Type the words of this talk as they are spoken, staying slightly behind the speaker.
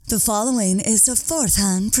The following is a Fourth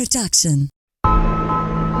Hand production.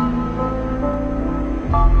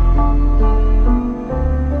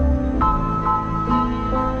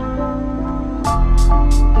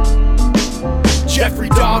 Jeffrey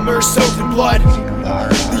Dahmer soaked in blood.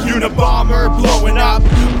 The Unabomber blowing up.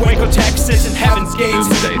 Waco, Texas and Heaven's Gates.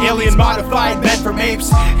 Alien modified men from apes.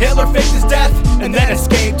 Hitler faked his death and then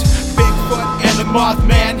escaped. Bigfoot and the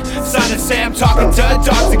Mothman. Son of Sam talking to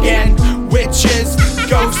dogs again. Witches,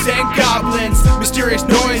 ghosts and goblins. Mysterious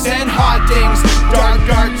noise and hauntings. Dark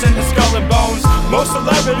arts and the skull and bones. Most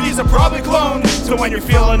celebrities are probably cloned. So when you're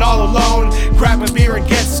feeling all alone, grab a beer and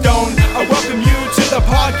get stoned. I welcome you to the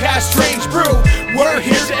podcast Strange Brew. We're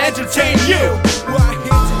here to entertain you. We're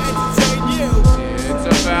here to entertain you.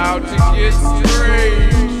 It's about to get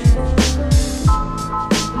strange.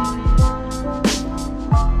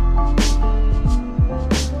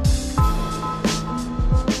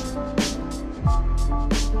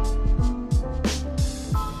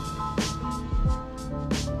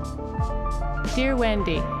 Dear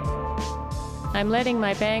Wendy, I'm letting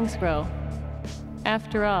my bangs grow.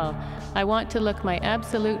 After all, I want to look my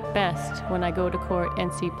absolute best when I go to court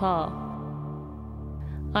and see Paul.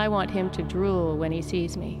 I want him to drool when he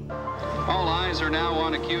sees me. All eyes are now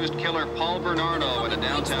on accused killer Paul Bernardo in a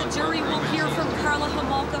downtown The jury will hear from Karla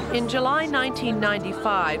Homolka. In July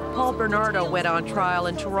 1995, Paul Bernardo went on trial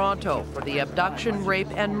in Toronto for the abduction, rape,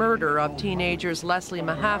 and murder of teenagers Leslie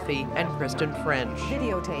Mahaffey and Kristen French.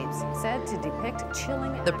 Videotapes said to depict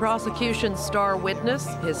chilling. The prosecution's star witness,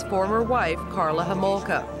 his former wife, Karla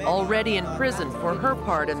Homolka, already in prison for her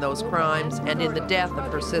part in those crimes and in the death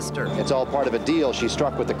of her sister. It's all part of a deal she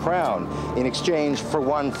struck with the Crown in exchange for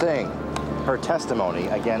one thing: her testimony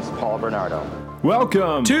against Paul Bernardo.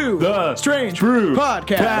 Welcome to the Strange Brew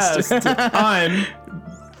Podcast. I'm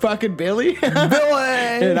fucking Billy.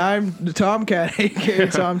 And I'm Tomcat, aka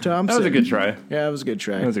Tom Thompson. That was a good try. Yeah, it was a good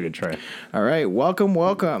try. That was a good try. All right,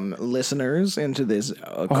 welcome, listeners, into this.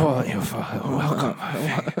 Welcome.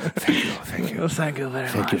 Thank you. Thank you very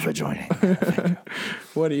much. Thank you for joining.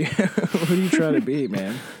 What are you trying to be,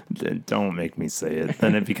 man? Don't make me say it.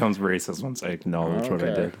 Then it becomes racist once I acknowledge what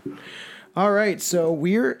I did. All right, so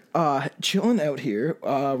we're chilling out here.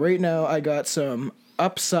 Right now, I got some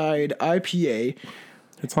Upside IPA.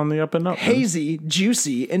 It's on the up and up. Hazy,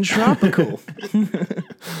 juicy, and tropical.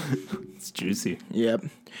 It's juicy. Yep.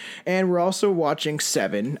 And we're also watching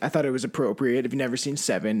Seven. I thought it was appropriate. If you've never seen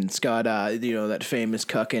Seven, it's got that famous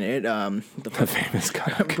cuck in it. The famous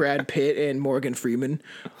cuck. Brad Pitt and Morgan Freeman.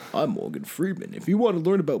 I'm Morgan Freeman. If you want to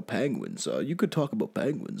learn about penguins, you could talk about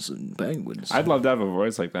penguins and penguins. I'd love to have a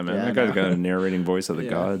voice like that, man. Yeah, that guy's got a narrating voice of the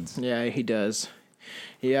gods. Yeah, he does.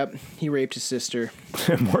 Yep, he raped his sister.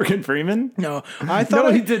 Morgan Freeman? No, I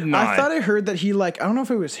thought he did not. I thought I heard that he I don't know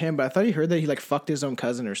if it was him, but I thought he heard that he fucked his own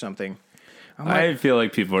cousin or something. I feel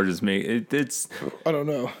like people are just making it's. I don't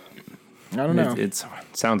know. It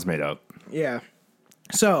sounds made up. Yeah.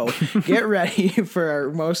 So get ready for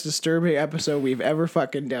our most disturbing episode we've ever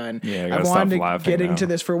fucking done. Yeah, I wanted to get into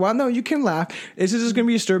this for a while. No, you can laugh. This is just going to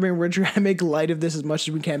be disturbing. We're trying to make light of this as much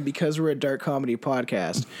as we can because we're a dark comedy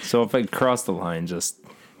podcast. So if I cross the line, just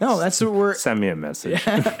that's what we're. Send me a message.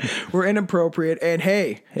 Yeah, we're inappropriate. And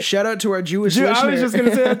hey, shout out to our Jewish listener. I was just going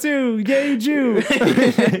to say that too. Yay, Jew.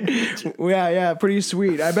 Yeah, pretty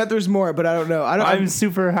sweet. I bet there's more, but I don't know. I'm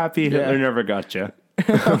super happy Hitler never got you.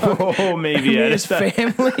 Oh, maybe his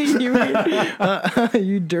family. You mean?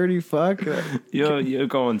 You dirty fuck. You're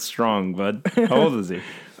going strong, bud. How old is he?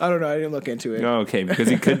 I don't know. I didn't look into it. Okay, because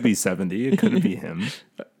he could be 70. It could be him.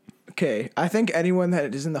 Okay, I think anyone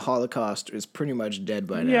that is in the Holocaust is pretty much dead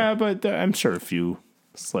by now. Yeah, but I'm sure a few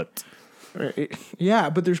slipped. Yeah,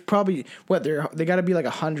 but there's probably they got to be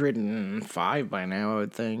 105 by now. I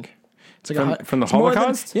would think. It's from the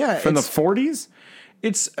Holocaust. From the 40s.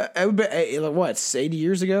 It's it's 80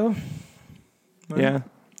 years ago. Yeah.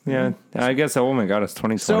 I guess. Oh my God, it's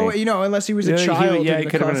 2020. So unless he was a child, he in the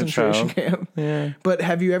could have been a concentration child. camp. Yeah. But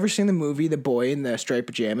have you ever seen the movie The Boy in the Striped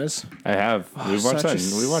Pajamas? I have. We watched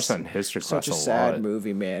that in history class a lot. Such a sad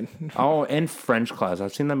movie, man. Oh, and French class.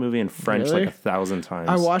 I've seen that movie in French really? 1,000 times.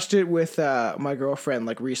 I watched it with my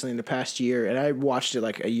girlfriend recently in the past year, and I watched it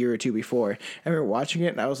a year or two before. And we were watching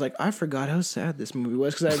it, and I was like, I forgot how sad this movie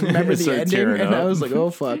was because I remember the ending, and I was like, oh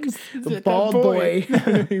fuck, the bald boy,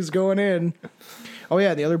 he's going in. Oh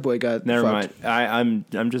yeah, the other boy got. Never fucked. mind.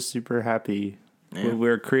 I'm just super happy Yeah.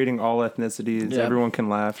 We're creating all ethnicities. Yeah. Everyone can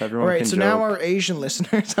laugh. Everyone All right, can so joke. now our Asian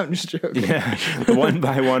listeners, I'm just joking. Yeah, one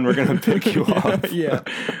by one, we're going to pick you off. Yeah.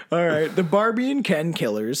 All right. The Barbie and Ken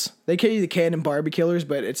killers. They call you the Ken and Barbie killers,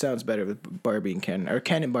 but it sounds better with Barbie and Ken. Or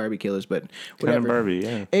Ken and Barbie killers, but whatever. Ken and Barbie,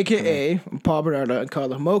 yeah. AKA Paul Bernardo and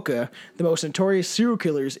Carla Homolka, the most notorious serial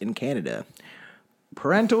killers in Canada.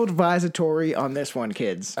 Parental advisory on this one,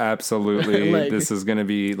 kids. Absolutely. This is going to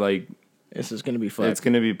be like... This is going to be fun. It's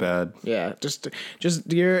going to be bad. Yeah, just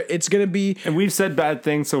it's going to be. And we've said bad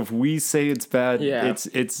things, so if we say it's bad, yeah.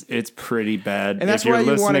 it's pretty bad. And that's if you're why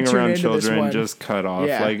you listening want to around tune into children, this one. just cut off.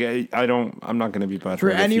 Yeah. Like I'm not going to be bad for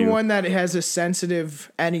anyone that has a sensitive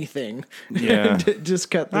anything. Yeah, just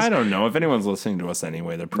cut this. I don't know if anyone's listening to us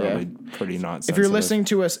anyway. They're probably pretty not sensitive. If you're listening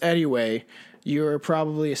to us anyway, you're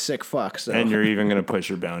probably a sick fuck. So. And you're even going to push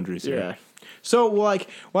your boundaries here. Yeah. So, like,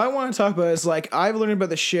 what I want to talk about is, like, I've learned about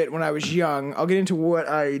this shit when I was young. I'll get into what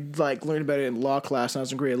I, like, learned about it in law class when I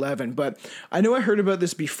was in grade 11. But I know I heard about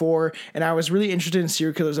this before, and I was really interested in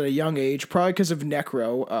serial killers at a young age, probably because of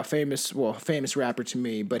Necro, a famous rapper to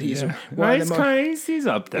me. But he's one of the most... He's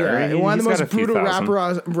up there. Yeah, one of the most brutal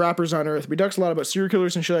rappers on earth. We talks a lot about serial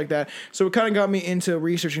killers and shit like that. So it kind of got me into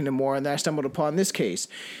researching them more, and then I stumbled upon this case.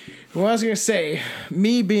 What I was going to say,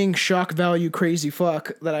 me being shock value crazy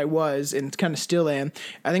fuck that I was, and kind of still am,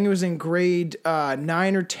 I think it was in grade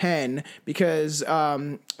 9 or 10, because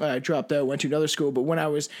I dropped out, went to another school, but when I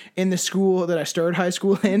was in the school that I started high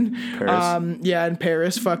school in, in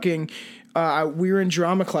Paris, we were in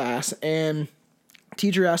drama class, and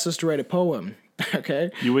teacher asked us to write a poem,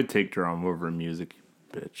 okay? You would take drama over music,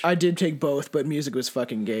 bitch. I did take both, but music was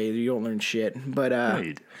fucking gay. You don't learn shit. But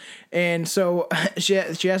right. And so she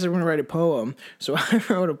asked everyone to write a poem. So I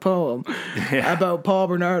wrote a poem about Paul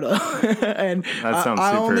Bernardo. And that sounds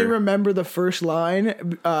I super... only remember the first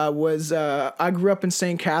line was I grew up in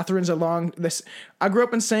St. Catharines around the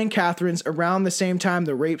same time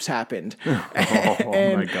the rapes happened. Oh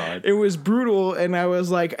my God. It was brutal, and I was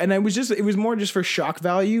like, and it was more just for shock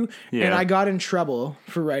value. Yeah. And I got in trouble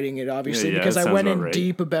for writing it, obviously, because I went in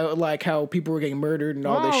deep about like how people were getting murdered and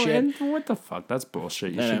all this shit. And what the fuck? That's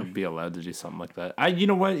bullshit. You shouldn't be allowed to do something like that. You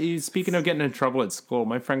know what? Speaking of getting in trouble at school,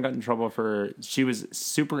 my friend got in trouble she was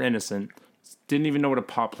super innocent, didn't even know what a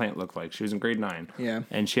pot plant looked like. She was in grade 9. Yeah.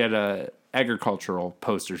 And she had a agricultural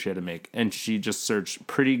poster she had to make, and she just searched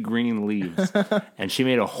pretty green leaves and she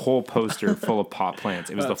made a whole poster full of pot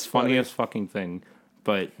plants. It was the funniest fucking thing.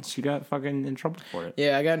 But she got fucking in trouble for it.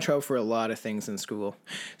 Yeah, I got in trouble for a lot of things in school.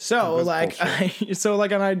 So like,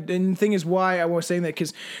 and the thing is why I was saying that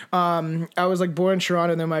because I was like born in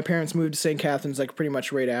Toronto, and then my parents moved to St. Catharines like pretty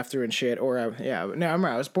much right after and shit. I'm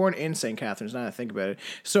right. I was born in St. Catharines. Now that I think about it.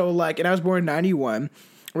 So like, and I was born in 91.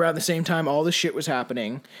 Around the same time all this shit was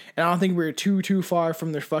happening, and I don't think we were too far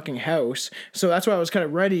from their fucking house, so that's why I was kind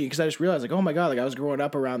of ready, because I just realized like, oh my God, like I was growing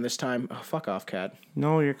up around this time. Oh, fuck off, cat.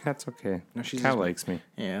 No, your cat's okay. No, cat likes me.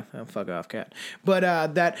 Yeah, fuck off, cat. But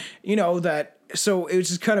so it was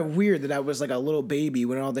just kind of weird that I was like a little baby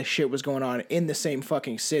when all this shit was going on in the same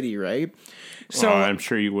fucking city, right? So I'm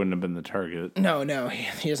sure you wouldn't have been the target. No,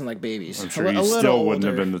 he doesn't like babies. I'm sure you still wouldn't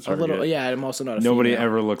have been the target. I'm also not a Nobody female.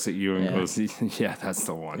 ever looks at you and goes, yeah, that's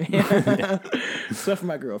the one. Except for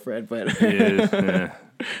my girlfriend, but yeah.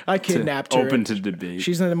 I kidnapped her. Open to debate.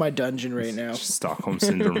 She's in my dungeon right now. Stockholm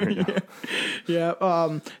Syndrome right now.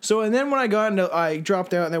 Yeah. So, and then when I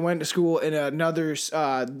dropped out and I went to school in another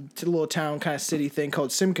little town kind of city thing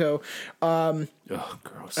called Simcoe. Oh,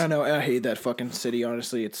 gross. I know. I hate that fucking city.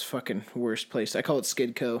 Honestly, it's fucking worst place. I call it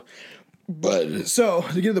Skidco. But so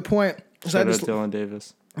to get to the point, Shout out Dylan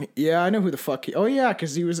Davis. Yeah, I know who the fuck he... Oh, yeah,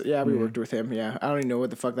 because he was... Yeah, we worked with him, yeah. I don't even know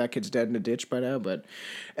what the fuck that kid's dead in a ditch by now, but...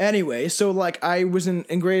 Anyway, so, like, I was in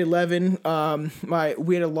grade 11.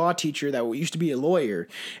 We had a law teacher that used to be a lawyer,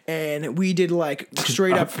 and we did, like,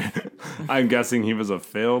 straight up... I'm guessing he was a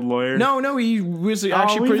failed lawyer? No, he was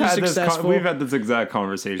actually pretty successful. We've had this exact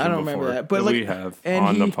conversation before. I don't remember that, but like, we have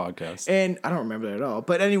on the podcast. And I don't remember that at all.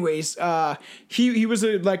 But anyways, he was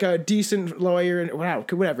a decent lawyer, and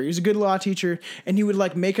whatever. He was a good law teacher, and he would,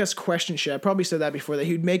 like, make us question shit. I probably said that before, that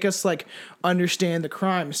he would make us like understand the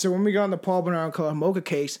crime. So when we got on the Paul Bernardo Homolka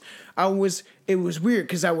case, it was weird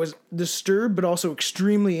because I was disturbed but also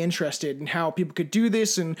extremely interested in how people could do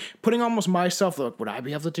this, and putting almost myself, like, would I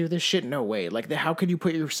be able to do this shit? No way. Like, how could you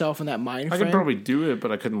put yourself in that mind frame? I could probably do it,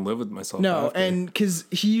 but I couldn't live with myself. No, after. and because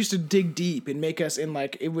he used to dig deep and make us in,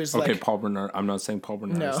 like, it was okay, like... Paul Bernardo. I'm not saying Paul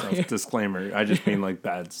Bernardo stuff. Disclaimer. I just mean, like,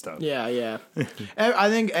 bad stuff. Yeah. I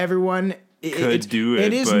think everyone... Could do it.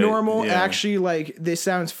 It is normal, actually, like, this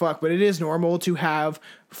sounds fucked, but it is normal to have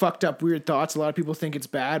fucked up, weird thoughts. A lot of people think it's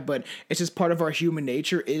bad, but it's just part of our human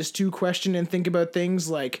nature is to question and think about things.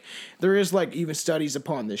 Like, there is, like, even studies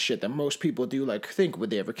upon this shit that most people do, like, think, would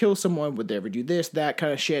they ever kill someone? Would they ever do this, that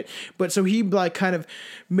kind of shit? But so he, like, kind of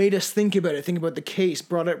made us think about it, think about the case,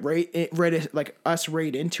 brought it right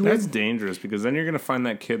into it. That's dangerous, because then you're going to find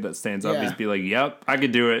that kid that stands up and be like, yep, I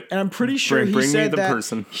could do it. And I'm pretty sure he said me the that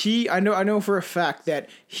person. I know for a fact that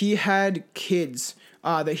he had kids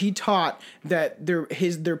that he taught that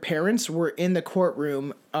their parents were in the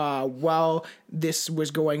courtroom while this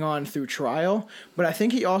was going on through trial. But I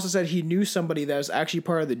think he also said he knew somebody that was actually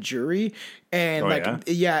part of the jury. And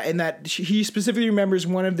and that he specifically remembers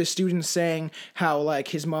one of the students saying how, like,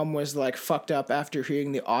 his mom was, like, fucked up after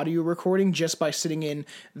hearing the audio recording just by sitting in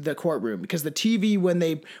the courtroom, because the TV, when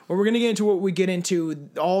we're gonna get into what we get into,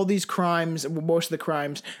 all these crimes, most of the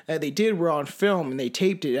crimes that they did were on film, and they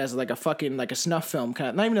taped it as like a fucking, like, a snuff film, kind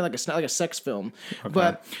of, not even like a sex film,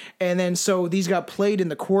 and then so these got played in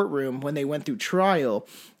the courtroom when they went through trial.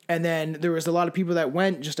 And then there was a lot of people that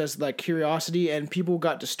went just as, like, curiosity, and people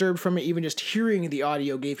got disturbed from it. Even just hearing the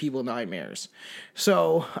audio gave people nightmares.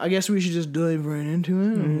 So I guess we should just dive right into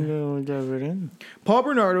it. Dive right in. Paul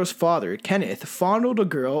Bernardo's father, Kenneth, fondled a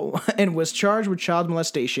girl and was charged with child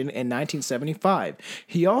molestation in 1975.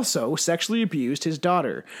 He also sexually abused his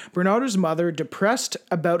daughter. Bernardo's mother, depressed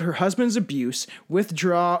about her husband's abuse,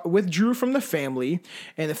 withdrew from the family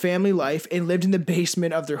and the family life and lived in the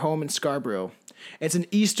basement of their home in Scarborough. It's an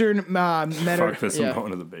eastern Fuck this, I'm going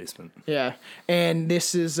to the basement. Yeah, and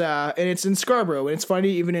this is and it's in Scarborough, and it's funny,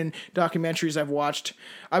 even in documentaries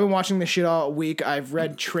I've been watching this shit all week. I've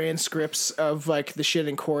read transcripts of, like, the shit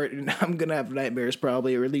in court, and I'm gonna have nightmares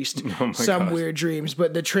probably, or at least weird dreams.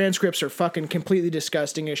 But the transcripts are fucking completely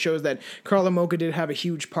disgusting. It shows that Karla Homolka did have a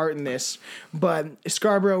huge part in this. But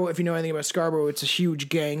Scarborough, if you know anything about Scarborough, it's a huge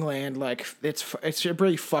gangland. Like, it's a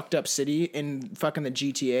really fucked up city in fucking the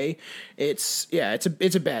GTA. It's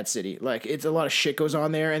a bad city. Like, it's a lot of shit goes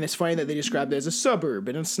on there, and it's funny that they described it as a suburb,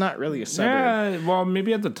 and it's not really a suburb. Yeah, well,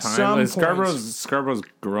 maybe at the time, like, Scarborough's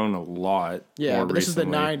grown a lot. Yeah, but this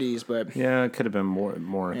recently. is the 90s, but yeah, it could have been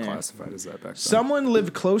more classified as that back then. Someone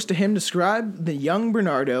lived close to him described the young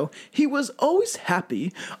Bernardo. He was always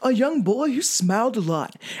happy, a young boy who smiled a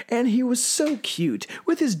lot, and he was so cute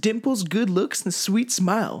with his dimples, good looks, and sweet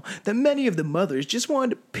smile that many of the mothers just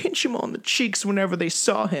wanted to pinch him on the cheeks whenever they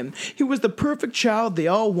saw him. He was the perfect child they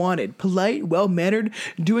all wanted, polite, well-mannered,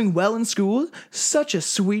 doing well in school, such a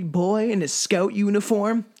sweet boy in his scout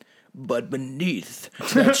uniform. But beneath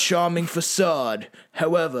that charming facade,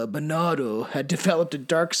 however, Bernardo had developed a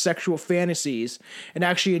dark sexual fantasies and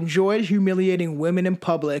actually enjoyed humiliating women in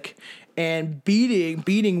public and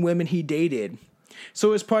beating women he dated.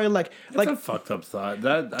 So it's probably like a fucked up thought.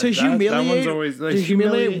 That humiliate one's always like,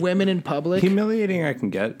 humiliate women in public. Humiliating I can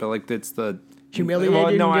get, but, like, it's the humiliating.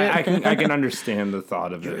 Well, no, I can understand the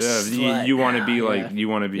thought of it. You want to be like, you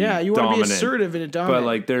want to be you want to be assertive and dominant. But,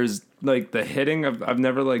 like, there's, like, the hitting of, I've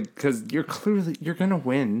never, like, because you're gonna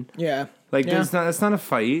win. Yeah. Like, it's not a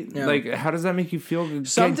fight. Yeah. Like, how does that make you feel? And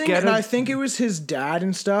I think it was his dad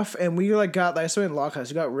and stuff, and we, like, I saw in Law Class,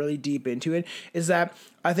 we got really deep into it, is that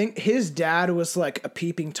I think his dad was, like, a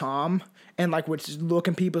peeping Tom, and, like, would look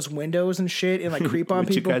in people's windows and shit and, like, creep on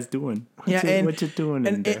people. What you guys doing? What you doing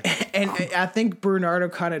in there? And I think Bernardo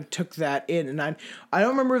kind of took that in, and I don't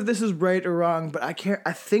remember if this is right or wrong, but I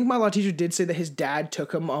think my law teacher did say that his dad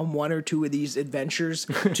took him on one or two of these adventures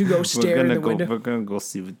to go stare in the window. We're gonna go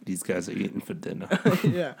see what these guys are eating for dinner.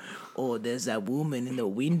 Yeah. Oh, there's that woman in the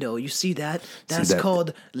window. You see that? That's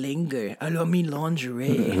called linger. I don't mean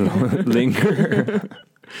lingerie. Linger.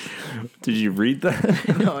 Did you read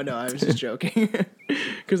that? No, I was just joking.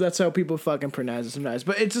 Because that's how people fucking pronounce it sometimes.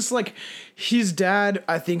 But it's just like, his dad,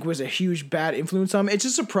 I think, was a huge bad influence on him. It's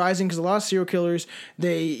just surprising because a lot of serial killers,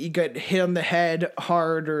 they get hit on the head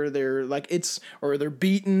hard, or they're like, or they're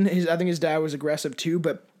beaten. I think his dad was aggressive too,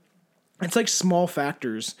 but it's like small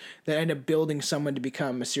factors that end up building someone to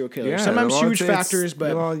become a serial killer. Yeah, sometimes huge factors,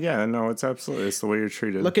 but... Well, yeah, no, it's absolutely... It's the way you're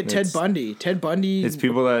treated. Look at Ted Bundy. Ted Bundy... It's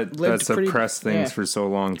people that suppress things for so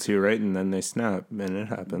long, too, right? And then they snap, and it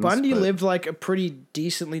happens. Bundy lived, like, a pretty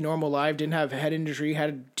decently normal life, didn't have a head injury, had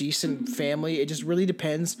a decent family. It just really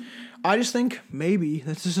depends. I just think maybe,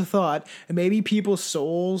 that's just a thought, and maybe people's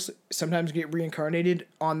souls sometimes get reincarnated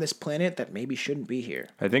on this planet that maybe shouldn't be here.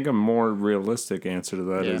 I think a more realistic answer to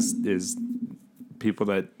that is people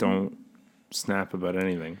that don't snap about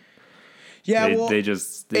anything. Yeah,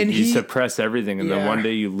 you suppress everything, and then one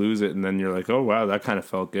day you lose it, and then you're like, oh wow, that kind of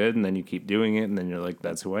felt good, and then you keep doing it, and then you're like,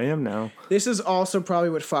 that's who I am now. This is also probably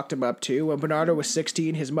what fucked him up too. When Bernardo was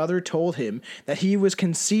 16, his mother told him that he was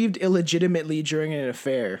conceived illegitimately during an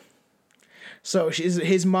affair. So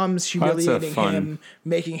his mom's humiliating him,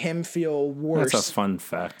 making him feel worse. That's a fun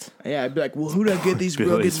fact. Yeah, I'd be like, well, who did I get these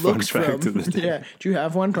rugged looks from? Yeah, do you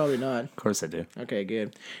have one? Probably not. Of course I do. Okay,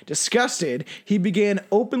 good. Disgusted, he began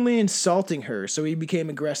openly insulting her, so he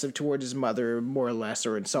became aggressive towards his mother, more or less,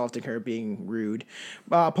 or insulting her, being rude.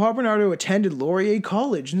 Paul Bernardo attended Laurier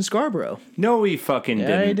College in Scarborough. No, he fucking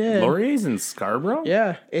didn't. He did. Laurier's in Scarborough?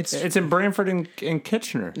 Yeah. It's in Brantford and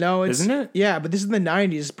Kitchener. No, isn't it? Yeah, but this is in the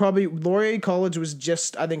 90s. Probably Laurier College was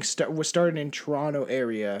just, I think, was started in Toronto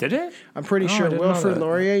area. Did it? I'm pretty sure. Wilfrid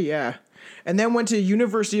Laurier, yeah. And then went to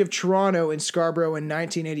University of Toronto in Scarborough in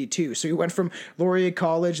 1982. So he went from Laurier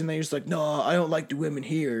College, and then he was like, no, I don't like the women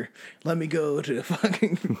here. Let me go to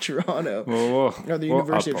fucking Toronto. Or the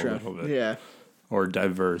University of Toronto. Yeah. Or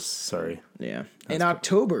diverse, sorry. Yeah. In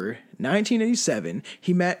October 1987,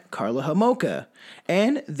 he met Karla Homolka,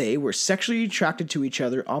 and they were sexually attracted to each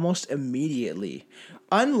other almost immediately.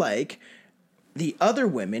 Unlike the other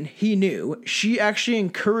women he knew, she actually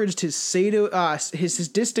encouraged his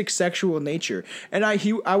sadistic sexual nature. And I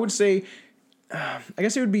would say, I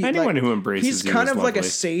guess it would be anyone who embraces. He's kind of like a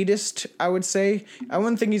sadist. I would say. I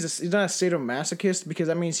wouldn't think he's not a sadomasochist, because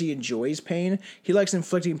that means he enjoys pain. He likes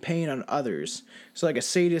inflicting pain on others. So like a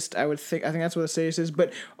sadist, I think that's what a sadist is.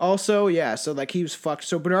 But also, yeah. So like he was fucked.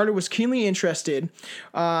 So Bernardo was keenly interested,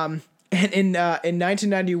 and in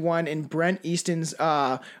 1991 in Bret Easton's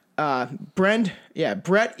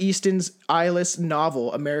eyeless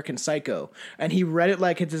novel American Psycho, and he read it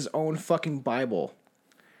like it's his own fucking Bible.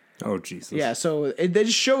 Oh, Jesus. Yeah, so it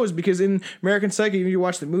just shows, because in American Psycho, when you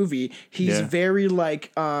watch the movie, he's very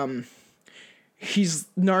like he's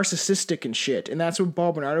narcissistic and shit, and that's what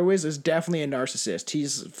Paul Bernardo is definitely a narcissist.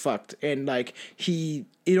 He's fucked, and like it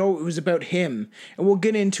was about him, and we'll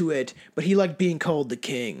get into it, but he liked being called the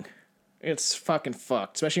king. It's fucking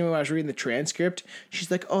fucked. Especially when I was reading the transcript.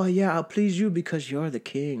 She's like, oh yeah, I'll please you because you're the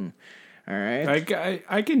king. All right.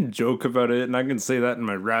 I can joke about it, and I can say that in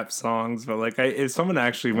my rap songs, but like if someone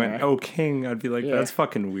actually went, oh king, I'd be like, that's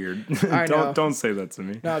fucking weird. Don't say that to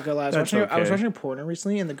me. No, go I was watching a porno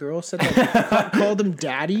recently, and the girl said that called him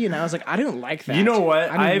daddy, and I was like, I didn't like that. You know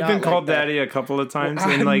what? I've been called daddy a couple of times,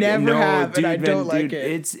 and like dude, I don't like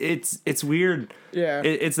it. It's weird. Yeah.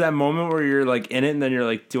 It's that moment where you're like in it, and then you're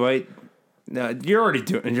like, do I? No, you're already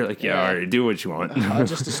doing it. And you're like, all right, do what you want.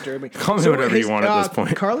 Just disturb me. Call me whatever you want at this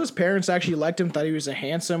point. Carla's parents actually liked him, thought he was a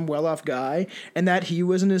handsome, well-off guy, and that he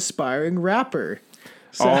was an aspiring rapper.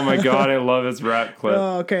 So, oh my God, I love his rap clip.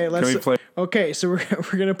 Oh, okay, Can we play? Okay, so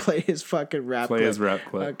we're gonna play his fucking rap clip. Play his rap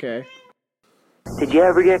clip. Okay. Did you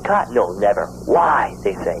ever get caught? No, never. Why?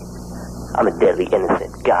 They say. I'm a deadly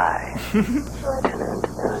innocent guy.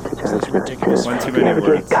 That's ridiculous. One too many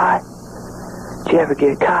words. Did you ever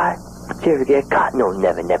get caught? Did you ever get caught? No,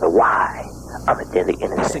 never, never. Why? I'm a deadly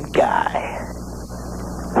innocent guy.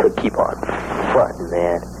 So keep on fronting,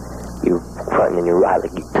 man. You fronting and you ride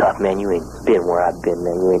like you tough, man. You ain't been where I've been,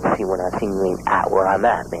 man. You ain't seen what I've seen. You ain't at where I'm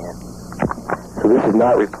at, man. So this is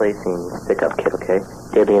not replacing Stick Up Kid, okay?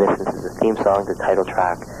 Deadly Innocence is the theme song, the title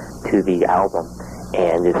track to the album.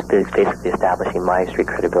 And it's basically establishing my street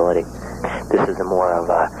credibility. This is more of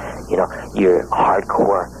a, your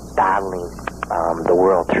hardcore battling the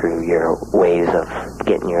world through your ways of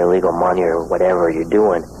getting your illegal money or whatever you're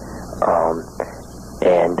doing.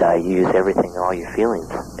 And you use everything, all your feelings,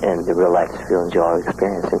 and the real life feelings you all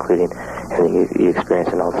experience, including everything you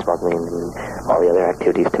experience in all the smuggling and all the other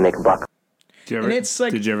activities to make a buck.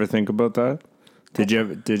 Did you ever think about that? Did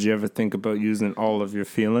you ever think about using all of your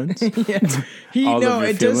feelings? Yeah.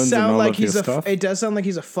 It does sound like he's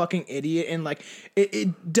a fucking idiot, and like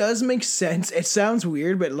it does make sense. It sounds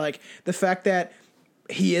weird, but like the fact that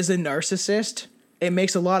he is a narcissist, it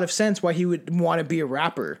makes a lot of sense why he would want to be a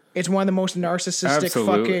rapper. It's one of the most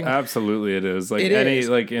narcissistic Absolutely it is. Like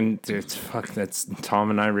that's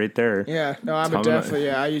Tom and I right there. Yeah. No, I've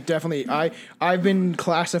been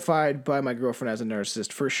classified by my girlfriend as a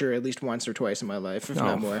narcissist for sure, at least once or twice in my life, if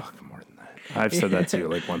not more. Fuck, more than that. I've said that too,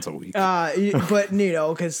 like once a week. But you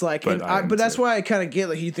know, because like, but that's why I kind of get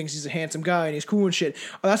like he thinks he's a handsome guy and he's cool and shit.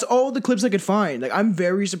 That's all the clips I could find. Like, I'm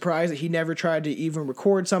very surprised that he never tried to even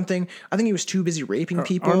record something. I think he was too busy raping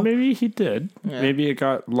people. Or maybe he did. Yeah. Maybe it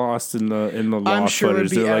got lost in the law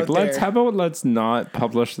footage. They're like, let's not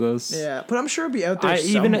publish this. Yeah, but I'm sure it'd be out there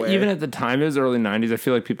somewhere. Even at the time, it was early 90s. I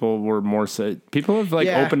feel like people were more people have like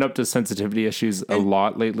opened up to sensitivity issues a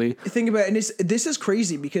lot lately. Think about it, and this is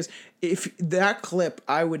crazy because if that clip,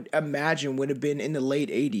 I would imagine, would have been in the late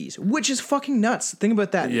 80s, which is fucking nuts. Think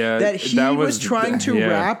about that. Yeah, that he was trying to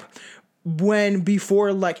rap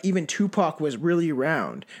before like even Tupac was really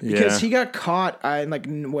around, because he got caught in like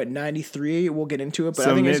 93. We'll get into it, but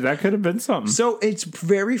so I think that could have been something. So it's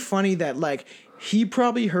very funny that like he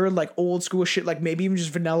probably heard like old school shit, like maybe even just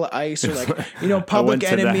Vanilla Ice or like, you know, Public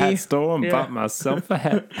Enemy. I went to the hat store and bought myself a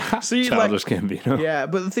hat. See, Childish Gambino. Yeah,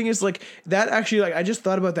 but the thing is, like, that actually, like, I just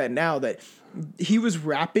thought about that now, that he was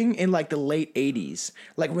rapping in like the late 80s,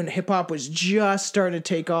 like when hip hop was just starting to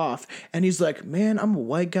take off, and he's like, man, I'm a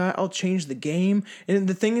white guy, I'll change the game. And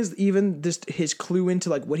the thing is, even this, his clue into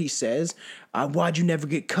like what he says, why'd you never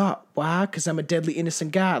get caught? Why? Because I'm a deadly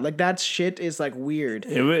innocent guy. Like, that shit is like weird.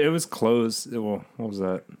 It was close. Well, what was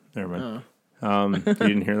that? Never mind. You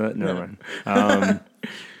didn't hear that? Never mind.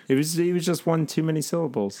 It was just one too many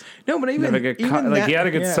syllables. No, but even get caught. Like, he had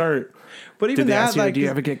a good start. But even that, like, do you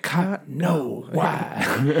ever get caught? No.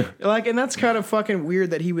 Why? Like, and that's kind of fucking weird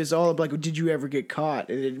that he was all like, did you ever get caught?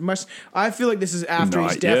 And it must. I feel like this is after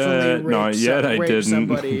he's definitely raped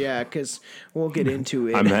somebody. Yeah, because we'll get into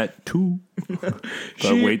it. I'm at 2. But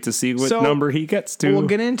wait to see what number he gets to. We'll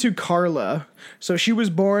get into Carla. So she was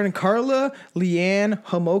born Carla Leanne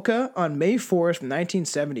Homolka on May 4th,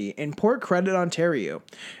 1970, in Port Credit, Ontario,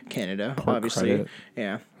 Canada. Obviously, Credit?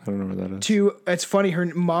 Yeah. I don't know where that is. It's funny. Her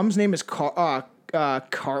mom's name is Carl,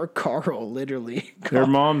 literally. Her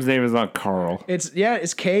mom's name is not Carl. It's Karel.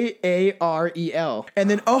 And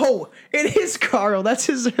then, it is Carl. That's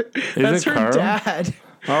her Carl? dad.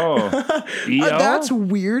 Oh, E.L.? That's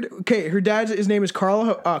weird. Okay, his name is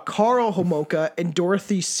Carl Homolka and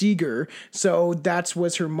Dorothy Seeger. So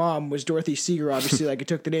was her mom, was Dorothy Seeger, obviously, like it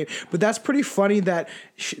took the name. But that's pretty funny that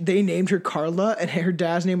they named her Carla and her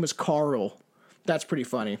dad's name was Carl. That's pretty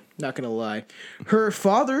funny, not gonna lie. Her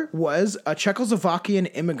father was a Czechoslovakian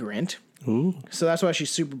immigrant. Ooh. So that's why she's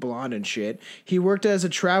super blonde and shit. He worked as a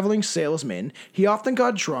traveling salesman. He often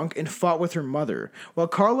got drunk and fought with her mother. While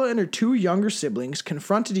Carla and her two younger siblings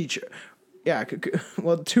confronted each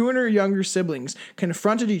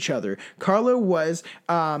other. Carla was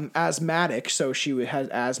asthmatic, so she has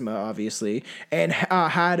asthma, obviously, and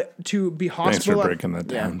had to be hospitalized. Thanks for breaking that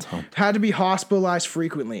down, Tom. Had to be hospitalized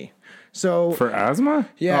frequently. So for asthma,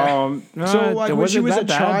 yeah. So like when she was a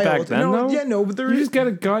child, back then, but you just got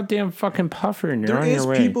a goddamn fucking puffer and you're on your way.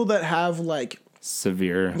 There is people that have like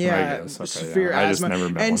severe, severe asthma, I just never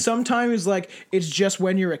met and one. Sometimes like it's just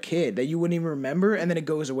when you're a kid that you wouldn't even remember, and then it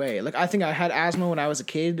goes away. Like I think I had asthma when I was a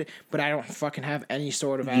kid, but I don't fucking have any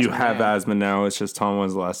sort of asthma. You have asthma now. It's just, Tom,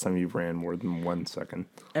 when's the last time you ran more than 1 second?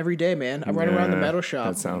 Every day, man. I run around the metal shop.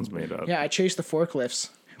 That sounds made up. Yeah, I chase the forklifts.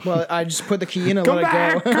 Well, I just put the key in and let it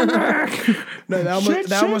go. Come back. No,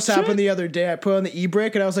 that almost happened the other day. I put on the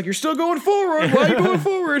e-brake and I was like, "You're still going forward. Why are you going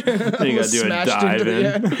forward?" You gotta do a dive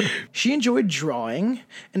in. She enjoyed drawing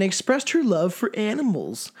and expressed her love for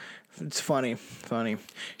animals. It's funny.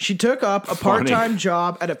 She took up a part-time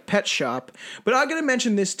job at a pet shop, but I'm gonna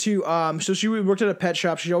mention this too. So she worked at a pet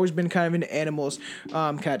shop. She's always been kind of into animals.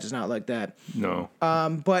 Kat does not like that. No.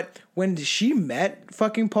 But when she met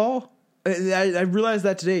fucking Paul, I realized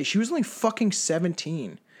that today. She was only fucking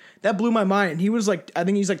 17. That blew my mind. He was like, I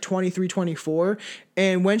think he's like 23, 24.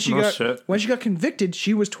 And when she got convicted,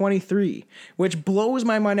 she was 23, which blows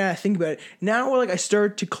my mind. I think about it now. Like I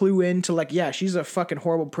start to clue into like, yeah, she's a fucking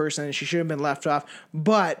horrible person and she should have been left off.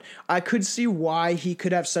 But I could see why he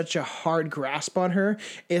could have such a hard grasp on her,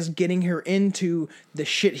 is getting her into the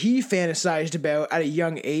shit he fantasized about at a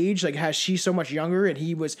young age. Like, has she so much younger and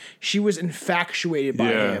she was infatuated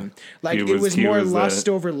by him. Like it was more lust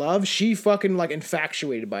over love. She fucking like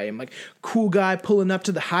infatuated by him. Like, cool guy pulling up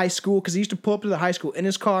to the high school, because he used to pull up to the high school in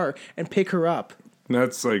his car and pick her up.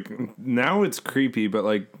 That's like, now it's creepy, but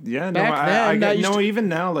like, yeah, no, I get, no, even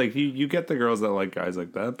now, like you get the girls that like guys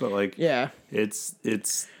like that, but like, yeah, it's.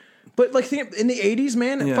 But like, think in the 80s,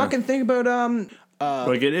 man. Yeah. Fucking think about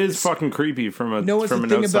like it is fucking creepy from a no, it's from the an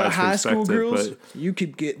thing outside about high school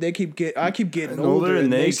perspective, girls. I keep getting older,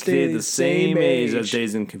 and they stay the same age as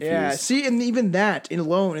Dazed and Confused. Yeah, see, and even that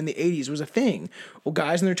alone in the 80s was a thing. Well,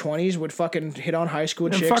 guys in their 20s would fucking hit on high school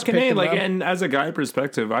chicks. Fucking pick them like, up. and as a guy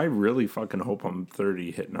perspective, I really fucking hope I'm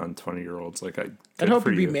 30 hitting on 20-year-olds. Like I'd hope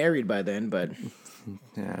you'd be married by then, but.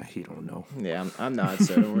 Yeah, he don't know. Yeah, I'm not,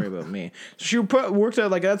 so don't worry about me. So she worked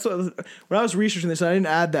out, like, that's when I was researching this, I didn't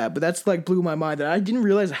add that, but that's, like, blew my mind. That I didn't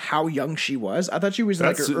realize how young she was. I thought she was,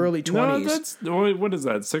 like, her early 20s. No, that's, what is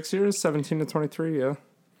that, 6 years? 17 to 23, yeah.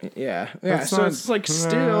 Yeah, That's so not, it's, like,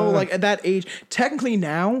 still, like, at that age, technically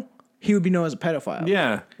now, he would be known as a pedophile.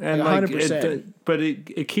 Yeah, and like 100%. But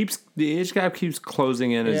it keeps, the age gap keeps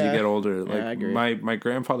closing in as you get older. Like, I agree. My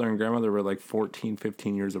grandfather and grandmother were, like, 14,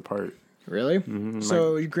 15 years apart. Really? Mm-hmm.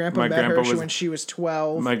 So your grandpa met her when she was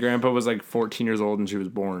 12. My grandpa was like 14 years old and she was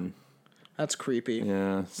born. That's creepy.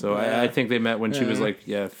 Yeah. So I think they met when she was like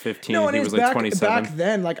 15. No, and he was like 27. Back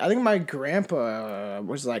then, like I think my grandpa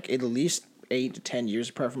was like at least 8 to 10 years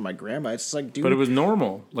apart from my grandma. It's like, dude. But it was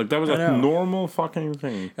normal. Like that was a normal fucking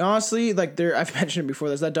thing. And honestly, like I've mentioned it before.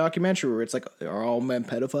 There's that documentary where it's like, are all men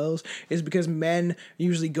pedophiles? Is because men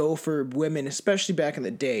usually go for women, especially back in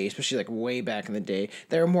the day, especially like way back in the day.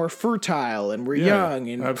 They're more fertile and were young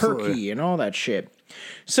and perky and all that shit.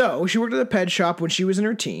 So she worked at a pet shop when she was in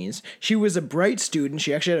her teens. She was a bright student.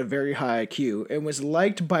 She actually had a very high IQ and was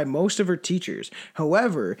liked by most of her teachers.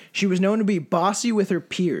 However, she was known to be bossy with her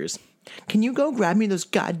peers. Can you go grab me those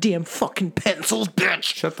goddamn fucking pencils, bitch?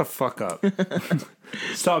 Shut the fuck up.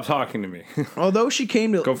 Stop talking to me. Although she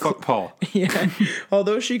came to go fuck Paul. Yeah.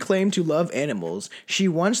 Although she claimed to love animals, she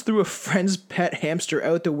once threw a friend's pet hamster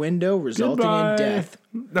out the window, resulting in death.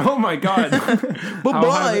 Oh my god.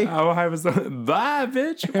 Bye-bye. How high was the bye,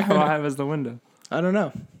 bitch? How high was the window? I don't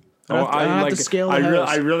know. I have to scale the house.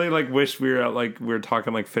 I really like wish we were at like we were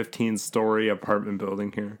talking like 15-story apartment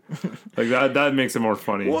building here. Like that makes it more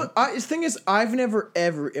funny. Well, the thing is, I've never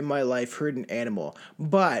ever in my life heard an animal,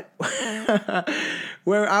 but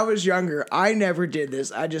when I was younger, I never did this.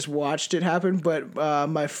 I just watched it happen. But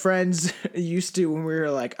my friends used to, when we were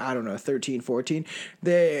like, I don't know, 13, 14,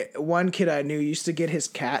 one kid I knew used to get his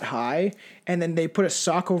cat high, and then they put a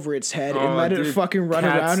sock over its head and let it fucking run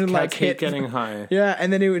around and like hit getting high. Yeah,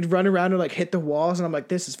 and then it would run around and like hit the walls, and I'm like,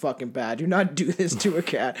 this is fucking bad. Do not do this to a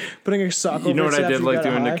cat. Putting a sock over its head. You know what I did like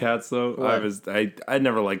doing to cats though? What? I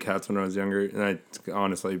never liked cats when I was younger, and I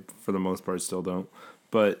honestly for the most part still don't.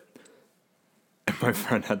 But my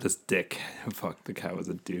friend had this dick. Fuck, the cat was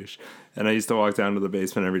a douche. And I used to walk down to the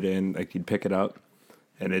basement every day and like he'd pick it up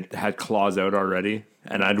and it had claws out already.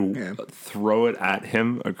 And I'd throw it at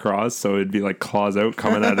him across, so it'd be like claws out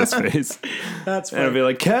coming at his face. That's funny. And I'd be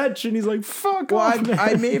like, catch, and he's like, fuck off.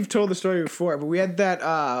 I may have told the story before, but we had that.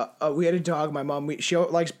 We had a dog. My mom. She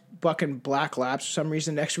likes bucking black labs for some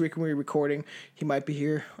reason. Next week when we were recording, he might be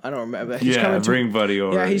here. I don't remember. He's coming bring Buddy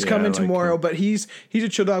over. Yeah, he's coming tomorrow. But he's a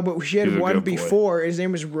chill dog. But she had one before. His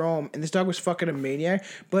name was Rome, and this dog was fucking a maniac.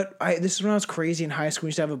 But this is when I was crazy in high school. We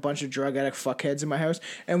used to have a bunch of drug addict fuckheads in my house,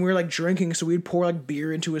 and we were like drinking, so we'd pour like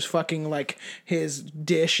beer into his fucking like his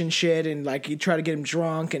dish and shit, and like he'd try to get him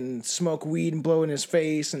drunk and smoke weed and blow in his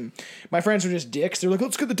face. And my friends were just dicks. They're like,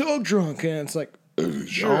 let's get the dog drunk, and it's like,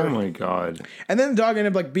 sure. Oh my god. And then the dog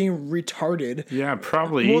ended up like being retarded. Yeah,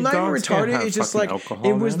 probably. Well, not even retarded. It's just like alcohol,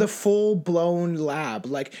 it was the full blown lab.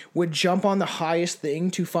 Like would jump on the highest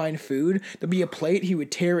thing to find food. There'd be a plate. He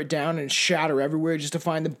would tear it down and shatter everywhere just to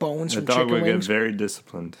find the bones from chicken wings. The dog would get very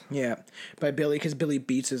disciplined. Yeah, by Billy, because Billy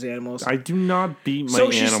beats his animals. I do not beat my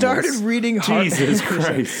animals. So she started reading. Jesus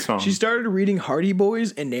Christ! She started reading Hardy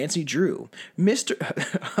Boys and Nancy Drew.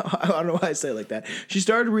 I don't know why I say it like that. She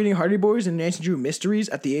started reading Hardy Boys and Nancy Drew mysteries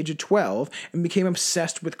at the age of 12 and became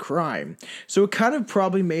obsessed with crime. So it kind of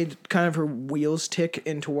probably made kind of her wheels tick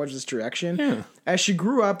in towards this direction. Yeah. As she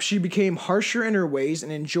grew up, she became harsher in her ways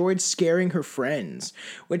and enjoyed scaring her friends,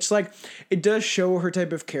 which, like, it does show her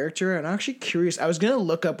type of character. And I'm actually curious. I was going to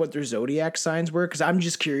look up what their zodiac signs were because I'm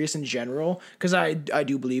just curious in general because I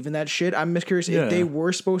do believe in that shit. I'm just curious if they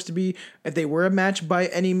were supposed to be, if they were a match by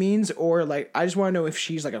any means, or, like, I just want to know if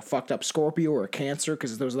she's, like, a fucked up Scorpio or a Cancer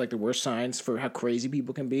because those are, like, the worst signs for how crazy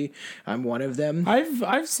people can be. I'm one of them.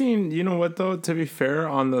 I've seen, you know what, though, to be fair,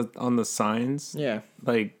 on the signs. Yeah.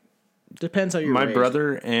 Like, depends how you're my raised.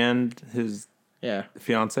 brother and his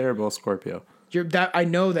fiance are both Scorpio. I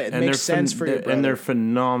know that it makes sense for your brother. And they're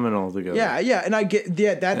phenomenal together. Yeah, and I get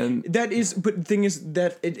that is. But the thing is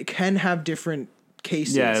that it can have different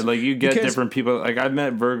cases. Yeah, like you get different people. Like I've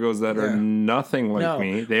met Virgos that are nothing like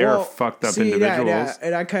me. They are fucked up individuals. Yeah,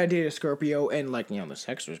 and I kind of dated a Scorpio, and like the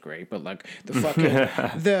sex was great, but like the fucking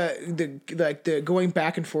the going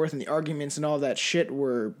back and forth and the arguments and all that shit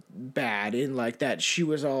were bad, and like that she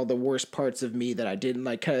was all the worst parts of me that I didn't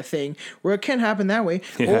like, kind of thing. Where it can happen that way,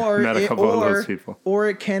 met a couple of those people. Or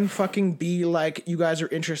it can fucking be like you guys are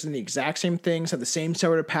interested in the exact same things, have the same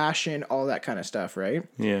sort of passion, all that kind of stuff, right?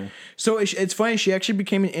 Yeah. So it's funny. She actually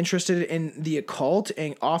became interested in the occult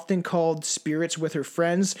and often called spirits with her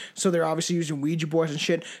friends. So they're obviously using Ouija boards and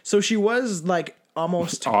shit. So she was like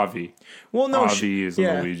almost Avi. Well, no, Avi using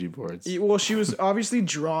the Ouija boards. Well, she was obviously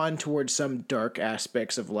drawn towards some dark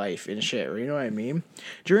aspects of life and shit. You know what I mean?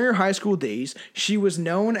 During her high school days, she was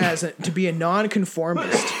known to be a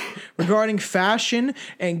nonconformist regarding fashion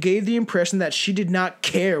and gave the impression that she did not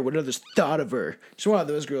care what others thought of her. She's one of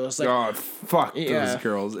those girls. Like, oh, fuck those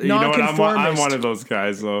girls. You know what? I'm one of those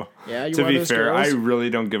guys, though. Yeah, to be fair, girls? I really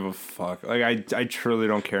don't give a fuck. Like, I truly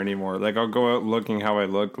don't care anymore. Like, I'll go out looking how I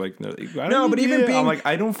look. Like, I'm like,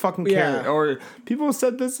 I don't fucking care. Or people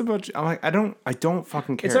said this about you. I'm like, I don't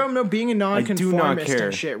fucking care. It's not being a nonconformist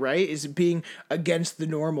and shit, right? Is being against the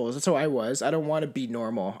normals. That's how I was. I don't want to be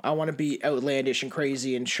normal. I want to be outlandish and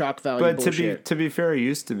crazy and shock value but bullshit. to be fair, I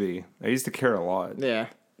used to be. I used to care a lot. Yeah.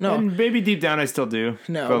 No, and maybe deep down I still do.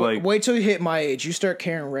 No, but like, wait till you hit my age. You start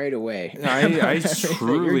caring right away. I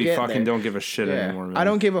truly fucking don't give a shit anymore, man. I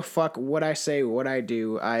don't give a fuck what I say, what I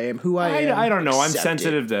do. I am who I am. I don't know. I'm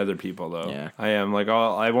sensitive to other people, though. Yeah. I am. Like,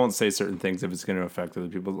 I won't say certain things if it's going to affect other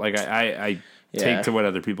people. Like, I take to what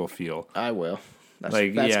other people feel. I will. That's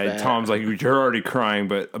bad. Tom's like, you're already crying,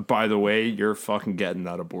 but by the way, you're fucking getting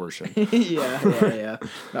that abortion. yeah.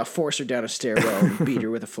 Now force her down a stairwell and beat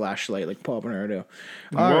her with a flashlight like Paul Bernardo.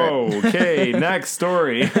 Whoa, okay, next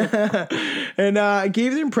story. And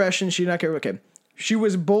gave the impression she did not care. Okay. She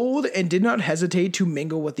was bold and did not hesitate to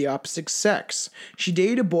mingle with the opposite sex. She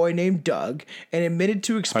dated a boy named Doug and admitted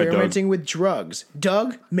to experimenting with drugs.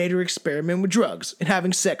 Doug made her experiment with drugs and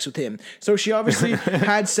having sex with him. So she obviously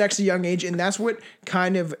had sex at a young age, and that's what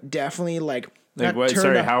kind of definitely like what?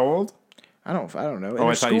 Sorry, how old? I don't know. Oh, in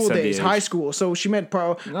her school days, high school. So she meant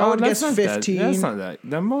probably, I would guess 15. That's not that.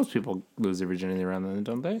 Then most people lose their virginity around then,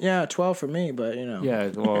 don't they? Yeah, 12 for me, but you know. Yeah,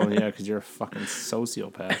 well, yeah, because you're a fucking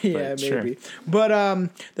sociopath. Yeah, maybe. Sure. But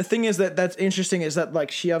the thing is that's interesting is that like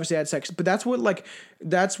she obviously had sex, but that's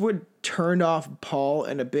what turned off Paul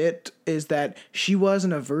in a bit is that she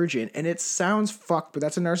wasn't a virgin, and it sounds fucked, but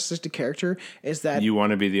that's a narcissistic character. Is that you want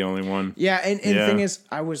to be the only one? Yeah, and the thing is,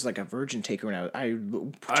 I was like a virgin taker when I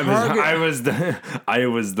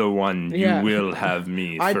was the one. You will have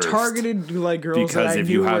me. I first. Targeted like girls because that if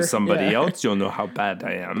you have somebody else, you'll know how bad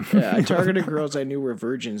I am. Yeah, I targeted girls I knew were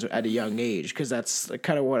virgins at a young age because that's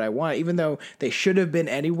kind of what I want, even though they should have been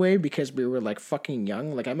anyway because we were like fucking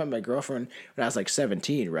young. Like I met my girlfriend when I was like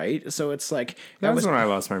 17, right? So it's like that was when I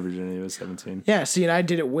lost my virginity. I was 17. Yeah, see, and I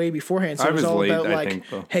did it way beforehand. So I it was all late, about like,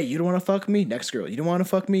 think, hey, you don't want to fuck me? Next girl. You don't want to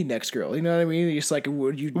fuck me? Next girl. You know what I mean? It's like,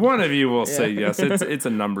 would you? One of you will say yes. It's a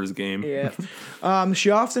numbers game. Yeah. She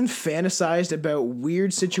often fantasized about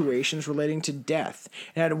weird situations relating to death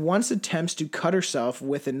and had once attempts to cut herself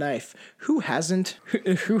with a knife. Who hasn't?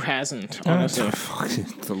 Who hasn't? Honestly,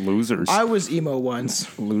 the losers. I was emo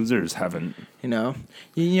once. Losers haven't. You know,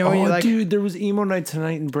 like, dude, there was emo night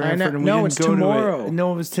tonight in Brantford, and we didn't go tomorrow. to it.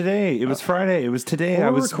 No, it was today. It was Friday. It was today.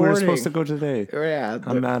 We were supposed to go today. Yeah,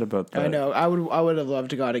 I'm mad about that. I know. I would have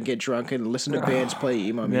loved to go out and get drunk and listen to bands play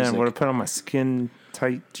emo music. Yeah, I would have put on my skin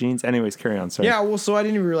tight jeans. Anyways, carry on. Sorry. Yeah, well, so I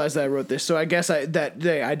didn't even realize that I wrote this. So I guess that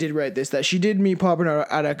day I did write this. That she did meet Paul Bernardo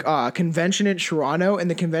at a convention in Toronto,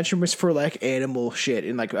 and the convention was for like animal shit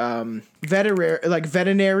and like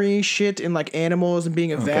veterinary shit and like animals and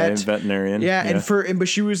being a vet. Veterinarian. Yeah, but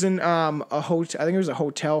she was in a hotel. I think it was a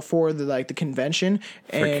hotel for the convention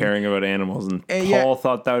for caring about animals, and Paul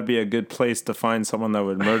thought that would be a good place to find someone that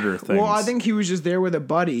would murder things. Well, I think he was just there with a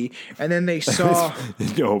buddy, and then they saw.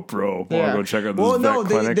 Yo, bro, wanna go check out this vet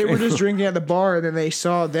clinic? They were just drinking at the bar, and then they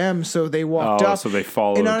saw them, so they walked up. So they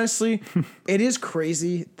followed. And honestly, it is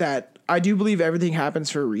crazy that I do believe everything happens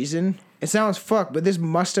for a reason. It sounds fucked, but this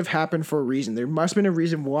must have happened for a reason. There must have been a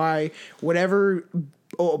reason why whatever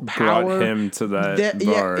power brought him to that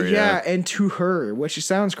bar. Yeah, and to her, which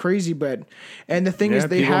sounds crazy, but and the thing is,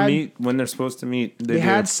 they people had meet when they're supposed to meet. They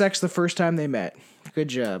had sex the first time they met. Good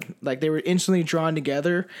job. Like they were instantly drawn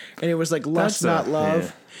together, and it was like lust, not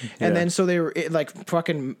love. Yeah. And then so they were like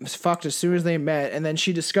fucking fucked as soon as they met, and then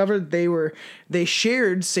she discovered they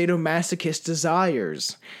shared sadomasochist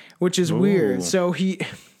desires, which is weird. So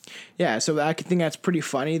so I think that's pretty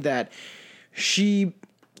funny that she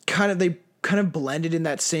kind of kind of blended in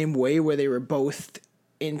that same way where they were both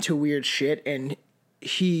into weird shit, and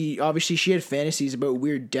she had fantasies about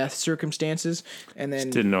weird death circumstances, and then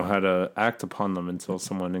just didn't know how to act upon them until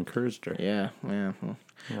someone encouraged her. Yeah.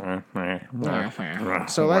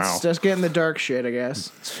 So let's get in the dark shit, I guess.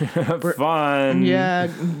 Fun.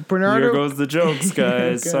 Yeah, Bernardo. Here goes the jokes,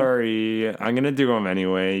 guys. Okay. Sorry, I'm gonna do them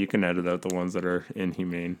anyway. You can edit out the ones that are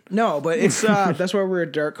inhumane. No, but it's that's why we're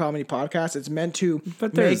a dark comedy podcast. It's meant to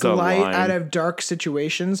make light out of dark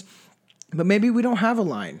situations. But maybe we don't have a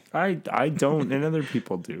line. I don't, and other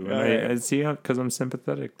people do. And Right. I see how, because I'm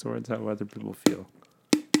sympathetic towards how other people feel.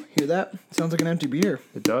 Hear that? Sounds like an empty beer.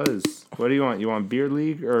 It does. What do you want? You want Beer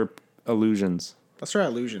League or Illusions? Let's try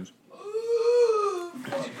Illusions.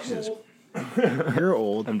 Jesus. You're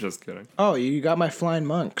old. I'm just kidding. Oh, you got my Flying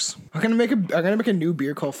Monks. I'm gonna make a new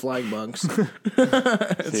beer called Flying Monks. See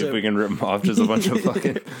if we can rip them off. Just a bunch of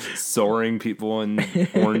fucking soaring people in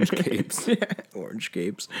orange capes. Orange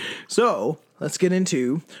capes. So let's get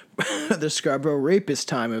into the Scarborough rapist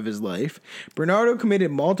time of his life. Bernardo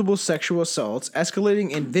committed multiple sexual assaults,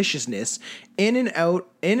 escalating in viciousness in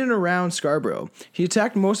and around Scarborough. He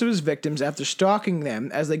attacked most of his victims after stalking them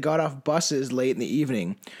as they got off buses late in the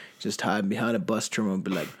evening. Just hide behind a bus terminal and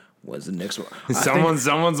be like, what's the next one?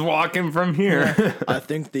 Someone's walking from here. Yeah, I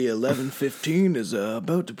think the 11:15 is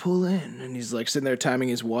about to pull in. And he's like sitting there timing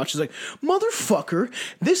his watch. He's like, motherfucker,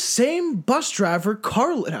 this same bus driver,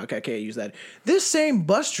 okay, I can't use that. This same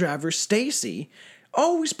bus driver, Stacy,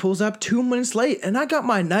 always pulls up 2 minutes late. And I got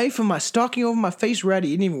my knife and my stocking over my face ready.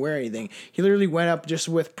 He didn't even wear anything. He literally went up just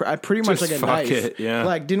with pretty much Just like a fuck knife. it, yeah.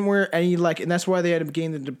 Like, didn't wear any, like, and that's why they had to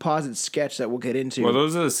gain the deposit sketch that we'll get into. Well,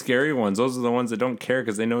 those are the scary ones. Those are the ones that don't care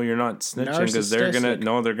because they know you're not snitching because they're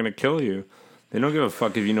gonna kill you. They don't give a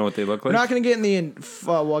fuck if you know what they look like. We're not going to get in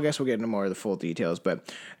well, I guess we'll get into more of the full details,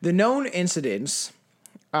 but the known incidents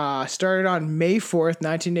started on May 4th,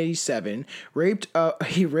 1987.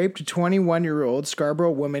 He raped a 21-year-old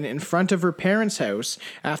Scarborough woman in front of her parents' house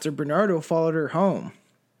after Bernardo followed her home.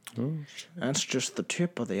 Oh, that's just the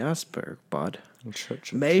tip of the iceberg, bud.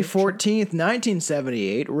 May 14th,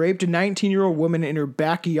 1978, raped a 19-year-old woman in her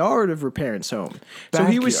backyard of her parents' home. So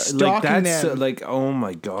he was stalking them. Oh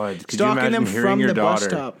my God. Could stalking you imagine them hearing from your the daughter?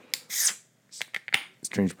 bus stop.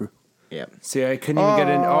 Strange brew. Yep. See, I couldn't even get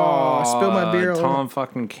in. Oh, spilled my beer. Tom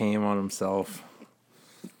fucking came on himself.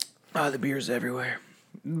 The beer's everywhere.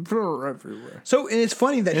 Everywhere. So, and it's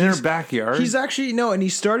funny that in her backyard. He's actually and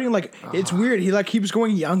he's starting it's weird. He keeps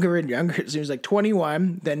going younger and younger. So he was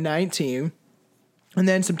 21, then 19. And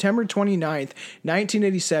then September 29th,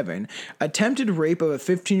 1987, attempted rape of a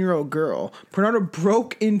 15-year-old girl. Bernardo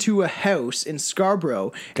broke into a house in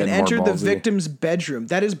Scarborough and entered the victim's bedroom.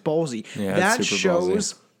 That is ballsy. Yeah, that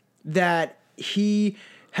shows that he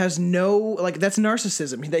has that's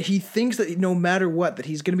narcissism. That he thinks that no matter what, that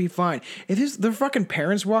he's gonna be fine. If their fucking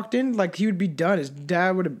parents walked in, he would be done.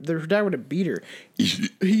 Their dad would have beat her.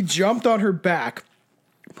 He jumped on her back,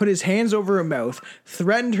 put his hands over her mouth,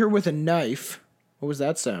 threatened her with a knife. What was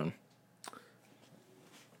that sound?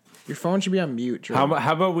 Your phone should be on mute, Drew. How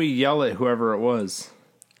about we yell at whoever it was?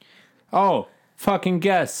 Oh, fucking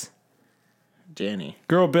guess. Danny.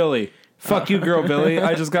 Girl Billy. Fuck you, Girl Billy.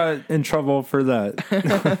 I just got in trouble for that.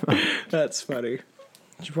 That's funny.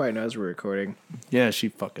 She probably knows we're recording. Yeah, she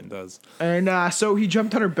fucking does. And so he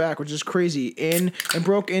jumped on her back, which is crazy, and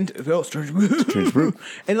broke into... Oh, strange brew.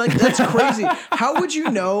 And that's crazy. How would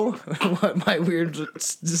you know what my weird...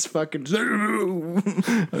 Just fucking...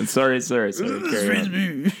 Sorry.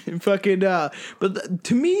 Fucking... But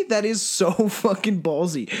to me, that is so fucking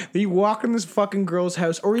ballsy. That you walk in this fucking girl's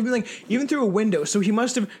house, or even through a window. So he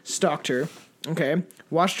must have stalked her, okay,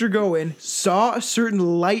 watched her go in, saw a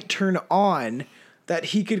certain light turn on that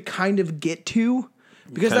he could kind of get to,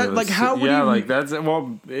 because how would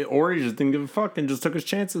or he just didn't give a fuck and just took his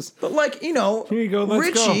chances. But here you go,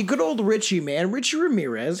 Richie, good old Richie, man, Richie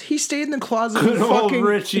Ramirez, he stayed in the closet. Good old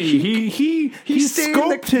Richie, he stayed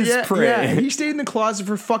scoped his prey. Yeah, he stayed in the closet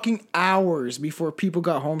for fucking hours before people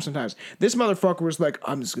got home. Sometimes this motherfucker was like,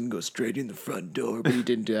 I'm just gonna go straight in the front door, but he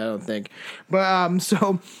didn't do that, I don't think. But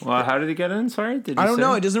well, how did he get in? Sorry, I don't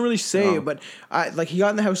know. It doesn't really say, but he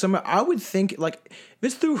got in the house somehow. I would think if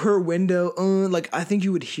it's through her window, I think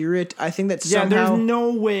you would hear it. I think that somehow... Yeah, there's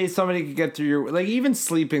no way somebody could get through your... even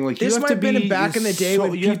sleeping, this you have might to have been back in the day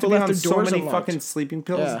when people left their doors so many unlocked. fucking sleeping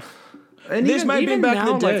pills. Yeah. And this might have been back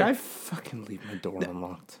in the day. I fucking leave my door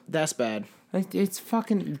unlocked. That's bad. It's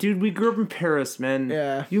fucking dude. We grew up in Paris, man.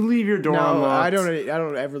 Yeah. You leave your door unlocked. I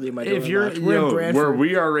don't ever leave my door If you're unlocked. We're in Brantford. where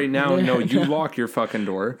we are right now, no, you lock your fucking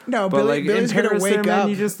door. No, but Billy's in Paris, gonna wake man, up.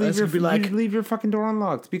 you just leave That's gonna be you leave your fucking door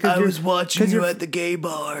unlocked because I was watching you at the gay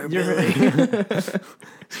bar.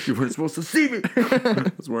 You weren't supposed to see me. I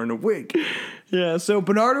was wearing a wig. Yeah, so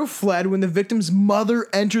Bernardo fled when the victim's mother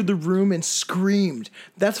entered the room and screamed.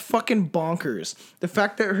 That's fucking bonkers. The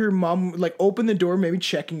fact that her mom opened the door, maybe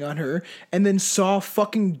checking on her, and then saw a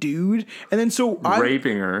fucking dude, and then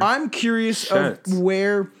raping her. I'm curious of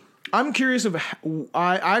where. I'm curious of.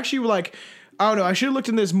 I actually I don't know. I should have looked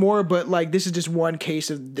into this more, but this is just one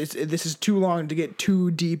case of this. This is too long to get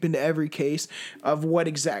too deep into every case of what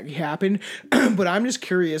exactly happened. But I'm just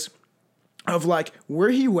curious of where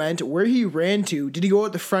he went, where he ran to. Did he go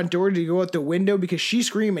out the front door? Did he go out the window? Because she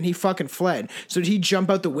screamed and he fucking fled. So did he jump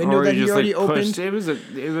out the window that he already opened? It was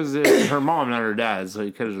her mom, not her dad. So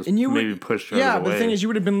he could have just maybe pushed her. Yeah, out of the but way. the thing is, you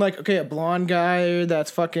would have been okay, a blonde guy that's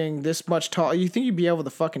fucking this much tall. You think you'd be able to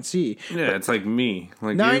fucking see? Yeah, it's like me.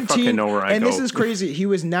 19, you fucking know where I go. And this is crazy. He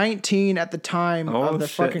was 19 at the time of the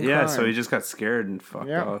fucking crime. Yeah, so he just got scared and fucked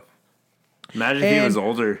off. Imagine if he was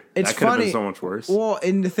older. It's that could have funny. been so much worse. Well,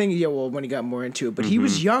 and the thing, when he got more into it, but he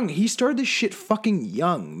was young. He started this shit fucking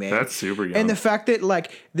young, man. That's super young. And the fact that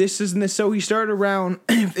this isn't this, so he started around.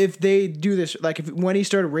 If they do this, when he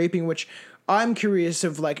started raping, which I'm curious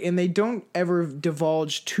of and they don't ever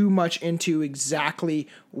divulge too much into exactly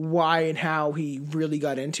why and how he really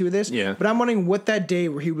got into this. Yeah. But I'm wondering what that day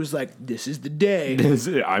where he was this is the day.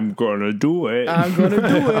 I'm gonna do it. I'm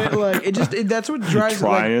gonna do it. That's what drives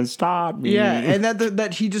Try and stop me. Yeah, and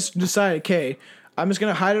that he just decided, okay, I'm just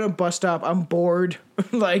gonna hide at a bus stop. I'm bored.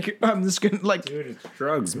 I'm just gonna Dude, it's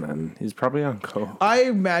drugs, man. He's probably on coke. I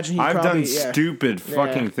imagine I've done stupid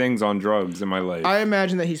fucking things on drugs in my life. I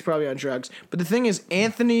imagine that he's probably on drugs. But the thing is,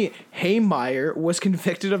 Anthony Haymeyer was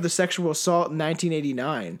convicted of the sexual assault in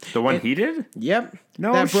 1989. The one he did? Yep.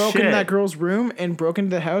 No that broke shit. into that girl's room and broke into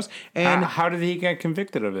the house. And how did he get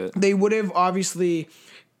convicted of it? They would have obviously.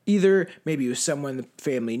 Either maybe it was someone the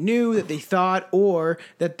family knew that they thought, or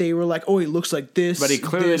that they were oh, he looks like this. But he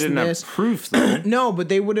clearly didn't have proof, though. No, but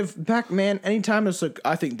they would have anytime it's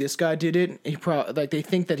I think this guy did it. He probably they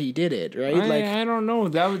think that he did it, right? I don't know.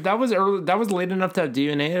 That was early. That was late enough to have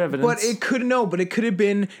DNA evidence. But it could have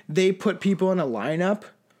been they put people in a lineup.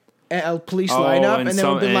 A police lineup, and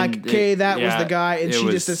then would have been okay, that was the guy, and she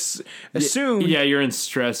just assumed. Yeah, you're in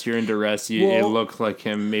stress, you're in duress. It looked like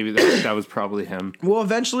him. Maybe that was probably him. We'll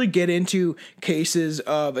eventually get into cases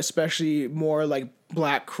of especially more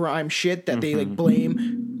black crime shit that they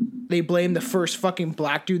blame. They blame the first fucking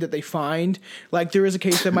black dude that they find. There is a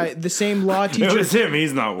case that the same law teacher. It was him.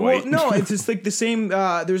 He's not white. Well, no, it's just the same.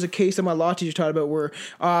 There's a case that my law teacher taught about where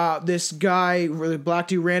this guy, where the black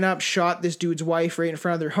dude ran up, shot this dude's wife right in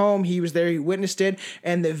front of their home. He was there. He witnessed it,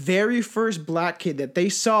 and the very first black kid that they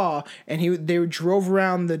saw, and they drove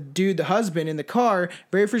around the husband in the car.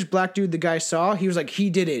 Very first black dude the guy saw, he was he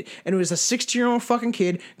did it, and it was a 16-year-old fucking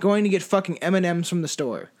kid going to get fucking M&Ms from the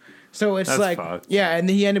store. So it's That's fucked. Yeah, and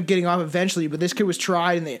then he ended up getting off eventually, but this kid was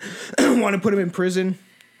tried and they want to put him in prison.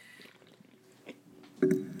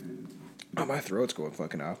 Oh, my throat's going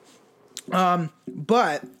fucking off.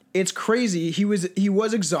 But it's crazy. He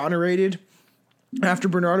was exonerated after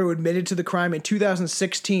Bernardo admitted to the crime in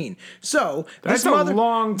 2016. So that's a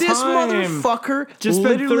long time. This motherfucker just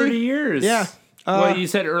been 30 years. Yeah. Well, you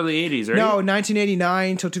said early 80s, right? No,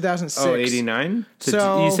 1989 till 2006. Oh, 89?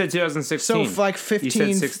 So you said 2016. So 15. You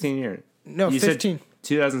said 16 years. No, you 15. Said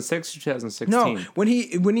 2006 or 2016? No, when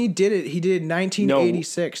he did it, he did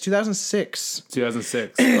 1986. 2006.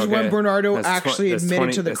 2006. Is when Bernardo actually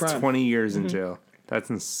admitted to the crime. That's 20 years in jail. That's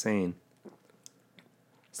insane.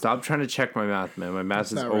 Stop trying to check my math, man. My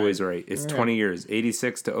math is always right. It's 20 years.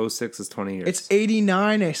 86 to 06 is 20 years. It's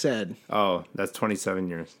 89, I said. Oh, that's 27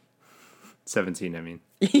 years. 17, I mean.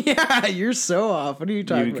 Yeah, you're so off. What are you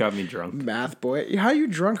talking about? You got me drunk. Math boy. How are you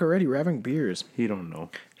drunk already? We're having beers. He don't know.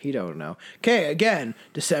 Okay, again,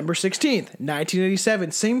 December 16th,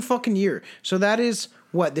 1987. Same fucking year. So that is,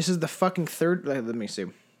 what? This is the fucking third. Let me see.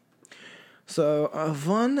 So,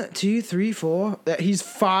 1, 2, 3, 4. He's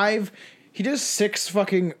 5. He does 6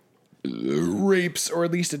 fucking rapes, or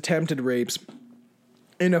at least attempted rapes,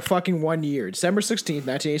 in a fucking 1 year. December 16th,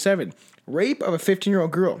 1987. Rape of a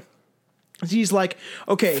 15-year-old girl. He's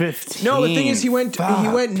okay. 15. No, the thing is, he went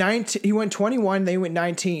 19. He went 21. They went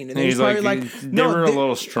 19, and then he's probably they were a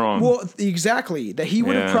little strong. Well, exactly. That he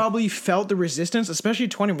would have probably felt the resistance, especially a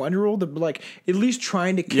 21-year-old, at least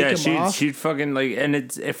trying to kick him off. She'd fucking and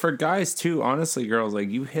it's for guys too. Honestly, girls,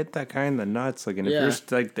 you hit that guy in the nuts, and if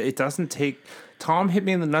you're it doesn't take Tom hit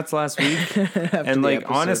me in the nuts last week, and like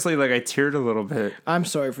honestly, like I teared a little bit. I'm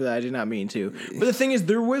sorry for that. I did not mean to. But the thing is,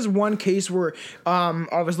 there was one case where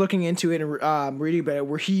I was looking into it and reading about it,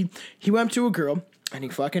 where he went up to a girl. And he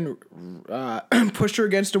fucking pushed her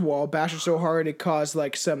against a wall, bashed her so hard it caused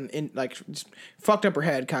like fucked up her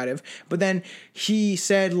head, kind of. But then he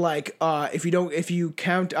said like, if you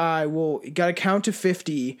count, you gotta count to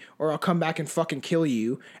 50, or I'll come back and fucking kill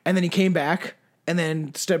you. And then he came back. And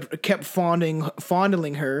then kept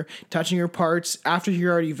fondling her, touching her parts after he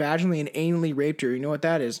already vaginally and anally raped her. You know what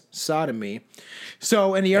that is? Sodomy.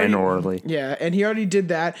 So, and he already... And orally. Yeah, and he already did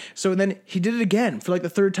that. So then he did it again for like the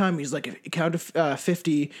third time. He's like, count to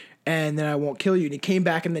 50, and then I won't kill you. And he came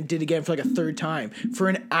back and then did it again for like a third time. For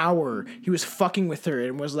an hour, he was fucking with her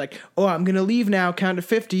and was like, oh, I'm going to leave now, count to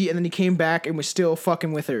 50. And then he came back and was still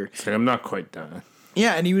fucking with her. So I'm not quite done.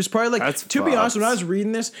 Yeah, and he was probably like, That's to be honest, when I was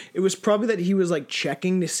reading this, it was probably that he was like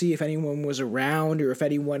checking to see if anyone was around or if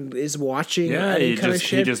anyone is watching. Yeah, he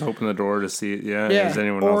just opened the door to see, is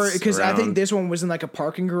anyone else or because I think this one was in like a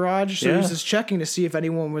parking garage, so he was just checking to see if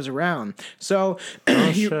anyone was around. So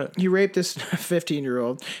he raped this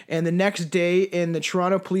 15-year-old, and the next day, the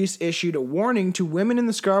Toronto police issued a warning to women in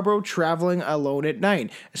the Scarborough traveling alone at night,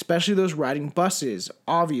 especially those riding buses.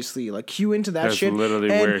 Obviously, like cue into that shit. Literally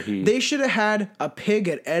and where he... They should have had a pig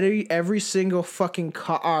at every single fucking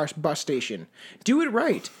bus station. Do it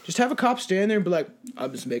right. Just have a cop stand there and be like,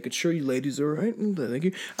 I'm just making sure you ladies are all right. Thank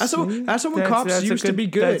you. That's when cops used to be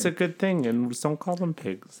good. That's a good thing, and don't call them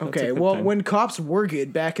pigs. That's okay, well, when cops were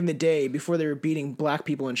good back in the day, before they were beating black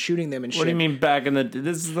people and shooting them and shit. What do you mean back in the...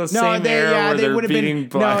 This is the same era where they're beating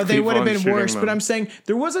black people. No, they would have been worse, but I'm saying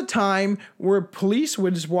there was a time where police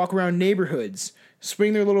would just walk around neighborhoods,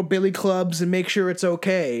 swing their little billy clubs and make sure it's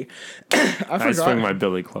okay. I swing my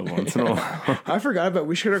billy club once in a while. I forgot about.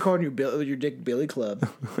 We should have called your dick billy club.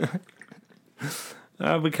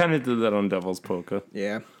 We kind of did that on Devil's Polka.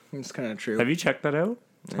 Yeah, it's kind of true. Have you checked that out?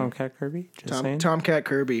 Tomcat Kirby? Tomcat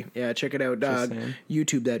Kirby. Yeah, check it out.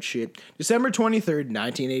 YouTube that shit. December 23rd,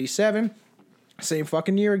 1987. Same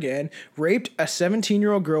fucking year again. Raped a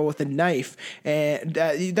 17-year-old girl with a knife. And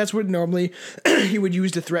that's what normally he would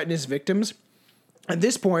use to threaten his victims. At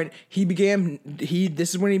this point, this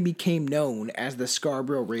is when he became known as the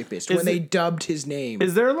Scarborough Rapist, when they dubbed his name.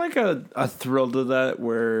 Is there like a thrill to that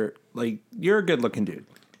where, like, you're a good-looking dude.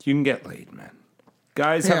 You can get laid, man.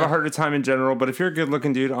 Guys have a harder time in general, but if you're a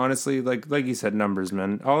good-looking dude, honestly, like you said, numbers,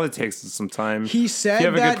 man. All it takes is some time. He said if you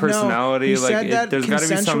have a good personality, he said that there's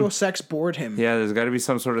consensual sex bored him. Yeah, there's got to be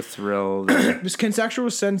some sort of thrill. This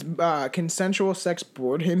consensual sex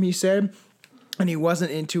bored him, he said. And he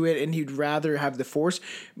wasn't into it, and he'd rather have the force.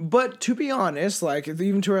 But to be honest, like,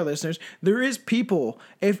 even to our listeners, there is people,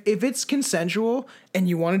 if it's consensual and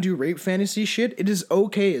you want to do rape fantasy shit, it is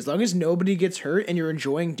okay. As long as nobody gets hurt and you're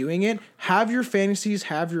enjoying doing it, have your fantasies,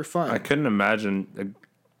 have your fun. I couldn't imagine...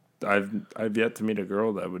 I've yet to meet a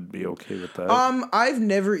girl that would be okay with that. I've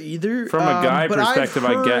never either. From a guy perspective,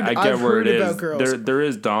 I get where it is. There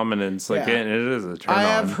is dominance, like it is a turn on. I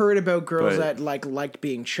have heard about girls that liked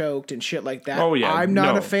being choked and shit like that. Oh yeah, I'm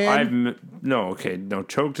not a fan.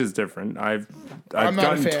 Choked is different. I've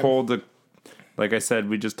gotten told that. Like I said,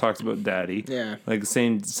 we just talked about daddy. Yeah. Like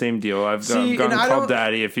same deal. I've gotten called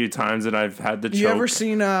daddy a few times, and I've had to choke. You ever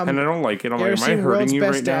seen? And I don't like it. I'm like, am I hurting you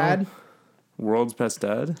right now? World's Best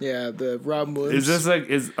Dad? Yeah, the Robin Williams. Is this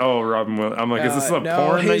Robin Williams? I'm like, is this a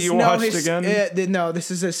porn that you watched again? No,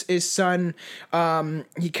 this is his son.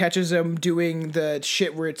 He catches him doing the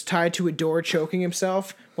shit where it's tied to a door, choking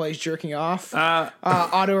himself while he's jerking off. Autoerotic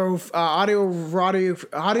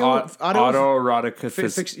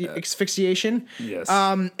asphyxiation. Yes.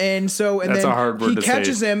 And that's then a hard word he to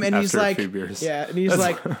catches say him, and he's like,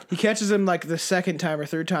 he catches him like the second time or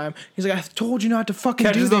third time. He's like, I told you not to fucking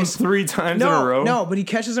do this. Catches him 3 times in a row. No, but he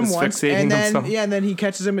catches him once, and then and then he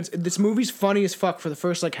catches him. This movie's funny as fuck for the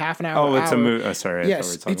first like half an hour. Oh, it's a movie. Oh, sorry.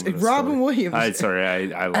 Yes, it's Robin Williams. I lost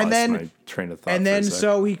my train of thought. And then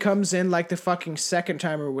so he comes in like the fucking second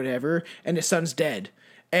time or whatever, and his son's dead.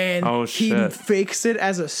 And he fakes it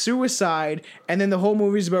as a suicide, and then the whole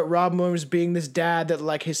movie's about Robin Williams being this dad that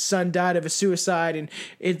like his son died of a suicide, and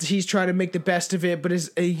he's trying to make the best of it, but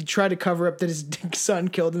he tried to cover up that his son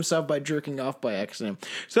killed himself by jerking off by accident.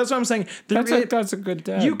 So that's what I'm saying. That's a good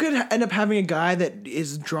dad. You could end up having a guy that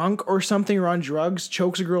is drunk or something or on drugs,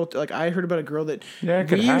 chokes a girl. Like I heard about a girl that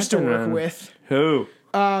we used to work with. Who?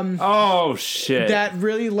 Oh shit! That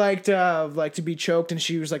really liked to be choked, and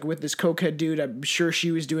she was like with this cokehead dude. I'm sure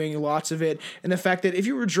she was doing lots of it, and the fact that if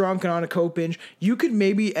you were drunk and on a coke binge, you could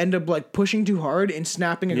maybe end up like pushing too hard and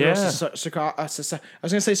snapping a girl's I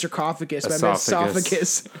was gonna say sarcophagus, but I meant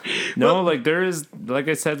esophagus. No, like there is, like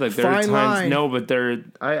I said, like there are times. Line. No, but there,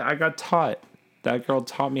 I got taught. That girl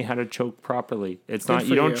taught me how to choke properly. It's Good not for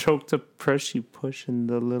you don't you. choke to push, you push in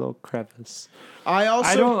the little crevice. I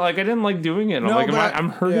didn't like doing it. No, I'm like, but I'm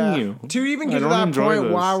hurting you. To even get to that point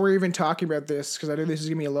while we're even talking about this, because I know this is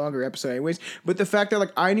gonna be a longer episode anyways, but the fact that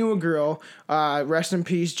like I knew a girl, rest in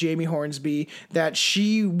peace, Jamie Hornsby, that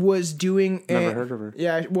she was doing Never heard of her.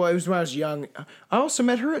 Yeah, well, it was when I was young. I also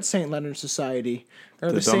met her at St. Leonard's Society.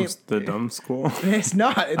 Or the dumb school. It's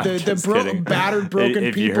not battered broken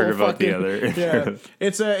if people. You heard about fucking, the other. Yeah,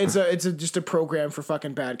 it's just a program for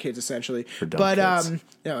fucking bad kids essentially. For dumb kids.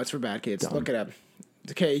 No, it's for bad kids. Dumb. Look it up.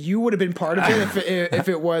 Okay, you would have been part of it if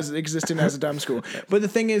it was existing as a dumb school. But the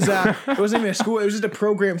thing is, it wasn't even a school. It was just a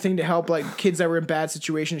program thing to help like kids that were in bad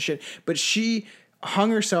situations and shit. But she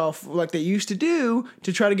hung herself like they used to do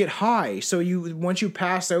to try to get high. So once you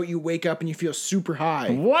pass out, you wake up and you feel super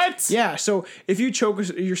high. What? Yeah. So if you choke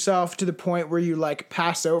yourself to the point where you like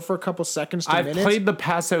pass out for a couple seconds to minutes. I played the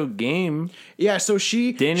pass out game. Yeah. So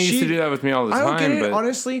Danny used to do that with me all the time. I don't get it,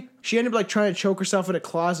 honestly. She ended up like trying to choke herself in a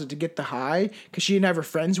closet to get the high because she didn't have her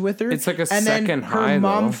friends with her. It's like a and second then high. Her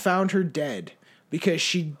mom though. found her dead because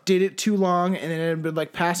she did it too long and then ended up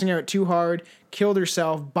like passing out too hard. Killed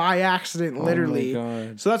herself by accident, literally. Oh my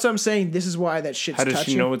God. So that's what I'm saying. This is why that shit's touching. How does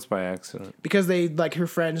she know it's by accident? Because they like her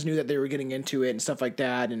friends knew that they were getting into it and stuff like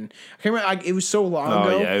that. And I can't remember. It was so long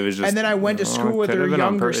ago. Yeah, it was just. And then I went to school with her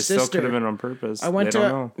younger sister. It still could have been on purpose. I went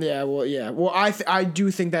Don't know. Yeah. Well, I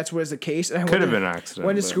do think that's what is the case. And I could have been an accident.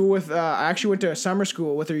 Went to school with. I actually went to a summer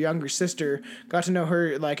school with her younger sister. Got to know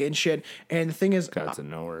her like and shit. And the thing is, got to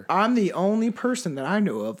know her. I'm the only person that I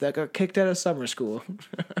know of that got kicked out of summer school.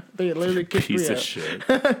 They literally kicked me out. Piece of shit.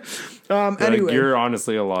 Anyway, like, you're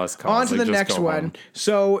honestly a lost cause. On to the next one. Home.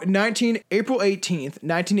 So April 18th,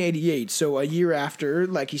 1988. So a year after,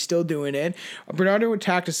 like he's still doing it. Bernardo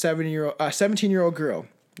attacked a 17-year-old girl.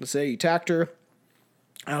 Let's say he attacked her.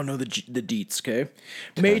 I don't know the deets. Okay,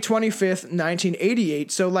 May 25th,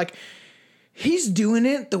 1988. So like. He's doing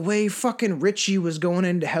it the way fucking Richie was going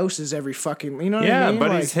into houses every fucking, you know what I mean? Yeah, but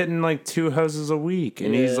like, he's hitting like 2 houses a week.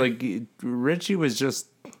 And he's like, Richie was just,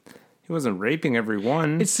 he wasn't raping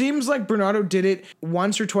everyone. It seems like Bernardo did it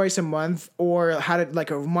once or twice a month or had it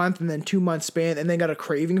like a month and then 2 month span and then got a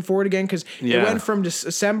craving for it again because it went from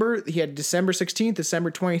December, he had December 16th,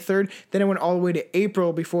 December 23rd, then it went all the way to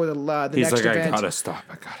April before the next event. I gotta stop.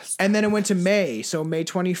 And then it went to May, so May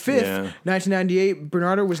 25th, 1998,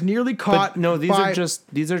 Bernardo was nearly caught. But no, these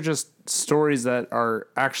are just stories that are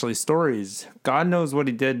actually stories. God knows what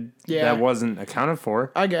he did that wasn't accounted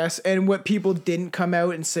for. I guess. And what people didn't come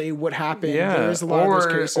out and say what happened. Yeah. There is a lot of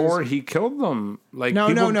those cases. Or he killed them. Like no.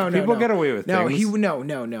 People get away with things.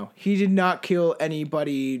 No. He did not kill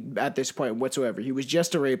anybody at this point whatsoever. He was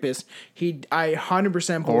just a rapist. I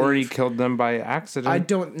 100% believe. Or he killed them by accident. I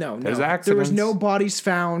don't know. There's accidents. There was no bodies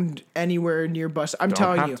found anywhere near bus. I'm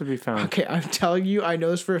telling you. Don't have to be found. Okay, I'm telling you. I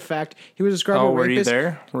know this for a fact. He was described a rapist. Were you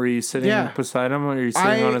there? Were you sitting beside him? Or were you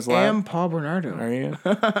sitting on his lap? I am Paul Bernardo. Are you?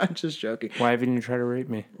 Just joking. Why haven't you tried to rape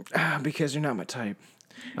me? Because you're not my type.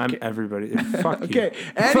 I'm everybody. Fuck you. Okay.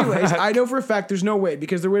 Anyways, I know for a fact there's no way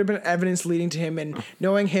because there would have been evidence leading to him, and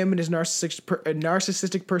knowing him and his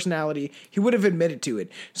narcissistic personality, he would have admitted to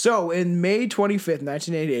it. So, in May 25th,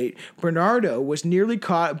 1988, Bernardo was nearly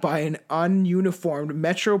caught by an ununiformed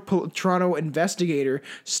Metro Toronto investigator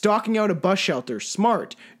stalking out a bus shelter.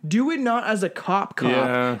 Smart. Do it not as a cop.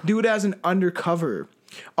 Yeah. Do it as an undercover.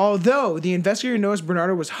 Although the investigator noticed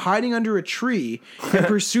Bernardo was hiding under a tree and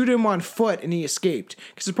pursued him on foot, and he escaped.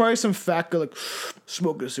 Because there's probably some fat guy like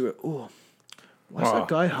smoking a cigarette. Oh, why's that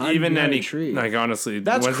guy hiding behind a tree? Like honestly,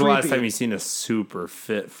 that's when's creepy. the last time you seen a super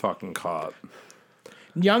fit fucking cop?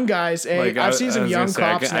 Young guys, I've seen some young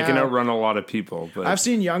cops. I can outrun a lot of people, but I've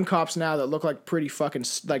seen young cops now that look like pretty fucking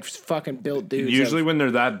built dudes. Usually, when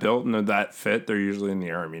they're that built and they're that fit, they're usually in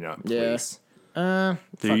the army, not police.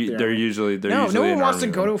 They're usually no one wants to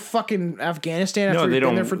go to fucking Afghanistan after they've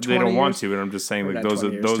been there for 20 years. They don't want to, but I'm just saying like those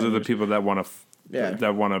are the people that want to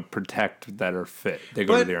that want to protect that are fit. They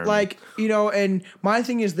go to the army. Like, you know, and my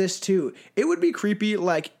thing is this too. It would be creepy,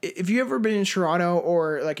 like, if you ever been in Toronto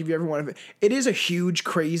or, like, if you ever want to... It is a huge,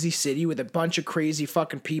 crazy city with a bunch of crazy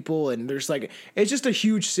fucking people, and there's, like... It's just a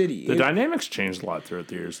huge city. The dynamics changed a lot throughout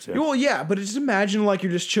the years, too. Well, yeah, but just imagine, like,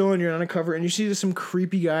 you're just chilling, you're undercover, and you see some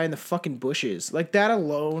creepy guy in the fucking bushes. Like, that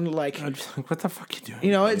alone, like... I'd be like, what the fuck are you doing?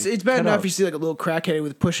 You know, it's bad enough you see, like, a little crackhead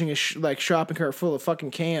with pushing a, shopping cart full of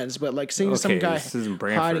fucking cans, but, like, seeing some guy this isn't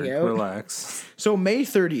Brantford. hiding out. Relax. So May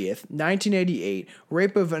 30th, 1988,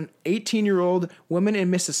 rape of an 18-year-old woman in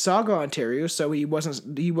Mississauga, Ontario. So he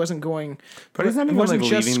wasn't going. But he's not even wasn't like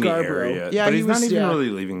just leaving Scarborough. the area. Yeah, but he's not even really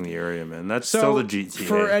leaving the area, man. That's still the GTA.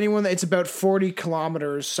 For anyone, it's about 40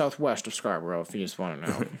 kilometers southwest of Scarborough. If you just want to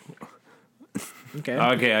know. Okay.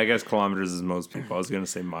 Okay, I guess kilometers is most people. I was going to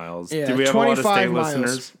say miles. Yeah, do we have a lot of state miles.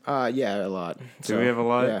 listeners? Yeah, a lot. Do we have a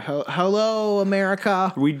lot? Yeah. Hello,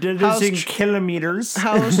 America. We did this in kilometers.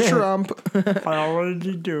 How's Trump? How are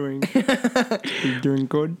you doing? You doing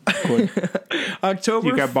good? Good. October.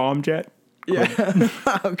 You got bombed yet? Yeah.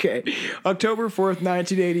 Okay. October 4th,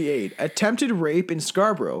 1988. Attempted rape in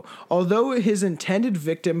Scarborough. Although his intended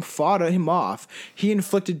victim fought him off, he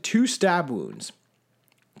inflicted 2 stab wounds.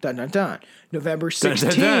 Dun dun dun. November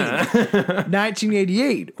 16th,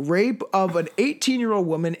 1988. Rape of an 18-year-old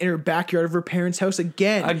woman in her backyard of her parents' house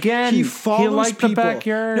again. He follows people. The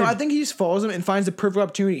backyard. No, I think he just follows them and finds the perfect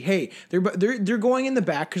opportunity. Hey, they're going in the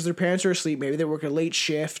back because their parents are asleep. Maybe they work a late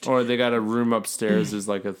shift. Or they got a room upstairs. There's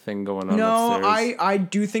like a thing going on upstairs. No, I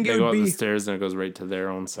do think they it would be... They go up the stairs and it goes right to their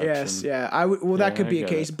own section. Yes, yeah. That could be a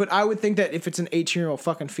case. But I would think that if it's an 18-year-old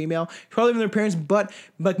fucking female, probably with their parents, but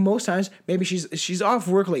like most times, maybe she's off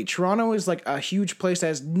work late. Toronto is like a huge place that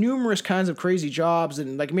has numerous kinds of crazy jobs,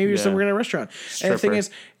 and like maybe you're somewhere in a restaurant. Stripper. And the thing is,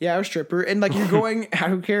 yeah, a stripper, and like you're going,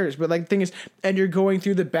 who cares? But like the thing is, and you're going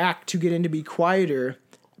through the back to get in to be quieter.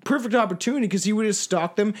 Perfect opportunity because he would have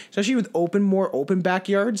stalked them, especially with more open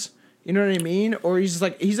backyards. You know what I mean? Or he's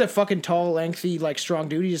a fucking tall, lengthy, like strong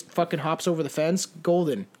dude. He just fucking hops over the fence.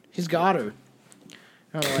 Golden. He's got her.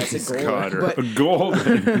 I don't know why I said golden. But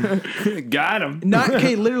golden. Got him.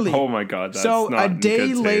 Literally. Oh my God. That's so not a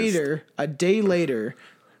day later,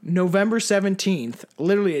 November 17th,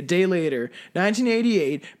 literally a day later,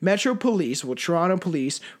 1988, Metro Police, Toronto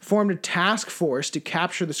Police, formed a task force to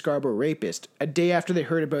capture the Scarborough rapist a day after they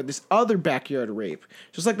heard about this other backyard rape.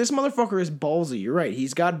 Just like, this motherfucker is ballsy. You're right.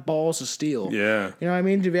 He's got balls of steel. Yeah. You know what I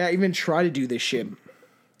mean? To even try to do this shit.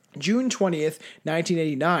 June 20th,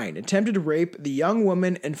 1989, attempted to rape the young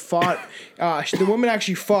woman and fought. The woman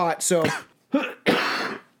actually fought, so...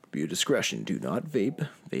 Be your discretion. Do not vape.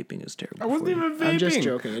 Vaping is terrible. I wasn't even vaping. I'm just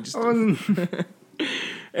joking.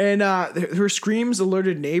 And her screams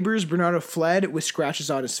alerted neighbors. Bernardo fled with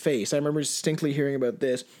scratches on his face. I remember distinctly hearing about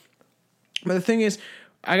this. But the thing is,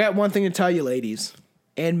 I got one thing to tell you, ladies.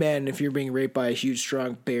 And men, if you're being raped by a huge,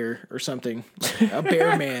 strong bear or something. Like a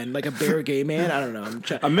bear man. Like a bear gay man. I don't know.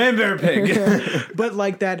 A man bear pig. But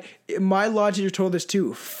like that, my law teacher told us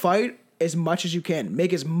too. Fight as much as you can.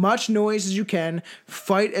 Make as much noise as you can.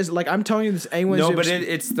 Fight as, like, I'm telling you this. No, but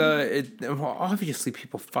well, obviously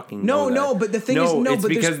people fucking know that. No, but the thing is, it's but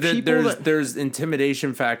because there's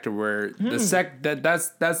intimidation factor where that's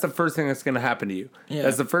the first thing that's going to happen to you. Yeah.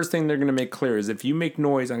 That's the first thing they're going to make clear is if you make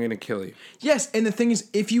noise, I'm going to kill you. Yes, and the thing is,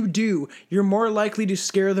 if you do, you're more likely to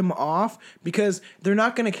scare them off because they're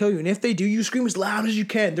not going to kill you. And if they do, you scream as loud as you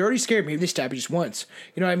can. They're already scared. Maybe they stab you just once.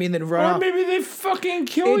 You know what I mean? Then run off. Or maybe they fucking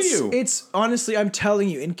kill you. It's honestly, I'm telling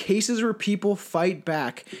you, in cases where people fight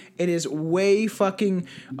back, it is way fucking,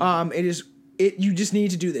 you just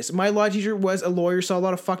need to do this. My law teacher was a lawyer, saw a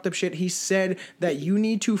lot of fucked up shit. He said that you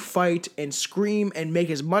need to fight and scream and make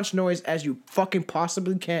as much noise as you fucking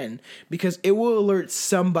possibly can because it will alert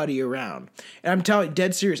somebody around. And I'm telling you,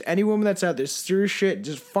 dead serious, any woman that's out there, serious shit,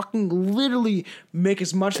 just fucking literally make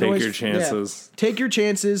as much noise. Take your chances. Yeah, take your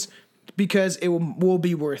chances. Because it will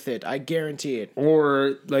be worth it. I guarantee it.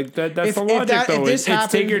 Or, like, that's the logic, though. It's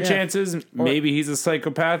take your chances. Maybe he's a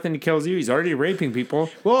psychopath and he kills you. He's already raping people.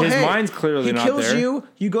 Well, his mind's clearly not there. He kills you.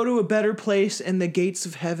 You go to a better place in the gates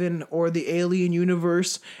of heaven or the alien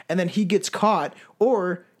universe, and then he gets caught.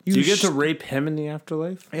 Or do you get to rape him in the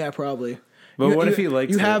afterlife? Yeah, probably. But what if he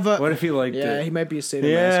liked it? What if he liked it? Yeah, he might be a sadomasochist.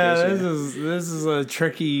 Yeah, this is a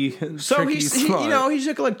tricky. So he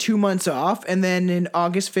took like 2 months off, and then in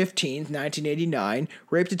August 15th, 1989,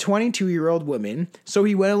 raped a 22-year-old woman. So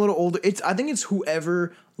he went a little older. I think it's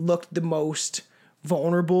whoever looked the most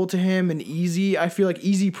vulnerable to him and easy. I feel like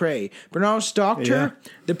easy prey. Bernardo stalked her.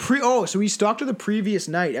 So he stalked her the previous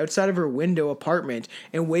night outside of her window apartment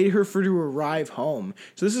and waited her for her to arrive home.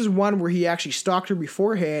 So this is one where he actually stalked her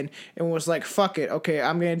beforehand and was like, "Fuck it, okay,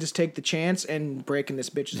 I'm gonna just take the chance and break in this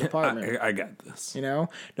bitch's apartment." I got this. You know,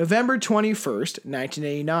 November 21st,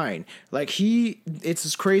 1989. Like it's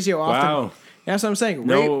as crazy how often. Wow. That's what I'm saying.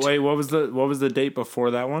 No, Raped. wait. What was the date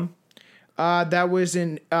before that one? That was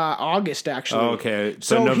in August, actually. Oh, okay.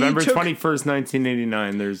 So November 21st,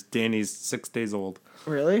 1989. There's Danny's 6 days old.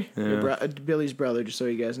 Really? Yeah. Billy's brother, just so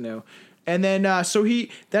you guys know. And then,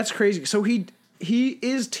 that's crazy. So he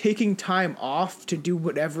is taking time off to do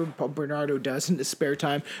whatever Bernardo does in his spare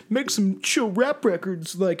time. Make some chill rap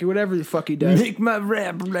records, like whatever the fuck he does. Make my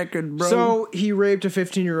rap record, bro. So he raped a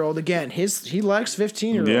 15-year-old again. He likes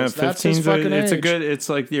 15-year-olds. Yeah, 15's That's his fucking age. It's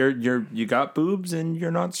like you got boobs and you're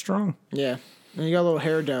not strong. Yeah. And you got a little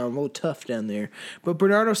hair down, a little tough down there. But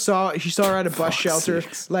Bernardo saw her at a bus shelter,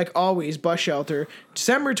 like always, bus shelter,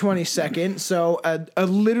 December 22nd. So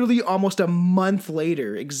literally almost a month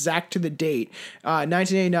later, exact to the date,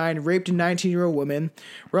 1989, raped a 19-year-old woman.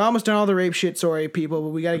 We're almost done all the rape shit, sorry, people, but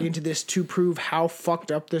we got to get into this to prove how fucked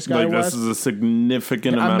up this guy was. This is a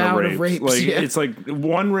significant amount of rapes. Like, it's like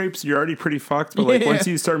one rape's, you're already pretty fucked, but like once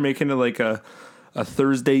you start making it like a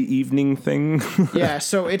Thursday evening thing. Yeah,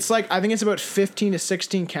 so it's like, I think it's about 15 to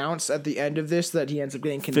 16 counts at the end of this that he ends up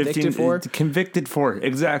getting convicted for. Convicted for,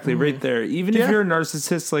 exactly, right there. Even if you're a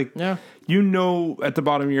narcissist, like, you know at the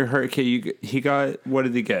bottom of your heart, okay, he got, what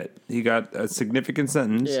did he get? He got a significant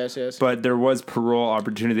sentence. Yes. But there was parole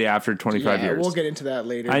opportunity after 25 years. We'll get into that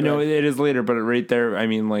later. I know it is later, but right there, I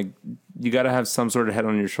mean, like, you got to have some sort of head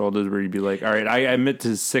on your shoulders where you'd be like, all right, I admit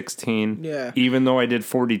to 16, even though I did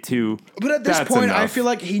 42. But at this point, enough. I feel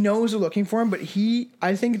like he knows they're looking for him, but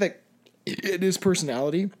I think that in his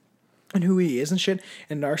personality and who he is and shit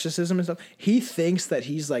and narcissism and stuff, he thinks that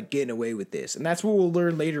he's like getting away with this. And that's what we'll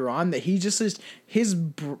learn later on, that he just is, his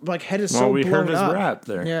like head is so blown up. Well, we heard his rap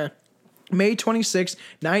there. Yeah. May 26,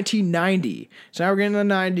 1990. So now we're getting in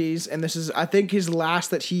the 90s, and this is, I think, his last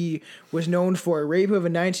that he was known for, a rape of a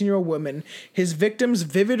 19-year-old woman. His victim's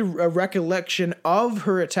vivid recollection of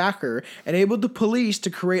her attacker enabled the police to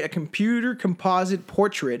create a computer composite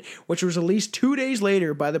portrait, which was released 2 days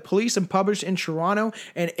later by the police and published in Toronto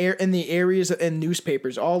and in the areas and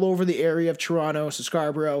newspapers all over the area of Toronto,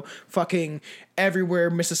 Scarborough, fucking everywhere,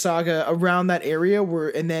 Mississauga, around that area.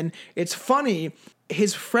 And then it's funny,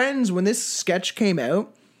 his friends, when this sketch came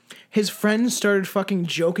out, his friends started fucking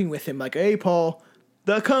joking with him, like, "Hey, Paul,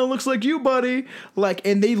 that kind of looks like you, buddy." Like,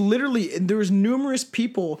 and they literally, there was numerous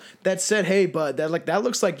people that said, "Hey, bud, that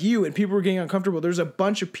looks like you," and people were getting uncomfortable. There's a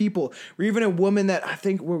bunch of people, or even a woman that I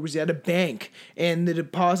think was at a bank, and the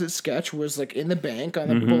deposit sketch was like in the bank on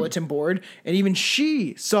the bulletin board, and even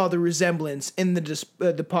she saw the resemblance in the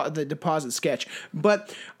deposit sketch.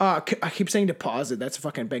 But I keep saying deposit, that's a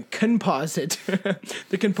fucking bank. Composite,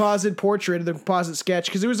 the composite portrait of the composite sketch,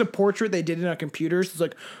 because it was a portrait they did it on computers. It's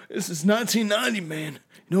like, this is 1990, man.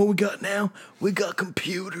 You know what we got now? We got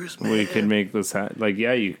computers, man. We could make this like,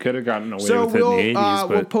 you could have gotten away with it in the 80s. But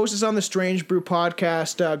we'll post this on the Strange Brew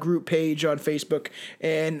Podcast group page on Facebook,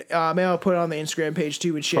 and maybe I'll put it on the Instagram page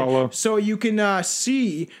too and shit. Follow. So you can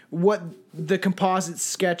see what the composite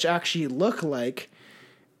sketch actually looked like.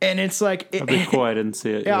 And it's like, that'd be cool. I didn't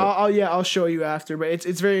see it. I'll show you after. But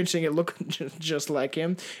it's very interesting. It looked just like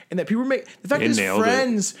him, and that people make the fact his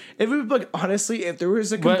friends. It would like, honestly, if there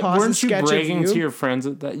was a composite sketch of you, weren't you bragging to your friends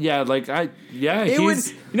at that? Yeah, like it would.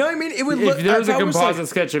 You know what I mean? It would look. If there was a composite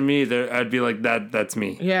sketch of me, I'd be like, that's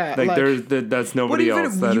me. Yeah, like that's nobody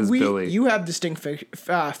else. That is Billy. You have distinct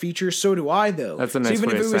features. So do I, though. That's a nice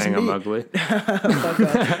way of saying I'm ugly.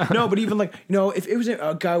 No, but even like, if it was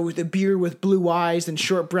a guy with a beard with blue eyes and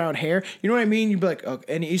short brown hair, you know what I mean? You'd be like,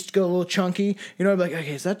 and he used to go a little chunky. You know, I'd be like,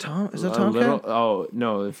 okay, is that Tom? Is that Tom? Oh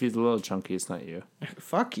no, if he's a little chunky, it's not you.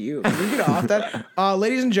 Fuck you. Can we get off that?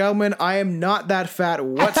 Ladies and gentlemen, I am not that fat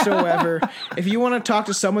whatsoever. If you want to talk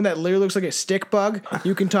to someone that literally looks like a stick bug,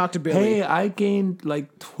 you can talk to Billy. Hey, I gained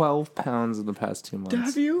like 12 pounds in the past 2 months.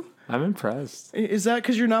 Have you? I'm impressed. Is that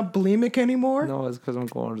because you're not bulimic anymore? No, it's because I'm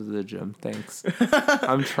going to the gym. Thanks.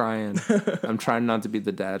 I'm trying. I'm trying not to be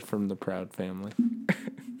the dad from the Proud Family.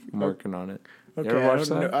 I'm working on it. Okay, you ever watched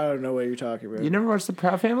that? I don't know what you're talking about. You never watched the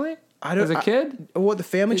Proud Family? As a kid? What, the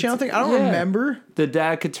Family Channel thing? I don't remember. The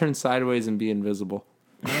dad could turn sideways and be invisible.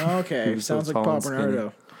 Okay, sounds like Paul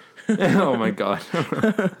Bernardo. Oh my god.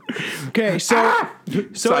 Okay, so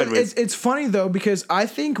Sideways. it's funny though because I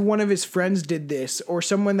think one of his friends did this, or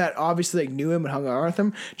someone that obviously like knew him and hung out with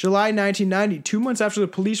him. July 1990, 2 months after the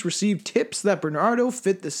police received tips that Bernardo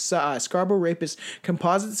fit the Scarborough rapist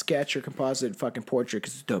composite sketch or composite fucking portrait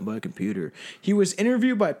because it's done by a computer. He was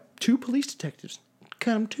interviewed by 2 police detectives.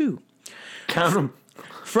 Count them 2. Count them.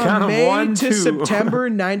 From May to September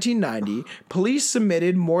 1990, police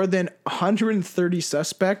submitted more than 130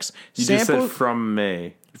 suspects. You just said from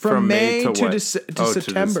May. From May to what? September.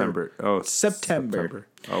 December. Oh, September.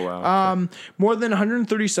 Oh, wow. Okay. More than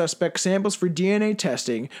 130 suspect samples for DNA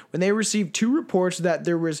testing. When they received 2 reports that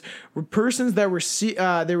there was persons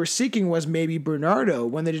that they were seeking was maybe Bernardo.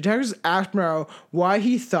 When the detectives asked Bernardo why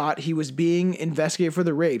he thought he was being investigated for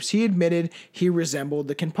the rapes, he admitted he resembled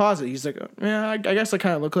the composite. He's like, yeah, I guess I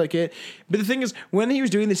kind of look like it. But the thing is, when he was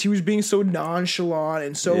doing this, he was being so nonchalant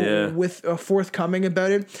and so forthcoming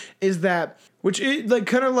about it. Is that which it like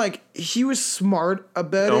kind of like he was smart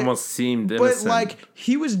about it. Almost seemed innocent. But like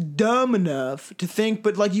he was dumb enough to think.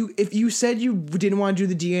 But like if you said you didn't want to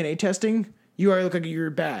do the DNA testing, you already look like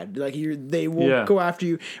you're bad. Like they will go after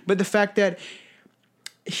you. But the fact that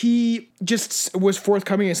he just was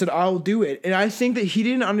forthcoming and said, I'll do it. And I think that he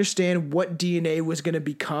didn't understand what DNA was going to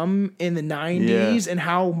become in the 90s and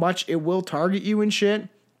how much it will target you and shit.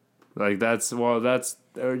 Like that's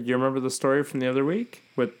you remember the story from the other week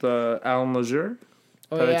with Alan Leger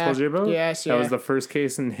that I told you about? Yes, That was the first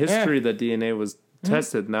case in history that DNA was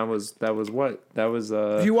tested, and that was what? That was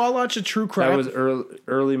if you all watch a true crime, that was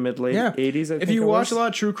early mid-late 80s, I think. If you watch a lot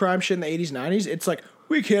of true crime shit in the 80s, 90s, it's like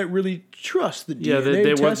we can't really trust the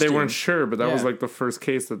DNA testing. They weren't sure, but that was like the first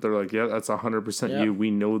case that they're like, yeah, that's 100% you.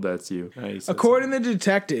 We know that's you. According to the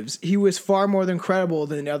detectives, he was far more than credible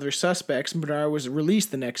than other suspects, and Bernardo was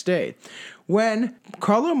released the next day. When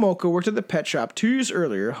Carla Homolka worked at the pet shop 2 years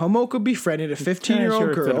earlier, Homolka befriended a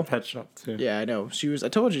 15-year-old girl. At a pet shop too. Yeah, I know. I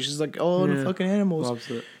told you, she's like all into fucking animals.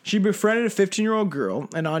 Loves it. She befriended a 15-year-old girl,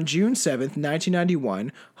 and on June 7th,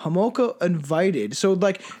 1991, Homolka invited. So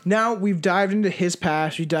like now we've dived into his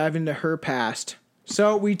past, we dive into her past.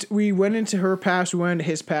 So we went into her past, we went into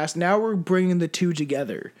his past. Now we're bringing the two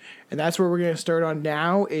together. And that's where we're going to start on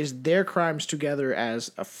now is their crimes together as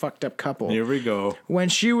a fucked up couple. Here we go. When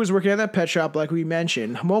she was working at that pet shop, like we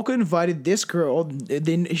mentioned, Homolka invited this girl,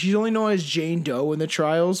 she's only known as Jane Doe in the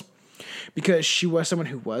trials because she was someone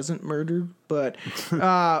who wasn't murdered, but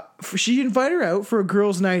she invited her out for a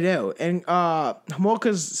girls' night out. And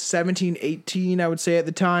Homolka's 17, 18, I would say at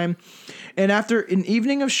the time. And after an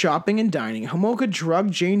evening of shopping and dining, Homolka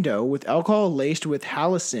drugged Jane Doe with alcohol laced with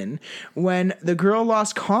halicin. When the girl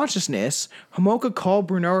lost consciousness, Homolka called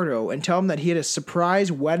Bernardo and told him that he had a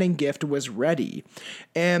surprise wedding gift was ready.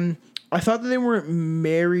 And I thought that they weren't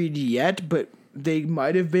married yet, but they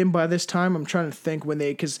might have been by this time. I'm trying to think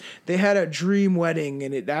because they had a dream wedding,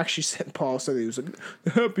 and it actually said Paul said it was like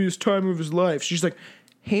the happiest time of his life. She's like,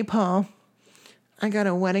 "Hey, Paul, I got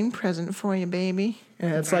a wedding present for you, baby."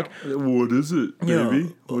 And it's like, what is it,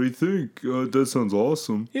 baby? What do you think? That sounds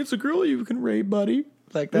awesome. It's a girl you can rape, buddy.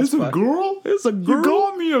 Like that's a girl? It's a girl. You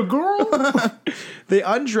call me a girl? They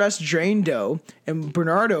undressed Jane Doe, and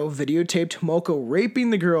Bernardo videotaped Homolka raping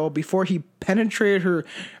the girl before he penetrated her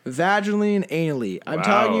vaginally and anally. I'm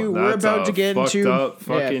telling you, we're about to get into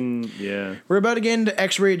We're about to get into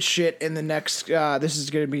X-rated shit in the next. This is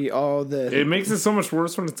going to be all the. It makes it so much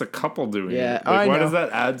worse when it's a couple doing it. Like, why does that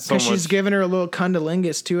add so much? Because she's giving her a little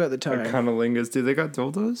cunnilingus too at the time. Cunnilingus? Do they got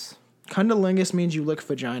dildos? Cunnilingus means you lick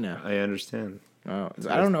vagina. I understand. Oh,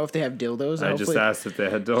 I don't know if they have dildos. I just asked if they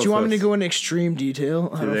had dildos. Do you want me to go into extreme detail?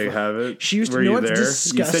 Do they have it? She used to know what's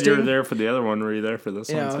disgusting. You said you were there for the other one. Were you there for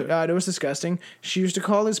this one too? It was disgusting. She used to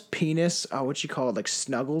call his penis, what'd she call it, like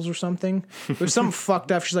snuggles or something? It was something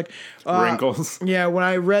fucked up. She's like... wrinkles? Yeah, when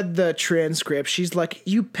I read the transcript, she's like,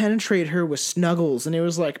 you penetrate her with snuggles. And it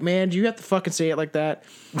was like, man, do you have to fucking say it like that?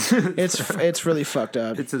 It's really fucked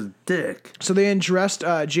up. It's his dick. So they undressed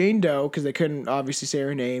Jane Doe because they couldn't obviously say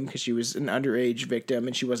her name because she was an underage victim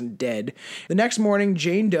and she wasn't dead. The next morning,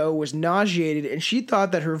 Jane Doe was nauseated and she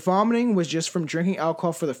thought that her vomiting was just from drinking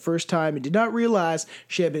alcohol for the first time and did not realize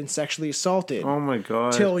she had been sexually assaulted. Oh my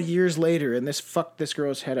God. Till years later, and this fucked this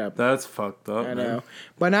girl's head up. That's fucked up, I know.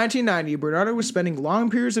 By 1990, Bernardo was spending long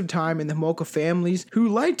periods of time in the Homolka families who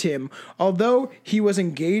liked him, although he was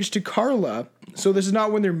engaged to Carla. So this is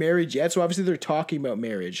not when they're married yet. So obviously they're talking about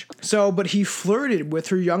marriage. So, but he flirted with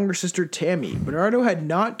her younger sister, Tammy. Bernardo had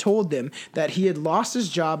not told them that he had lost his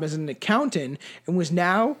job as an accountant and was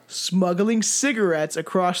now smuggling cigarettes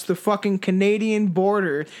across the fucking Canadian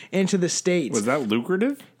border into the States. Was that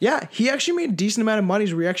lucrative? Yeah, he actually made a decent amount of money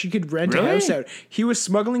where he actually could rent a house out. He was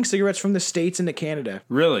smuggling cigarettes from the States into Canada.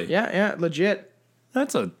 Really? Yeah, legit.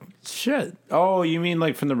 That's a shit. Oh, you mean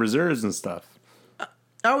like from the reserves and stuff?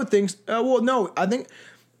 I would think. Well, no, I think.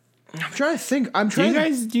 I'm trying to think.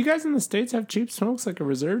 Do you guys in the States have cheap smokes like a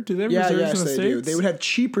reserve? Do they have reserves in the States? Do. They would have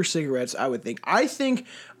cheaper cigarettes, I would think. I'm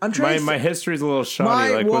trying to my history's a little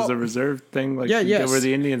shoddy. Was the reserve thing like where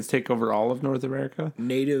the Indians take over all of North America?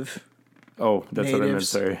 Native. Oh, that's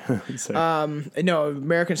natives. What I meant. Sorry. No,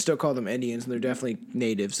 Americans still call them Indians, and they're definitely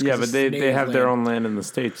natives. Yeah, but they have their own land in the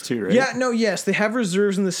States too, right? Yeah, yes, they have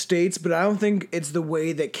reserves in the States, but I don't think it's the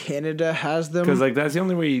way that Canada has them. Because that's the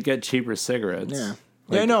only way you get cheaper cigarettes. Yeah.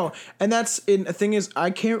 I know, and the thing is,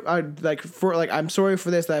 I'm sorry for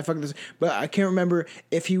this that I fucked this, but I can't remember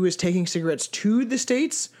if he was taking cigarettes to the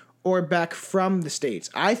States or back from the States.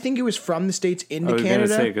 I think it was from the States into Canada. I was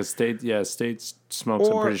going to say, because States smokes,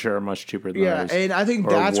 I'm pretty sure, are much cheaper than ours. Yeah, and I think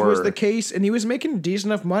was the case, and he was making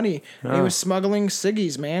decent enough money. And he was smuggling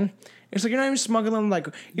ciggies, man. It's like, you're not even smuggling, like,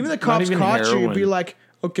 even the cops caught you, you'd be like,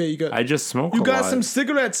 okay, you got... I just smoke You got some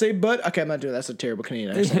cigarettes, say, bud? Okay, I'm not doing that. That's a terrible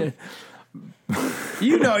Canadian accent.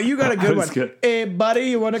 You got a good one. Good. Hey, buddy,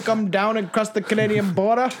 you want to come down and cross the Canadian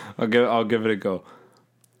border? I'll give it a go.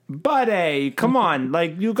 Buddy, come on!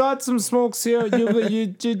 Like, you got some smokes here. No, I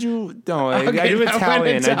do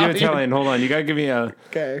Italian. Hold on, you gotta give me a.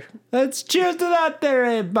 Okay. Let's cheers to that,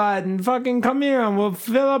 there, bud, and fucking come here, and we'll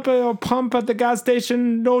fill up a pump at the gas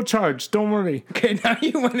station, no charge. Don't worry. Okay, now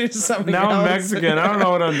you went into something. Now I'm Mexican. I don't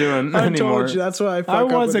know what I'm doing anymore. I told you that's why I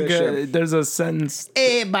fuck up with this shit. There's a sentence.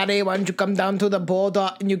 Hey, buddy, why don't you come down to the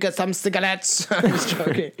border and you get some cigarettes? I'm just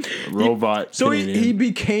joking. Robot. He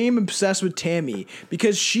became obsessed with Tammy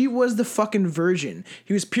because she was the fucking virgin.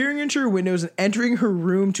 He was peering into her windows and entering her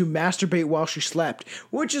room to masturbate while she slept,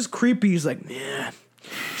 which is creepy. He's like, yeah,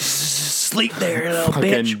 sleep there, little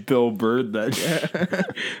bitch. Fucking Bill Bird, that shit.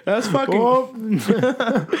 That's fucking.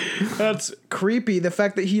 That's creepy. The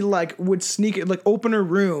fact that he would sneak it, open her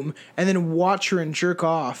room and then watch her and jerk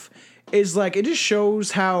off. Is it just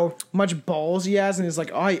shows how much balls he has, and is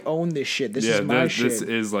like, oh, I own this shit. This is my shit. This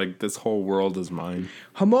is this whole world is mine.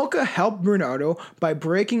 Homolka helped Bernardo by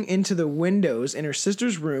breaking into the windows in her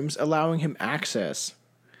sister's rooms, allowing him access.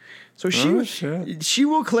 So she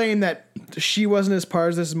will claim that she wasn't as part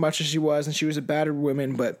of this as much as she was, and she was a battered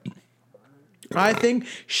woman, but I think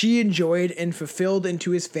she enjoyed and fulfilled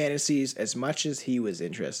into his fantasies as much as he was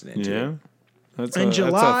interested into. Yeah, that's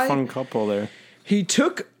a fun couple there. He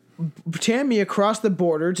took Tammy across the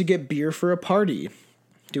border to get beer for a party.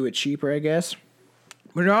 Do it cheaper, I guess.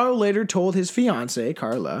 Bernardo later told his fiancée,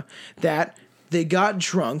 Carla, that they got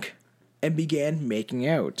drunk and began making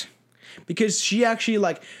out. Because she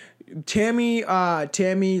actually, Tammy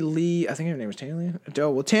Lee, I think her name was Tammy Lee?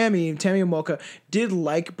 Oh, well, Tammy Homolka did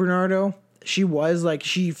like Bernardo. She was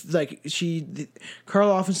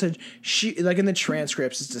Carla often said she, in the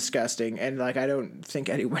transcripts, it's disgusting. And I don't think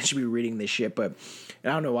anyone should be reading this shit, but I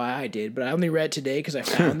don't know why I did, but I only read it today because I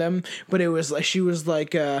found them. But it was she's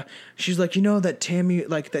like, you know, that Tammy,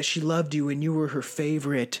 that she loved you and you were her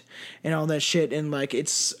favorite and all that shit. And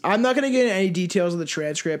I'm not going to get into any details of the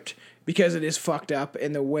transcript because it is fucked up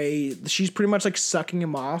in the way she's pretty much sucking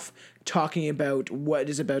him off, talking about what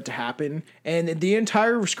is about to happen. And the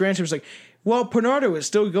entire transcript was well, Bernardo is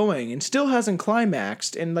still going and still hasn't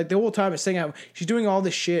climaxed. And the whole time it's saying how she's doing all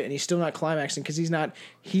this shit and he's still not climaxing because he's not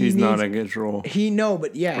in control. Or he's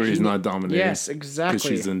not dominating. Yes, exactly. Because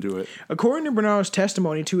she's into it. According to Bernardo's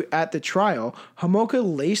testimony at the trial, Homolka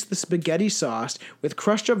laced the spaghetti sauce with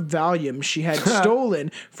crushed up Valium she had stolen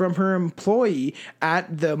from her employee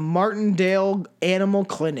at the Martindale Animal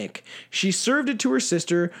Clinic. She served it to her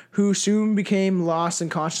sister, who soon became lost in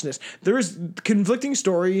consciousness. There's conflicting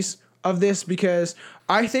stories of this because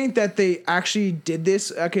I think that they actually did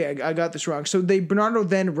this. Okay, I got this wrong. So Bernardo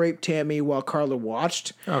then raped Tammy while Carla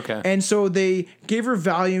watched. Okay. And so they gave her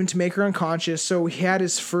Valium to make her unconscious. So he had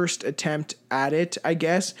his first attempt at it, I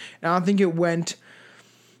guess. And I don't think it went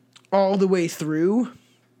all the way through.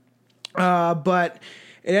 But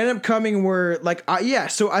it ended up coming where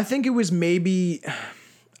so I think it was maybe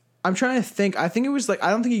I'm trying to think. I think it was like,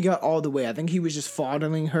 I don't think he got all the way. I think he was just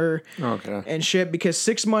fondling her and shit, because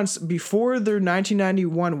 6 months before their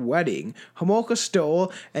 1991 wedding, Homolka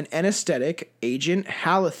stole an anesthetic agent,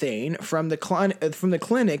 halothane, from the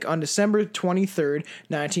clinic on December 23rd,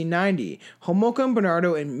 1990. Homolka and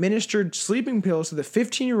Bernardo administered sleeping pills to the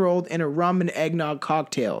 15-year-old in a rum and eggnog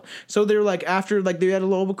cocktail. So they're like, after, like, they had a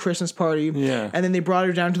little Christmas party, and then they brought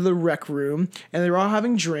her down to the rec room, and they were all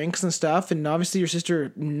having drinks and stuff, and obviously your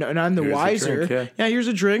sister, none the wiser. Drink, here's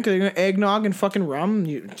a drink, eggnog and fucking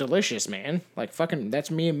rum. Delicious, man. Like, fucking,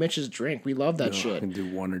 that's me and Mitch's drink. We love that shit. I can do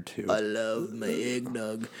one or two. I love my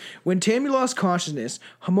eggnog. When Tammy lost consciousness,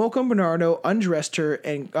 Homolka and Bernardo undressed her,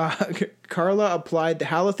 and Carla applied the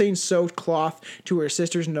halothane-soaked cloth to her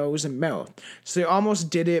sister's nose and mouth. So they almost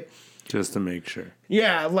did it just to make sure.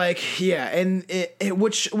 Yeah, like, yeah, and it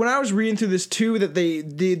which, when I was reading through this too, that they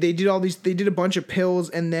did all these, they did a bunch of pills,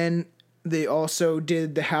 and then they also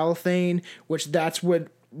did the halothane, which that's what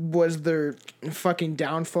was their fucking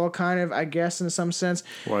downfall, kind of, I guess, in some sense.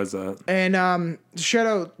 Why is that? And shout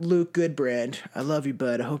out Luke Goodbrand. I love you,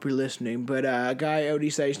 bud. I hope you're listening. But a guy out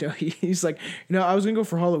east side, he's like, I was gonna go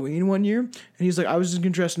for Halloween one year, and he's like, I was just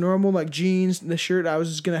gonna dress normal, like jeans, the shirt. I was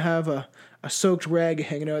just gonna have a soaked rag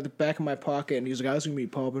hanging out at the back of my pocket, and he was like, I was gonna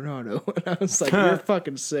meet Paul Bernardo. And I was like, you're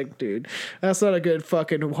fucking sick, dude. That's not a good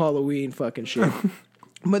fucking Halloween fucking shit.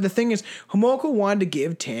 But the thing is, Homolka wanted to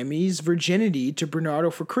give Tammy's virginity to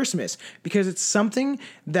Bernardo for Christmas because it's something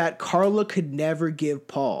that Carla could never give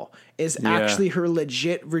Paul. Is actually her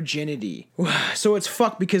legit virginity. So it's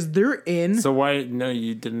fucked because they're in. So why? No,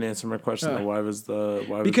 you didn't answer my question. Why was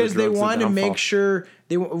because they wanted to make sure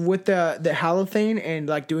they, with the halothane and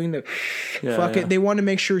like doing the they wanted to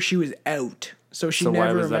make sure she was out. So she never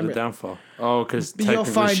why was remembered. That a downfall? Oh, because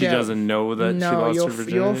technically she doesn't know that she lost her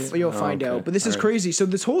virginity? You'll find out. But this is crazy. So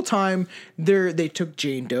this whole time, they took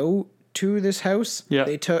Jane Doe to this house. Yeah.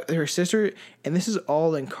 They took her sister, and this is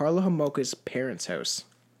all in Carla Homolka's parents' house.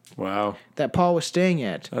 Wow. That Paul was staying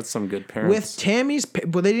at. That's some good parents. With Tammy's...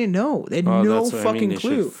 Well, they didn't know. They had no fucking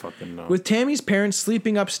clue. Fucking know. With Tammy's parents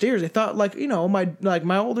sleeping upstairs. They thought, like,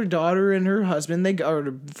 my older daughter and her husband, or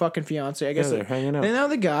the fucking fiance, I guess. They're hanging out. And now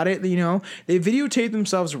they got it, They videotaped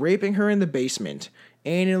themselves raping her in the basement.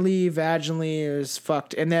 Anally, vaginally, it was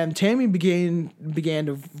fucked. And then Tammy began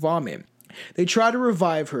to vomit. They tried to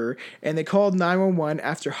revive her, and they called 911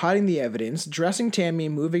 after hiding the evidence, dressing Tammy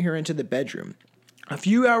and moving her into the bedroom. A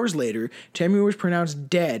few hours later, Tammy was pronounced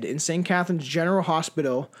dead in St. Catherine's General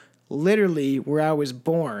Hospital, literally where I was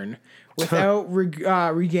born, without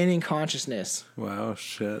regaining consciousness. Wow,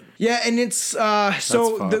 shit. Yeah, and it's what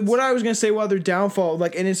I was gonna say while their downfall,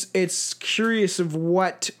 and it's curious of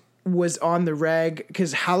what was on the rag,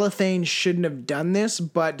 because halothane shouldn't have done this,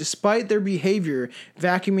 but despite their behavior,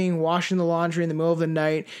 vacuuming, washing the laundry in the middle of the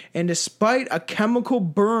night, and despite a chemical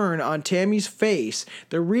burn on Tammy's face,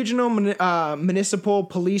 the regional municipal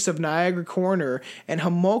police of Niagara Corner and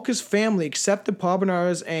Homolka's family accepted Paul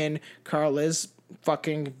Bernardo's and Carla's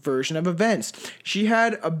fucking version of events. She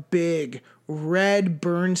had a big red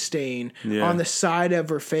burn stain on the side of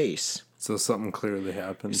her face. So something clearly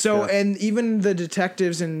happened. So, and even the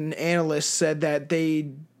detectives and analysts said that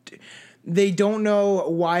they don't know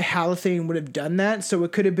why halothane would have done that. So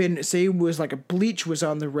it could have been, say it was like a bleach was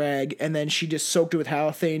on the rag, and then she just soaked it with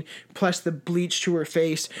halothane plus the bleach to her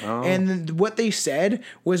face. Oh. And what they said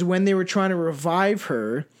was when they were trying to revive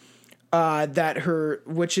her,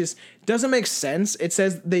 doesn't make sense.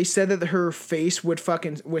 They said that her face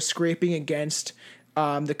was scraping against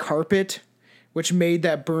the carpet, which made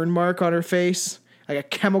that burn mark on her face, like a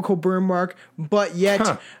chemical burn mark. But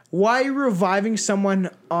yet, why are you reviving someone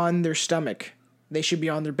on their stomach? They should be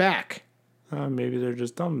on their back. Maybe they're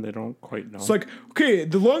just dumb. They don't quite know. It's like, okay,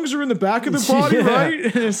 the lungs are in the back of the body, right?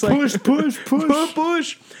 And it's like,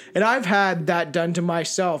 push. And I've had that done to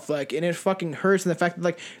myself, and it fucking hurts. And the fact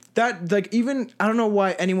that, even, I don't know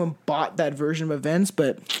why anyone bought that version of events,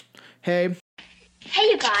 but hey. Hey,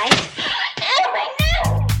 you guys.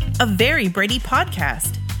 A Very Brady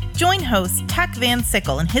podcast. Join host Tack Van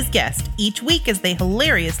Sickle and his guest each week as they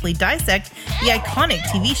hilariously dissect the iconic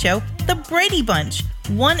TV show The Brady Bunch,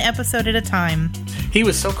 one episode at a time. He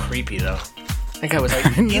was so creepy, though. That guy was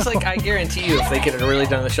I guarantee you, if they could have really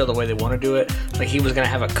done the show the way they want to do it, he was going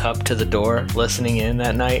to have a cup to the door listening in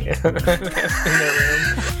that night in their room.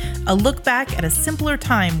 A look back at a simpler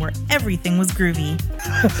time where everything was groovy.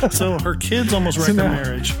 So her kids almost wrecked her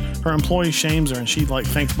marriage. Her employee shames her, and she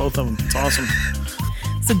thanks both of them. It's awesome.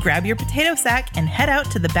 So grab your potato sack and head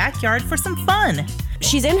out to the backyard for some fun.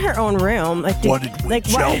 she's in her own room. Like, what did we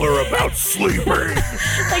tell her about sleeping?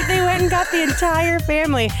 Like, they went and got the entire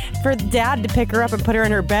family for Dad to pick her up and put her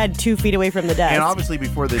in her bed 2 feet away from the desk. And obviously,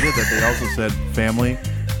 before they did that, they also said, family,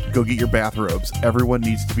 go get your bathrobes. Everyone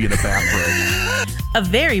needs to be in a bathrobe. A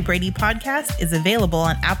Very Brady podcast is available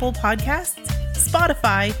on Apple Podcasts,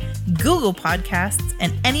 Spotify, Google Podcasts,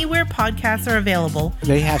 and anywhere podcasts are available.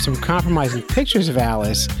 They have some compromising pictures of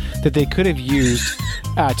Alice that they could have used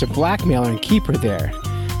to blackmail her and keep her there.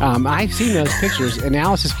 I've seen those pictures, and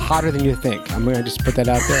Alice is hotter than you think. I'm going to just put that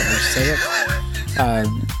out there and just say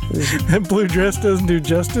it. That blue dress doesn't do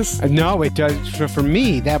justice? No, it does. For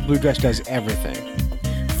me, that blue dress does everything.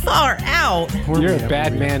 Far out. You're a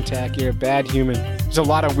bad man, Tack. You're a bad human. There's a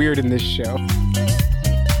lot of weird in this show.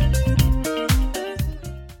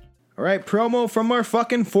 All right, promo from our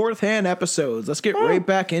fucking fourth hand episodes. Let's get right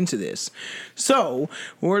back into this. So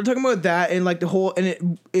we're talking about that and like the whole,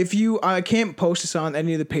 and I can't post this on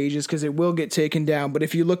any of the pages because it will get taken down. But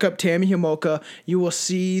if you look up Tammy Homolka, you will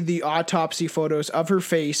see the autopsy photos of her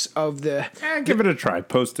face of the. Give it a try.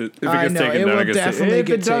 Post it. If it gets taken down, I guess if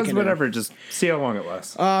it does, whatever. Just see how long it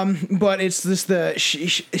lasts. But it's this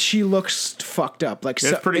she looks fucked up. Like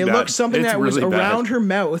it's pretty it bad. looks something it's that was really around bad. her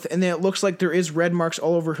mouth, and then it looks like there is red marks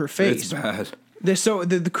all over her face. It's bad. So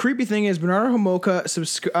the creepy thing is Bernardo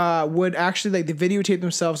Homolka would actually, like, they videotape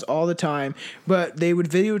themselves all the time, but they would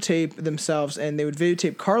videotape themselves and they would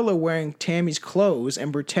videotape Carla wearing Tammy's clothes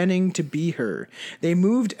and pretending to be her. They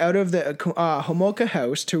moved out of the Homolka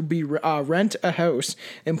house to rent a house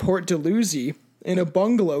in Port Dalhousie in a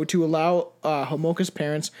bungalow to allow Homolka's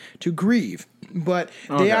parents to grieve. But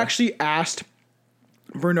they actually asked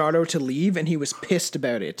Bernardo to leave, and he was pissed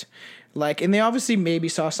about it. Like, and they obviously maybe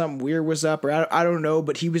saw something weird was up, or I don't know,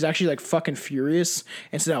 but he was actually like fucking furious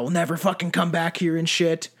and said, I will never fucking come back here and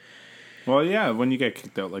shit. Well, yeah, when you get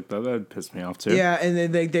kicked out like that'd piss me off too. Yeah, and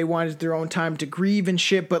then they wanted their own time to grieve and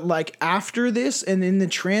shit, but like after this, and in the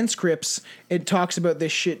transcripts, it talks about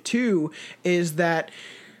this shit too, is that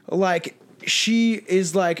like she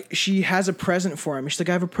has a present for him. She's like,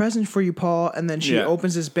 I have a present for you, Paul. And then she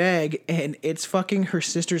opens his bag and it's fucking her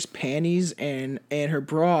sister's panties and her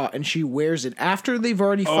bra, and she wears it after they've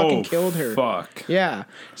already fucking killed her. Fuck. Yeah.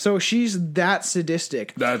 So she's that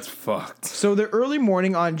sadistic. That's fucked. So the early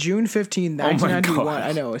morning on June 15, 1991.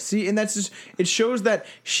 I know. See, and that's just, it shows that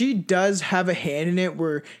she does have a hand in it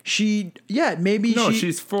where she's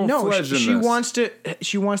full-fledged in this.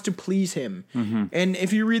 She wants to please him. Mm-hmm. And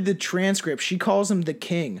if you read the transcript, she calls him the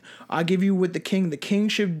king. I'll give you with the king. The king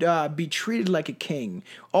should be treated like a king.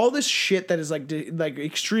 All this shit that is like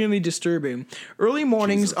extremely disturbing. Early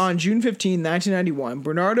mornings on June 15, 1991,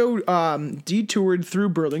 Bernardo detoured through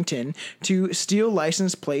Burlington to steal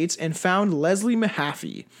license plates and found Leslie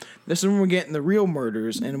Mahaffey. This is when we're getting the real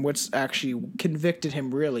murders and what's actually convicted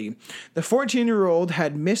him, really. The 14-year-old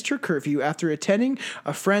had missed her curfew after attending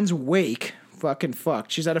a friend's wake. Fucking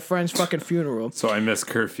fucked. She's at a friend's fucking funeral. So I missed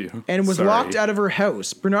curfew. And was locked out of her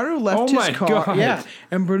house. Bernardo left his car. God. Yeah.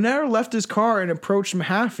 And Bernardo left his car and approached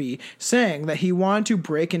Mahaffey, saying that he wanted to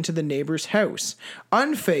break into the neighbor's house.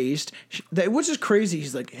 Unfazed, which is crazy.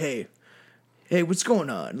 He's like, hey, what's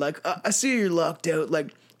going on? Like, I see you're locked out. Like,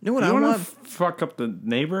 you know what I want? Fuck up the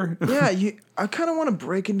neighbor? Yeah, I kind of want to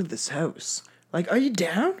break into this house. Like, are you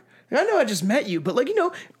down? I know I just met you, but, like, you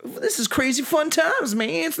know, this is crazy fun times, man.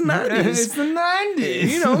 It's the 90s. It's the 90s.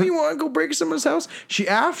 You know, you want to go break into someone's house? She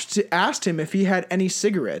asked him if he had any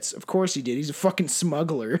cigarettes. Of course he did. He's a fucking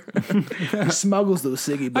smuggler. He smuggles those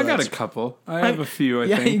ciggy butts. I got a couple. I have a few, I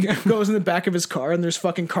think. He goes in the back of his car, and there's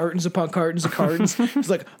fucking cartons upon cartons of cartons. He's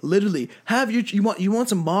like, literally, you want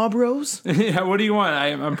some Marlboros? Yeah, what do you want?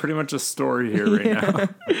 I'm pretty much a story here right now.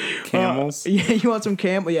 Camels? Yeah, you want some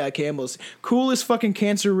camel? Yeah, camels. Coolest fucking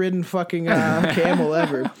cancer-ridden fucking camel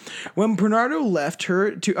ever. When Bernardo led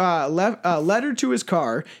her to his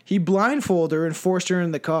car, he blindfolded her and forced her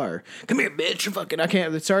in the car. Come here, bitch. Fucking, I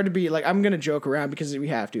can't. It's hard to be like, I'm gonna joke around because we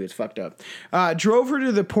have to. It's fucked up. Drove her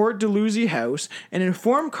to the Port Dalhousie house and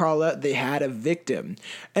informed Carla they had a victim.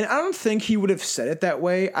 And I don't think he would have said it that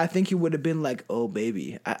way. I think he would have been like, "Oh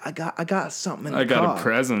baby, I got something in the car. I got a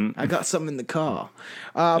present. I got something in the car."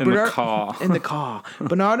 In the car.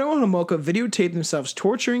 Bernardo and Homolka videotaped themselves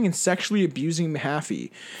torturing and sexually abusing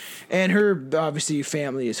Mahaffey. And her, obviously,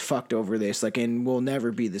 family is fucked over this, like, and will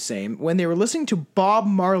never be the same. When they were listening to Bob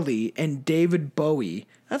Marley and David Bowie,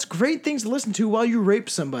 that's great things to listen to while you rape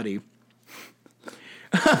somebody.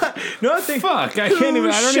 No, I think. Fuck, I can't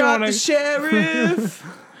even. I don't even want to. The sheriff.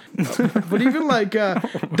 But even like,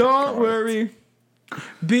 don't worry,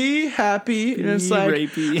 be happy. And it's like,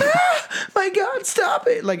 rapey. My God, stop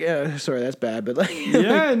it! Like, sorry, that's bad, but like,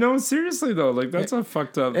 yeah, no, seriously though, like that's a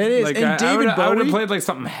fucked up. It is. Like, And David I would have Bowie- played like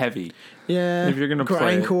something heavy. yeah, If you're gonna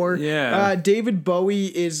play it. grindcore. Yeah. David Bowie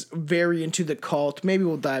is very into the cult. Maybe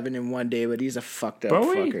we'll dive in him one day, but he's a fucked up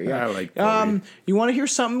Bowie? fucker. Yeah, I like Bowie. You want to hear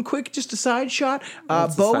something quick? Just a side shot.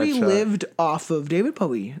 What's a Bowie side shot? David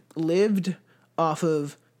Bowie lived off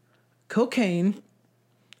of cocaine,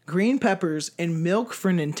 green peppers, and milk for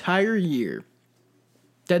an entire year.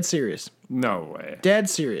 Dead serious. No way. Dead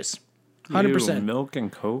serious. 100%. Ew, milk and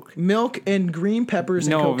Coke? Milk and green peppers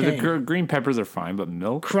and No, cocaine. the green peppers are fine, but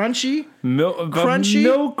milk? Crunchy? Crunchy?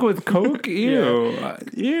 Milk with Coke? Ew.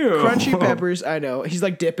 Ew. Crunchy peppers, I know. He's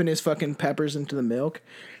like dipping his fucking peppers into the milk.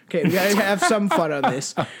 Okay, we gotta have some fun on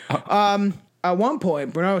this. At one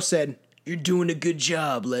point, Bernardo said, "You're doing a good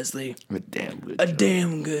job, Leslie. A damn good A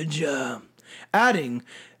damn good job." Adding,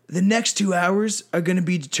 "The next 2 hours are gonna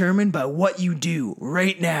be determined by what you do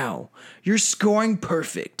right now. You're scoring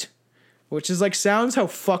perfect." Which is like, sounds how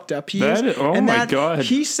fucked up he is. Oh And my that God.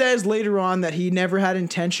 He says later on that he never had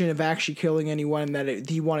intention of actually killing anyone, that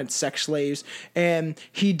he wanted sex slaves. And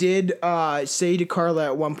he did say to Carla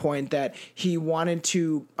at one point that he wanted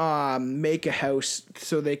to make a house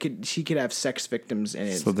so he could have sex victims in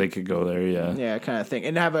it. So they could go there, yeah. Yeah, kind of thing.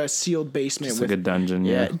 And have a sealed basement. Just like a dungeon,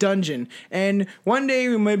 yeah. Dungeon. And one day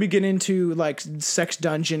we maybe get into like sex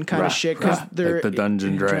dungeon kind of shit. Because there, like the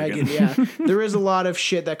Dungeon Dragon. Yeah. There is a lot of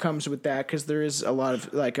shit that comes with that. Because there is a lot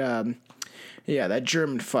of like that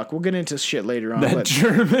German fuck. We'll get into shit later on. That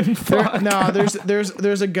German fuck.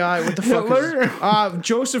 There's a guy. What the fuck is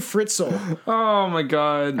Joseph Fritzl. Oh my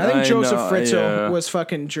God. I think Joseph Fritzl was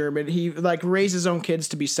fucking German. He like raised his own kids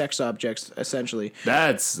to be sex objects, essentially.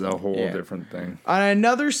 That's a whole different thing. On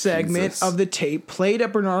another segment of the tape played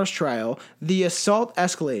at Bernardo's trial, the assault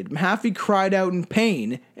escalated. Mahaffey cried out in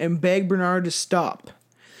pain and begged Bernardo to stop.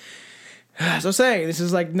 So saying this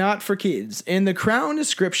is like not for kids. In the Crown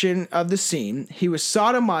description of the scene, he was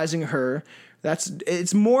sodomizing her.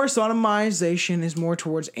 It's more sodomization is more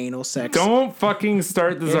towards anal sex. Don't fucking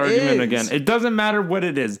start this argument again. It doesn't matter what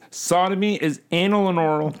it is. Sodomy is anal and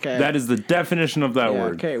oral. Okay. That is the definition of that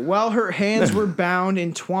word. Okay. Well, her hands were bound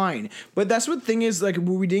in twine. But that's what the thing is, like,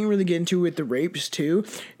 what we didn't really get into with the rapes too,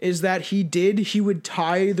 is that he would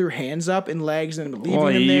tie their hands up and legs and leave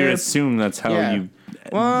them you there. assume that's how you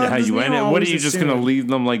Well, you end it. What are you just assume. gonna leave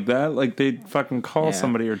them like that? Like they'd fucking call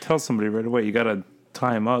somebody or tell somebody right away. You gotta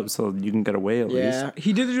tie them up so you can get away at least. Yeah,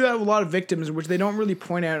 he did do that with a lot of victims, which they don't really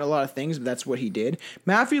point out a lot of things, but that's what he did.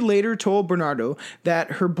 Maffey later told Bernardo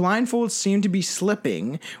that her blindfold seemed to be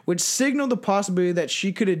slipping, which signaled the possibility that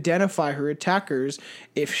she could identify her attackers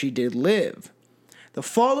if she did live. The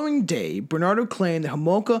following day, Bernardo claimed that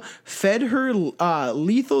Homolka fed her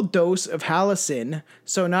lethal dose of halicin,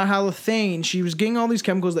 so not halothane. She was getting all these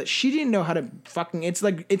chemicals that she didn't know how to fucking...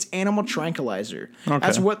 It's animal tranquilizer. Okay.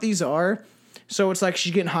 That's what these are. So it's like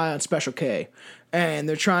she's getting high on Special K. And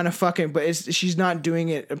they're trying to fucking... But she's not doing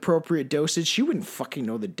it appropriate dosage. She wouldn't fucking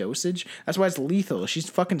know the dosage. That's why it's lethal. She's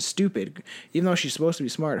fucking stupid. Even though she's supposed to be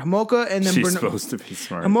smart. Homolka and then... She's supposed to be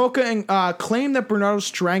smart. Homolka claimed that Bernardo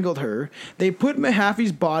strangled her. They put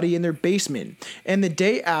Mahaffey's body in their basement. And the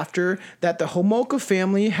day after that, the Homolka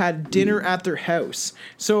family had dinner at their house.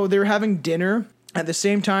 So they were having dinner... At the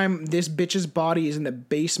same time, this bitch's body is in the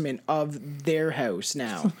basement of their house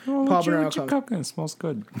now. What you cooking? It smells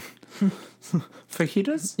good.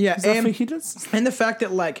 Fajitas? Yeah, Is that fajitas? And the fact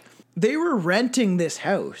that, like, they were renting this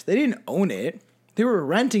house. They didn't own it. They were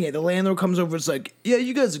renting it. The landlord comes over and is like, yeah,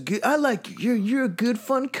 you guys are good. I like you. You're a good,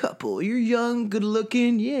 fun couple. You're young, good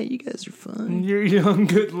looking. Yeah, you guys are fun. You're young,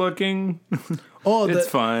 good looking. Oh, it's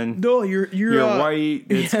fun. No, you're white.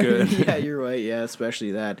 It's good. Yeah, you're white. Yeah,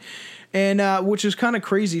 especially that. And which is kind of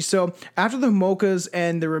crazy. So after the Homolkas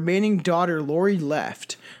and the remaining daughter, Lori,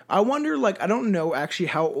 left, I wonder, like, I don't know actually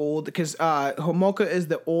how old, because Homolka is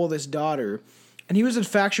the oldest daughter. And he was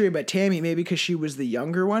infatuated by Tammy, maybe because she was the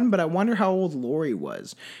younger one, but I wonder how old Lori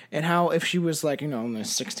was. And how, if she was like, in the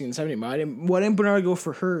 16, 17, why didn't Bernardo go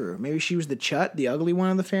for her? Maybe she was the chut, the ugly one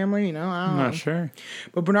of the family, I don't know. I'm not sure.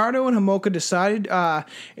 But Bernardo and Homolka decided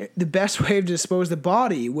the best way to dispose the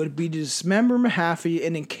body would be to dismember Mahaffey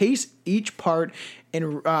and encase each part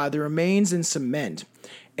in the remains in cement.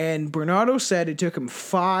 And Bernardo said it took him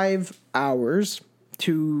 5 hours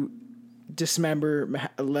to dismember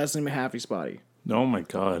Leslie Mahaffey's body. Oh my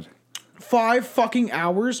God. 5 fucking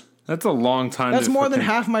hours? That's a long time. That's more than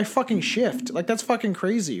half my fucking shift. Like, that's fucking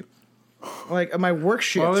crazy. Like, my work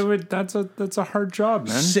shift. Well, that's a hard job,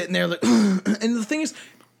 man. Sitting there like, and the thing is,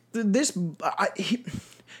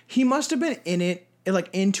 he must have been in it, like,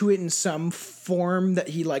 into it in some form that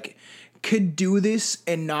he, like, could do this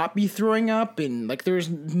and not be throwing up, and like there's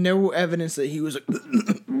no evidence that he was like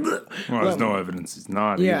well, there's no evidence he's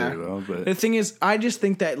not either though. But the thing is, I just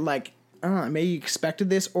think that like I don't know, maybe you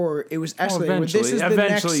expected this or it was escalated.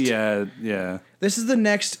 Eventually, yeah. This is the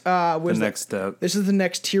next next step. This is the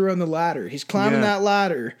next tier on the ladder. He's climbing that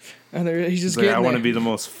ladder, and he's just getting I want to be the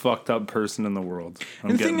most fucked up person in the world.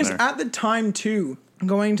 And the thing is, at the time too,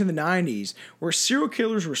 going into the 90s, where serial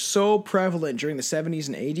killers were so prevalent during the 70s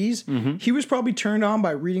and 80s, he was probably turned on by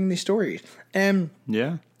reading these stories. And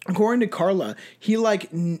according to Carla, he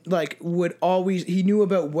would always, he knew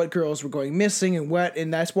about what girls were going missing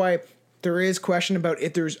and that's why there is question about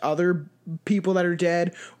if there's other people that are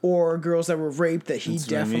dead or girls that were raped that he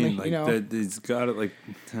definitely, he's got it like.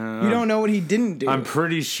 You don't know what he didn't do. I'm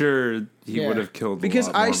pretty sure he would have killed because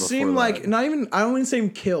a lot more I seem like that. not even. I don't even say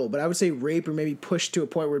him kill, but I would say rape or maybe push to a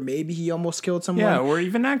point where maybe he almost killed someone. Yeah, or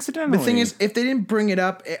even accidentally. The thing is, if they didn't bring it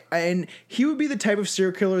up, and he would be the type of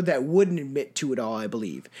serial killer that wouldn't admit to it all, I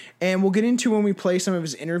believe. And we'll get into when we play some of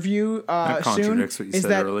his interview that contradicts soon. What you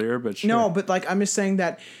said earlier, but sure. No, but like I'm just saying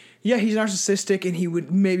that. Yeah, he's narcissistic, and he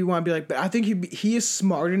would maybe want to be like, but I think he is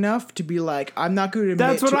smart enough to be like, I'm not going to admit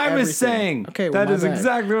That's what to I was saying. Okay, well, that is bad.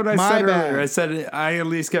 exactly what I my said bad. earlier. I said I at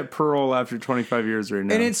least get parole after 25 years right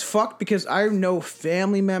now. And it's fucked because I know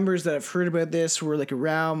family members that have heard about this who were like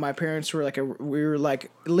around. My parents were like, we were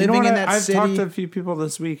like living in that city. I've talked to a few people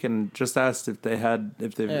this week and just asked if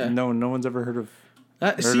they've no one's ever heard of.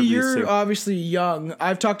 See, you're obviously young.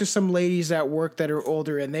 I've talked to some ladies at work that are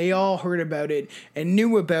older, and they all heard about it and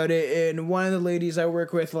knew about it. And one of the ladies I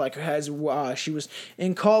work with, like, she was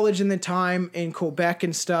in college in the time in Quebec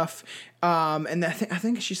and stuff. And I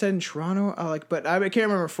think she said in Toronto, but I can't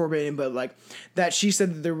remember verbatim, but like that she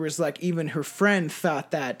said that there was like even her friend thought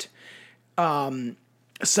that,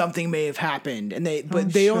 something may have happened, and they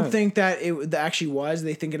don't think that it actually was.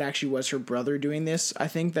 They think it actually was her brother doing this. I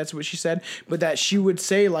think that's what she said. But that she would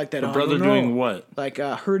say like that. Her brother doing what? Like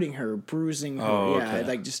hurting her, bruising her. Oh, yeah, okay.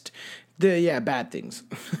 like just bad things.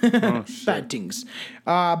 Bad things.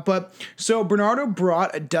 But so Bernardo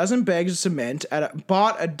bought a dozen bags of cement at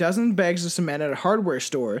a hardware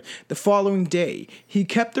store the following day. He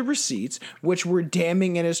kept the receipts, which were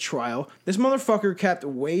damning in his trial. This motherfucker kept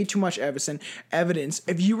way too much evidence.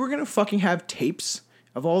 If you were gonna fucking have tapes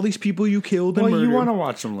of all these people you killed and murdered, you want to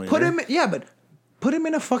watch them later. Put him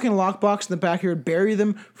in a fucking lockbox in the backyard, bury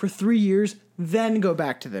them for 3 years, then go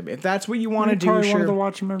back to them. If that's what you want to do, probably wanted to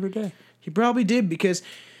watch them every day. He probably did because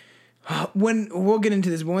when we'll get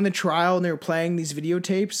into this, but when the trial and they were playing these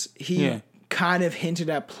videotapes, he kind of hinted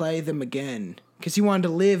at play them again because he wanted to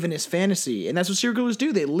live in his fantasy, and that's what serial killers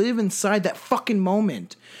do. They live inside that fucking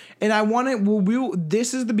moment. And I want to.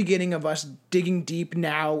 This is the beginning of us digging deep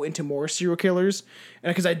now into more serial killers,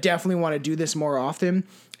 and because I definitely want to do this more often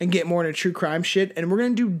and get more into true crime shit. And we're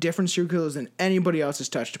gonna do different serial killers than anybody else has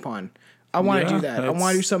touched upon. I want to do that. I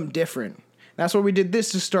want to do something different. That's why we did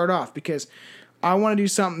this to start off, because I want to do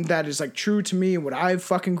something that is like true to me and what I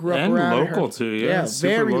fucking grew up and around. And local too, yeah.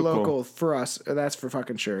 Very local for us. That's for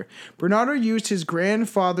fucking sure. Bernardo used his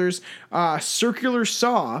grandfather's circular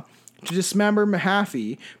saw to dismember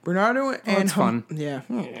Mahaffey. Bernardo and that's fun. Yeah.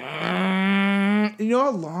 You know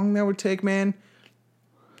how long that would take, man?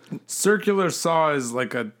 Circular saw is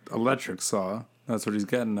like a electric saw. That's what he's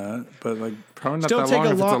getting at. But like probably not Still that long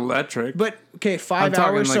if it's electric. But okay, 5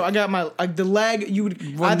 hours. Like, so I got my the leg. You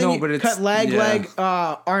would cut leg,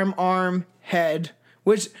 arm, head.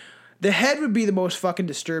 Which the head would be the most fucking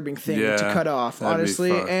disturbing thing to cut off,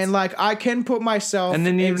 honestly. And like I can put myself. And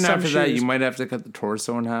then even in some after that, shoes. you might have to cut the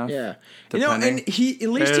torso in half. Yeah, depending. and he at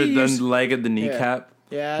least he used the leg of the kneecap.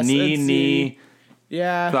 Yeah, knee.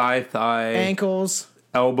 Yeah, thigh, ankles,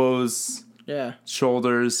 elbows. Yeah,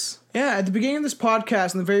 shoulders. Yeah, at the beginning of this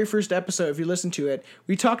podcast, in the very first episode, if you listen to it,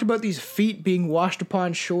 we talked about these feet being washed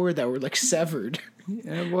upon shore that were like severed.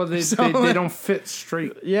 Yeah, well, they don't fit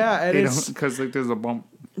straight. Yeah, and it's because like there's a bump.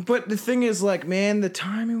 But the thing is, like, man, the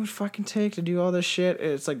time it would fucking take to do all this shit,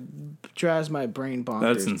 it's like drives my brain bonkers.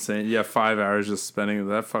 That's insane. Yeah, 5 hours just spending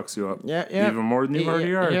that fucks you up. Yeah. Even more than you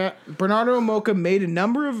already are. Yeah. Bernardo Mocha made a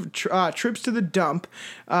number of trips to the dump,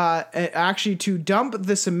 actually to dump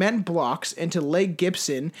the cement blocks into Lake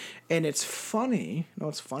Gibson, and it's funny. You know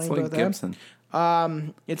what's funny about that? Gibson.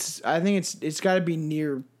 I think it's got to be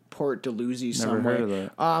near Port Dalhousie somewhere. Never heard of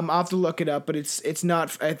that. I'll have to look it up, but it's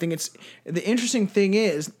not. I think it's the interesting thing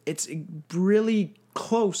is it's really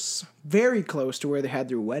close, very close to where they had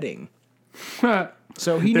their wedding.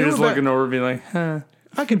 So They're just looking over, being like, "Huh,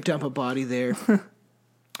 I could dump a body there."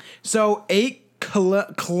 So 8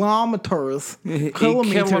 kilometers. 8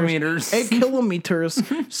 kilometers. 8 kilometers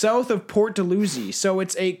south of Port Dalhousie. So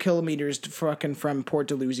it's 8 kilometers fucking from Port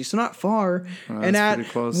Dalhousie. So not far. And at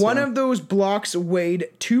close, one of those blocks weighed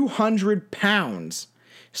 200 pounds.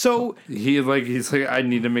 So he's like, I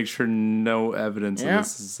need to make sure no evidence of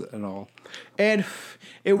this is at all. And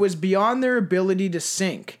it was beyond their ability to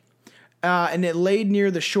sink. And it laid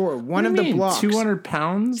near the shore. One of the blocks. 200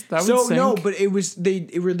 pounds? That would sink? No, but it was they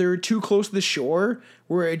were too close to the shore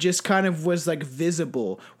where it just kind of was like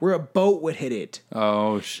visible, where a boat would hit it.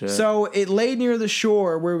 Oh shit! So it lay near the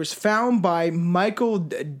shore where it was found by Michael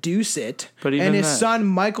Doucet and his son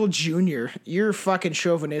Michael Jr. You're fucking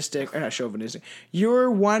chauvinistic, or not chauvinistic.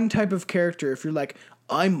 You're one type of character if you're like,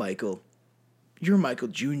 I'm Michael. You're Michael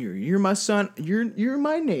Jr. You're my son. You're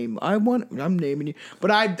my name. I'm naming you. But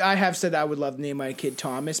I have said I would love to name my kid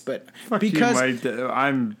Thomas, but because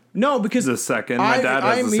I'm because the second. My dad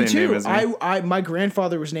has the same name as me. My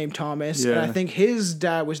grandfather was named Thomas, and I think his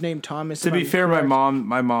dad was named Thomas. To be fair, my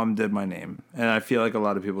mom did my name, and I feel like a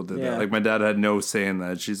lot of people did that. Like my dad had no say in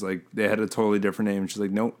that. She's like, they had a totally different name. She's like,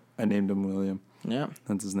 nope, I named him William. Yeah,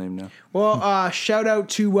 that's his name now. Well, shout out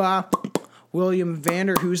to William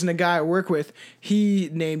Vander, who's a guy I work with. He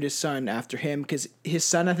named his son after him because his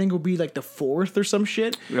son, I think, will be like the 4th or some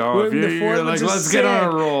shit. Oh, you're like, let's get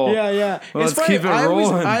on a roll. Yeah. Well, let's keep it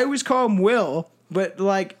rolling. I always call him Will, but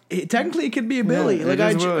like technically it could be a Billy. Yeah,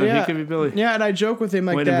 like he could be Billy. Yeah, and I joke with him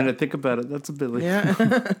like that. Wait a minute, think about it. That's a Billy.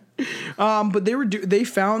 Yeah. But they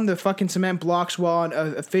found the fucking cement blocks while on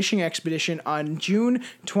a fishing expedition on June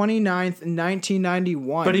 29th,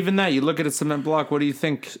 1991. But even that, you look at a cement block, what do you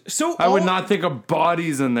think? So I would not think of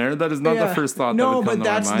bodies in there. That is not the first thought that would come to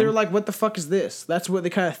my mind. They're like, what the fuck is this? That's what they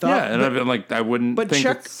kind of thought. Yeah, and I've been like, I wouldn't think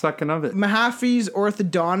a second of it. Mahaffey's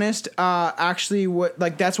orthodontist actually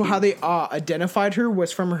that's how they identified her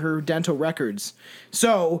was from her dental records.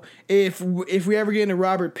 So if we ever get into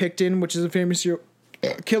Robert Pickton, which is a famous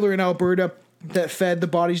killer in Alberta that fed the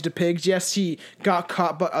bodies to pigs, yes, he got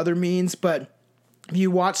caught by other means, but if you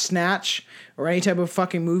watch Snatch or any type of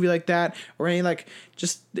fucking movie like that, or any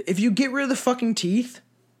if you get rid of the fucking teeth,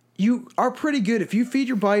 you are pretty good. If you feed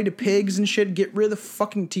your body to pigs and shit, get rid of the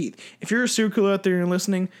fucking teeth. If you're a serial killer out there and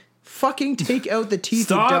listening, fucking take out the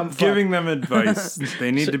teeth, you dumb fuck. Stop giving them advice.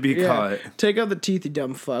 They need to be caught. Take out the teeth, you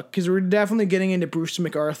dumb fuck. Because we're definitely getting into Bruce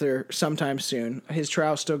McArthur sometime soon. His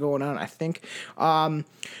trial's still going on, I think.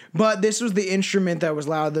 But this was the instrument that was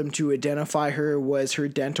allowed them to identify her, was her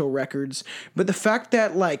dental records. But the fact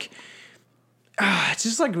that, it's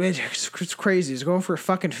just it's crazy. It's going for a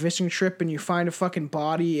fucking fishing trip and you find a fucking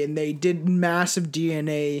body and they did massive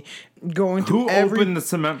DNA going through opened the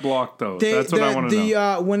cement block though? That's what I want to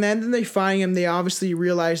know. When then they find him, they obviously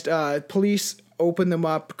realized police opened them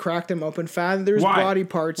up, cracked them open, found there's body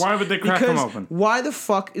parts. Why would they crack them open? Why the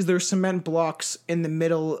fuck is there cement blocks in the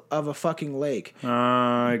middle of a fucking lake?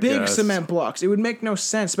 Big cement blocks. It would make no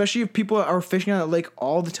sense, especially if people are fishing on that lake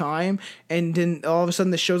all the time and then all of a sudden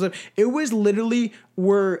this shows up. It was literally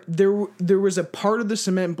where there was a part of the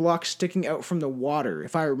cement block sticking out from the water,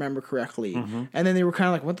 if I remember correctly. Mm-hmm. And then they were kind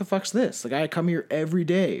of like, what the fuck's this? Like, I come here every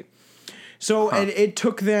day. So it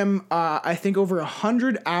took them, I think, over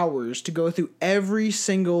 100 hours to go through every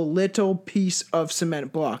single little piece of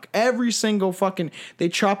cement block. Every single they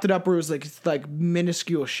chopped it up where it was like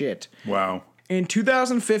minuscule shit. Wow. In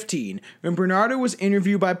 2015, when Bernardo was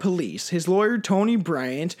interviewed by police, his lawyer Tony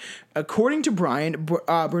Bryant, according to Bryant,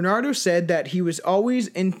 Bernardo said that he always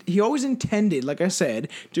intended, like I said,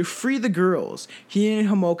 to free the girls he and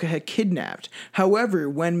Homolka had kidnapped. However,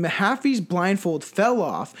 when Mahaffey's blindfold fell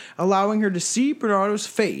off, allowing her to see Bernardo's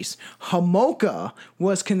face, Homolka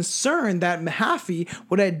was concerned that Mahaffey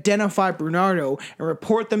would identify Bernardo and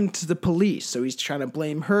report them to the police. So he's trying to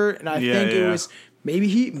blame her, and I think it was. Maybe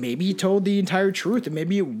he told the entire truth, and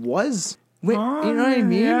maybe it was. You know what I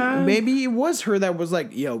mean? Yeah. Maybe it was her that was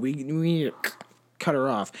like, "Yo, we need to cut her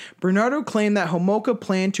off." Bernardo claimed that Homolka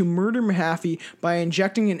planned to murder Mahaffey by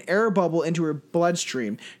injecting an air bubble into her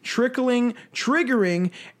bloodstream,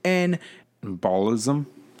 triggering an embolism.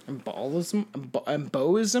 Embolism?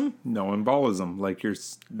 No, embolism. Like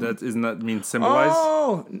isn't that mean symbolize?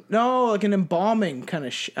 Oh, no, like an embalming kind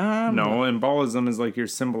of no, embolism is like you're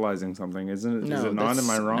symbolizing something, isn't it? No, is it not? Am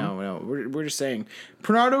I wrong? No, we're just saying.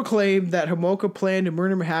 Bernardo claimed that Homolka planned to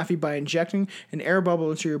murder Mahaffey by injecting an air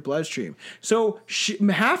bubble into her bloodstream. So Leslie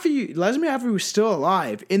Mahaffey was still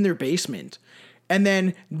alive in their basement. And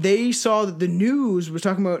then they saw that the news was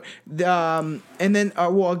talking about, and then,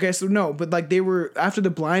 I guess, no, but they were, after the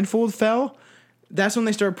blindfold fell, that's when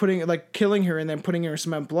they started putting, killing her and then putting her in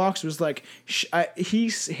cement blocks. It was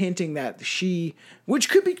he's hinting that which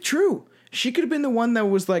could be true. She could have been the one that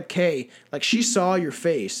was like, hey, like she saw your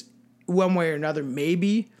face one way or another,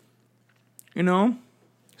 maybe. You know?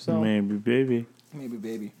 So maybe baby. Maybe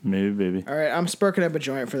baby. Maybe baby. All right, I'm sparking up a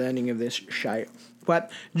joint for the ending of this shite.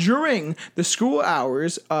 But during the school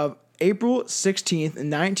hours of April 16th,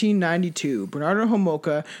 1992, Bernardo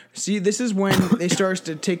Homolka, see, this is when they start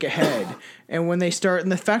to take a head. And when they start,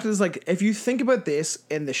 and the fact is, like, if you think about this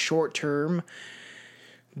in the short term,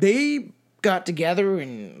 they got together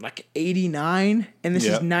in, like, 89, and this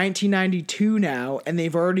is 1992 now, and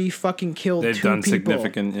they've already fucking killed they've two done people.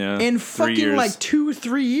 Significant, yeah. In 3 fucking, years. like,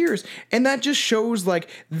 2-3 years. And that just shows, like,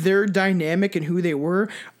 their dynamic and who they were.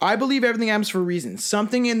 I believe everything happens for a reason.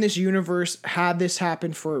 Something in this universe had this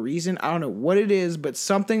happen for a reason. I don't know what it is, but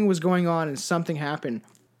something was going on and something happened.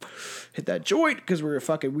 Hit that joint because we're a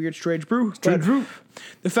fucking weird, strange brew.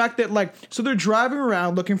 The fact that, like, so they're driving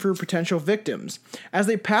around looking for potential victims. As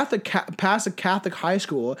they pass a Catholic high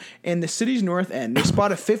school in the city's north end, they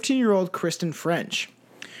spot a 15-year-old Kristen French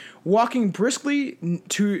walking briskly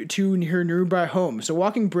to her nearby home. So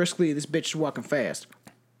walking briskly, this bitch is walking fast.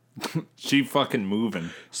 She fucking moving.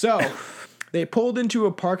 So they pulled into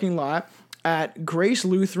a parking lot at Grace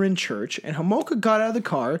Lutheran Church, and Homolka got out of the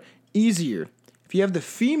car easier. If you have the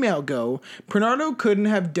female go, Bernardo couldn't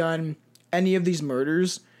have done any of these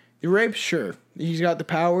murders. The rape, sure, he's got the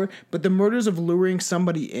power, but the murders of luring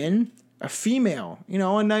somebody in, a female, you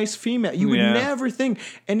know, a nice female, you would never think.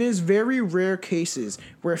 And it is very rare cases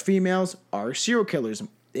where females are serial killers.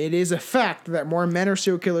 It is a fact that more men are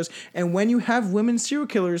serial killers, and when you have women serial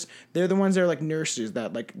killers, they're the ones that are like nurses,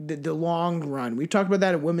 that like the long run. We've talked about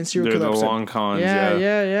that in women serial killer episode. Long cons,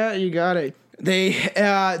 yeah, you got it. They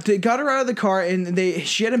got her out of the car, and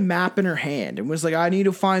she had a map in her hand and was like, I need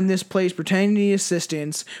to find this place, pretending to need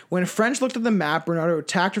assistance. When French looked at the map, Bernardo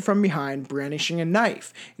attacked her from behind, brandishing a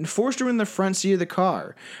knife, and forced her in the front seat of the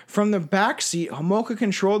car. From the back seat, Homolka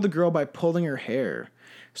controlled the girl by pulling her hair.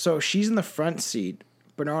 So she's in the front seat.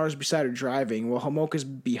 Bernardo's beside her driving, while Homolka's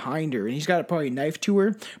behind her, and he's got probably a knife to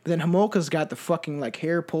her, but then Homolka's got the fucking, like,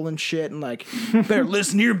 hair pulling shit, and, like, better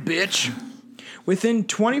listen here, bitch. Within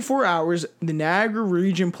 24 hours, the Niagara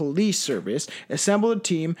Region Police Service assembled a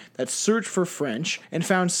team that searched for French and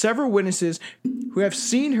found several witnesses who have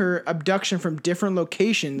seen her abduction from different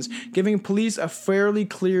locations, giving police a fairly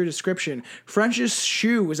clear description. French's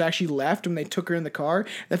shoe was actually left when they took her in the car.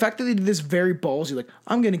 The fact that they did this very ballsy, like,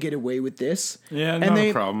 I'm going to get away with this. Yeah, not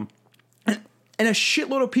a problem. And a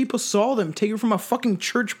shitload of people saw them take her from a fucking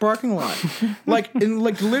church parking lot.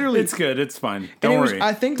 Literally. It's good. It's fine. Don't worry.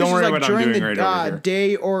 I think this was like during the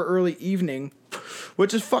day or early evening,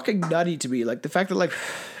 which is fucking nutty to me. Like the fact that, like,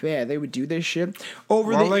 yeah, they would do this shit well,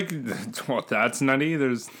 that's nutty.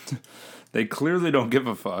 They clearly don't give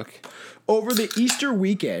a fuck. Over the Easter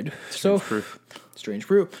weekend. Strange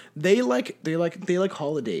brew. They like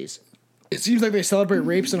holidays. It seems like they celebrate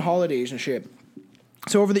rapes and holidays and shit.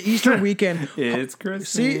 So over the Easter weekend, it's Christmas.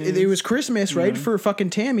 See, it was Christmas, right, for fucking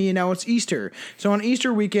Tammy, and now it's Easter. So on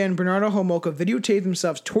Easter weekend, Bernardo Homolka videotaped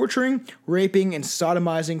themselves torturing, raping, and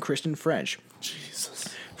sodomizing Kristen French. Jesus.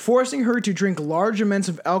 Forcing her to drink large amounts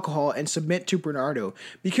of alcohol and submit to Bernardo.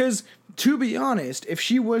 Because, to be honest, if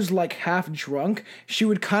she was, like, half drunk, she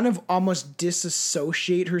would kind of almost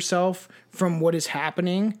disassociate herself from what is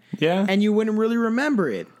happening. Yeah. And you wouldn't really remember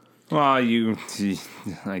it. Well,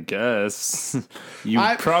 I guess you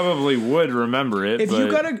probably would remember it. If you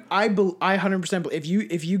got I 100%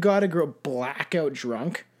 if you got a girl blackout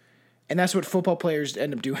drunk, and that's what football players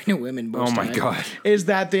end up doing to women most time. Oh my God. Is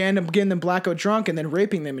that they end up getting them blackout drunk and then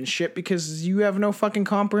raping them and shit because you have no fucking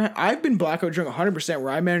comprehend. I've been blackout drunk 100%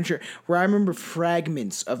 where I remember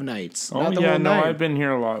fragments of nights. Oh yeah, no, I've been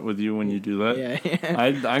here a lot with you when you do that.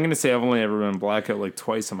 Yeah. I'm gonna say I've only ever been blackout like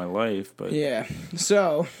twice in my life, but yeah.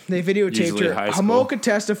 So they videotaped her. Homolka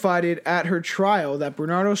testified at her trial that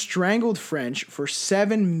Bernardo strangled French for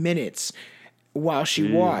 7 minutes while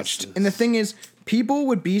she watched. And the thing is, people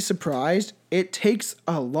would be surprised. It takes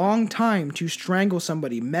a long time to strangle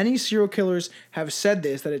somebody. Many serial killers have said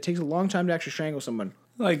this, that it takes a long time to actually strangle someone.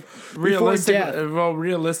 Like,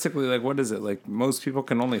 realistically, like, what is it? Like, most people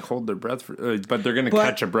can only hold their breath, but they're going to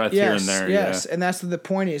catch a breath here and there. Yes, and that's the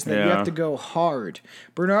point is that you have to go hard.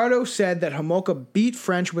 Bernardo said that Homolka beat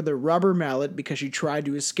French with a rubber mallet because she tried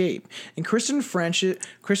to escape. And Kristen French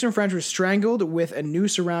was strangled with a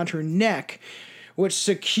noose around her neck, which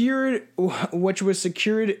was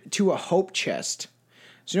secured to a hope chest.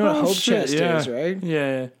 So you know what a hope chest is, right?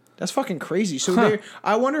 Yeah. That's fucking crazy. So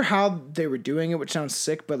I wonder how they were doing it, which sounds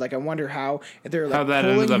sick, but like I wonder how they're like that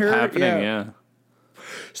pulling ended up her. happening. Yeah.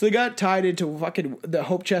 So they got tied into fucking the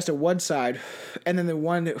hope chest at one side, and then the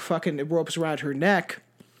one that fucking ropes around her neck.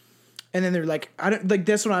 And then they're like, I don't like.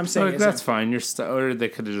 That's what I'm saying. Like, that's fine. Or they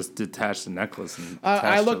could have just detached the necklace. And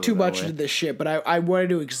I look too much into this shit, but I wanted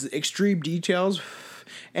to extreme details,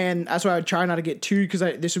 and that's why I would try not to get too, because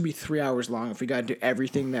this would be 3 hours long if we got into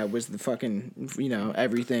everything that was the fucking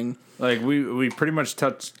everything. Like we pretty much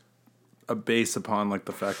touched a base upon like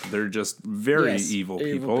the fact that they're just very evil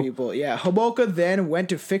people. Yeah, Homolka then went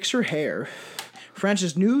to fix her hair.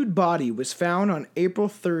 French's nude body was found on April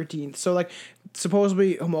 13th. So, like,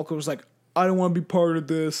 supposedly Homolka was like, I don't want to be part of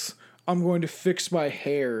this. I'm going to fix my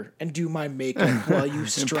hair and do my makeup while you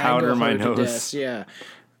strangle her to death. Yeah.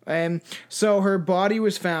 And so her body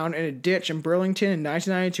was found in a ditch in Burlington in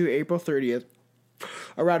 1992, April 30th.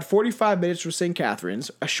 Around 45 minutes from St.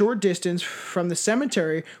 Catharines, a short distance from the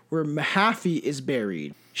cemetery where Mahaffey is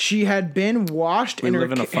buried. She had been washed and her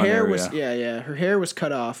hair was her hair was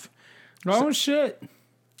cut off. Oh shit!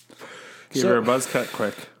 Give her a buzz cut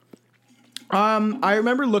quick. I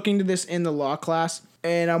remember looking to this in the law class,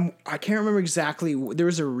 and I can't remember exactly. There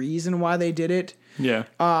was a reason why they did it. Yeah.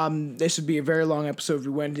 This would be a very long episode if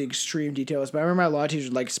we went into extreme details, but I remember my law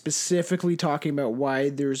teacher like specifically talking about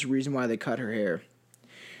why there's a reason why they cut her hair.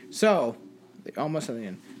 So, almost at the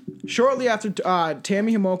end. Shortly after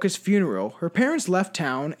Tammy Homolka's funeral, her parents left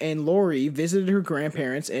town and Lori visited her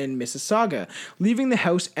grandparents in Mississauga, leaving the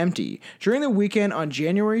house empty. During the weekend on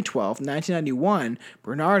January 12, 1991,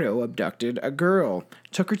 Bernardo abducted a girl,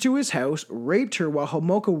 took her to his house, raped her while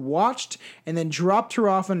Homolka watched, and then dropped her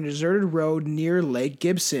off on a deserted road near Lake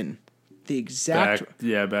Gibson. The exact...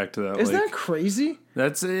 back to that Isn't lake. that crazy?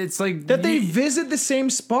 It's like... That they visit the same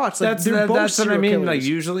spots. Like, That's both what I mean. killers. Like,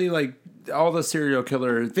 usually, like, all the serial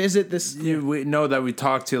killers visit this. We know that we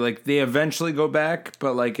talk to, like, they eventually go back,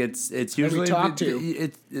 but like it's usually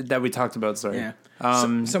that we talked about. Sorry, yeah.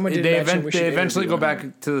 Someone did they eventually go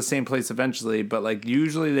back to the same place eventually, but like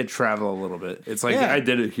usually they travel a little bit. It's like I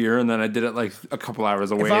did it here and then I did it like a couple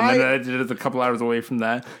hours away, and then I did it a couple hours away from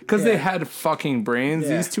that because they had fucking brains.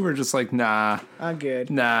 These two are just like, nah, I'm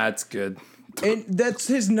good. Nah, it's good. And that's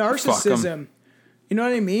his narcissism. You know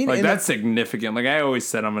what I mean? Like, and that's significant. Like, I always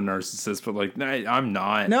said I'm a narcissist, but like, I'm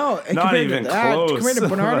not. No, not even close. Compared to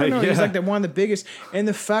Bernardo, he's like one of the biggest. And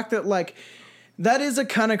the fact that like that is a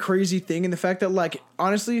kind of crazy thing. And the fact that like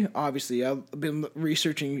honestly, obviously, I've been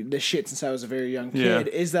researching this shit since I was a very young kid.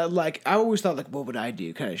 Yeah. Is that like I always thought like, what would I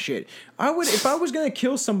do? Kind of shit. I would if I was gonna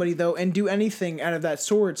kill somebody though and do anything out of that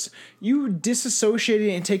sorts, you disassociate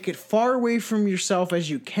it and take it far away from yourself as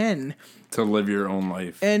you can. To live your own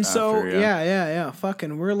life. And so, yeah.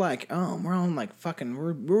 Fucking, we're like, we're on like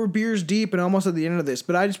fucking, we're beers deep and almost at the end of this.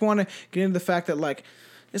 But I just want to get into the fact that like,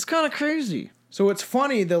 it's kind of crazy. So it's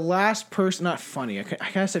funny, the last person, not funny, I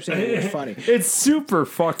gotta stop saying it's funny. It's super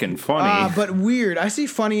fucking funny. But weird. I see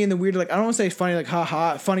funny in the weird, like, I don't want to say funny like,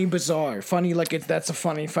 haha, funny bizarre. Funny like, that's a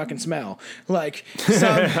funny fucking smell. Like,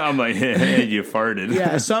 I'm like, hey, you farted.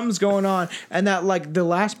 Yeah, something's going on. And that, like, the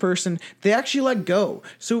last person, they actually let go.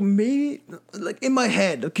 So maybe, like, in my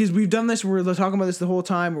head, because we've done this, we're talking about this the whole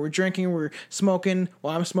time, we're drinking, we're smoking,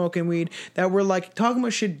 well, I'm smoking weed, that we're, like, talking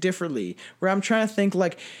about shit differently. Where I'm trying to think,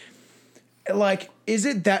 like, is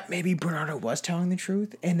it that maybe Bernardo was telling the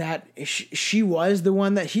truth and that she was the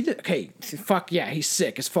one that he did? Okay, fuck yeah, he's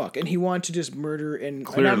sick as fuck, and he wanted to just murder and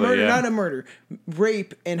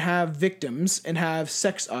rape and have victims and have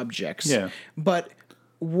sex objects. Yeah, but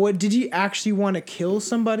did he actually want to kill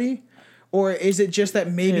somebody? Or is it just that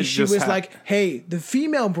maybe she was like, hey, the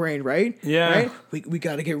female brain, right? Yeah. Right? We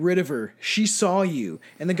got to get rid of her. She saw you.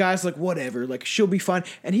 And the guy's like, whatever. Like, she'll be fine.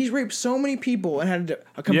 And he's raped so many people and had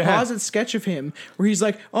a composite sketch of him where he's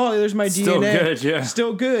like, oh, there's my Still DNA. Good, yeah.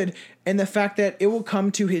 Still good. And the fact that it will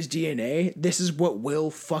come to his DNA, this is what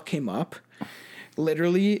will fuck him up.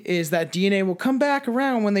 Literally, is that DNA will come back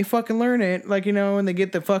around when they fucking learn it, like, you know, and they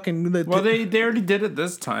get the fucking. They already did it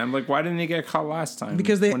this time. Like, why didn't he get caught last time?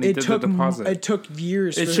 Because it took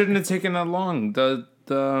years. It shouldn't have taken that long. It's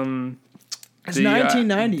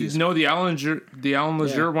 1990s. The Alan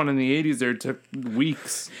Leger one in the 80s. There took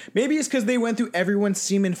weeks. Maybe it's because they went through everyone's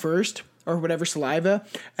semen first or whatever saliva,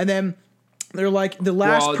 and then. They're like the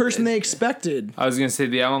last person they expected. I was going to say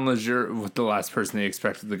the Alan Leger with the last person they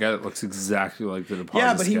expected, the guy that looks exactly like the deposit.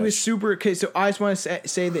 Yeah, but he was super... Okay, so I just want to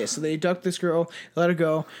say this. So they abduct this girl, let her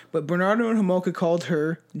go, but Bernardo and Homolka called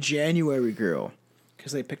her January Girl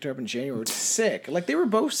because they picked her up in January. Sick. Like, they were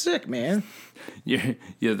both sick, man.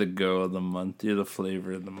 You're the girl of the month. You're the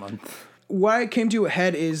flavor of the month. What it came to a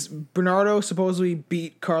head is Bernardo supposedly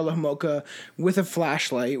beat Karla Homolka with a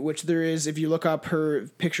flashlight, which there is, if you look up her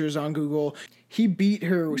pictures on Google, he beat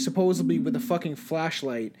her supposedly with a fucking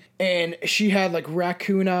flashlight. And she had like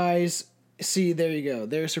raccoon eyes. See, there you go.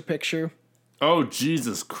 There's her picture. Oh,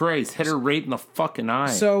 Jesus Christ. Hit her right in the fucking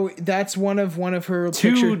eye. So that's one of her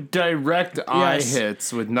Two direct eye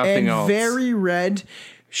hits with nothing else. Very red.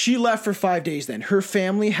 She left for 5 days then. Her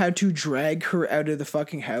family had to drag her out of the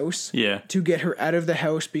fucking house. Yeah. To get her out of the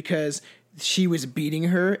house because she was beating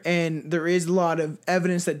her. And there is a lot of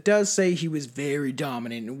evidence that does say he was very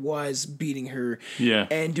dominant and was beating her. Yeah.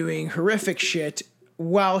 And doing horrific shit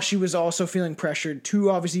while she was also feeling pressured to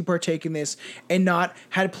obviously partake in this and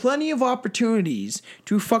had plenty of opportunities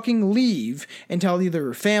to fucking leave and tell either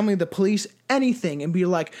her family, the police, anything, and be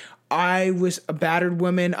like, I was a battered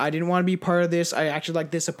woman. I didn't want to be part of this. I acted like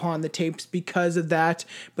this upon the tapes because of that.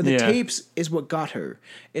 But the tapes is what got her,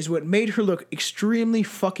 is what made her look extremely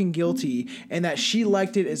fucking guilty, and that she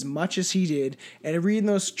liked it as much as he did. And reading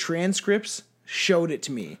those transcripts showed it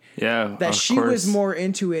to me. Yeah, that she was more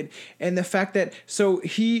into it, and the fact that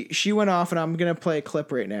she went off, and I'm gonna play a clip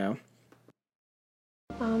right now.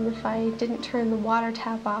 If I didn't turn the water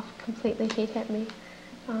tap off completely, he'd hit me.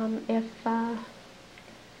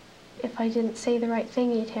 If I didn't say the right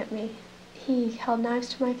thing, he'd hit me. He held knives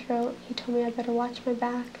to my throat. He told me I better watch my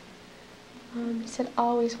back. He said,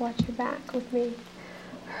 always watch your back with me.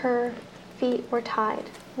 Her feet were tied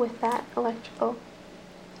with that electrical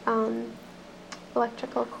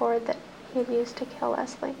cord that he had used to kill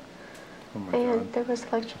Leslie. Oh my God. There was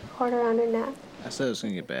electrical cord around her neck. I said it was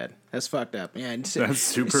gonna get bad. That's fucked up. Yeah, that's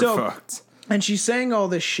super fucked. And she's saying all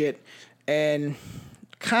this shit and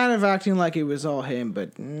kind of acting like it was all him,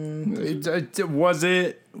 but was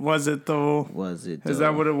it though? Was it? Is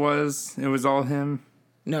that what it was? It was all him.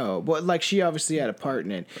 No, but like she obviously had a part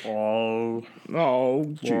in it. Oh,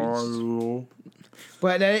 Jesus.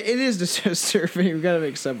 But it is disturbing. We gotta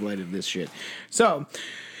make some light of this shit. So,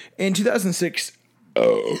 in 2006,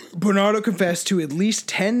 Bernardo confessed to at least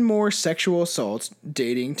 10 more sexual assaults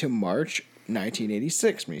dating to March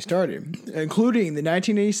 1986 when he started, including the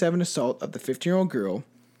 1987 assault of the 15-year-old girl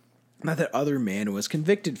that other man was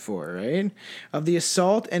convicted for, right? Of the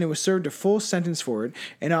assault, and it was served a full sentence for it.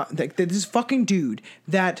 And this fucking dude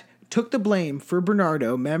that took the blame for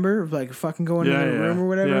Bernardo, remember? Like fucking going in the room or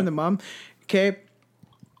whatever, and the mom. Okay.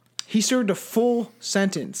 He served a full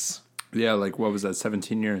sentence. Yeah, like what was that,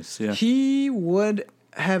 17 years? Yeah. He would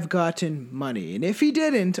have gotten money. And if he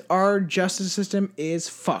didn't, our justice system is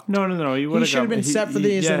fucked. No. He should have been set for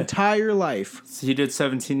his entire life. He did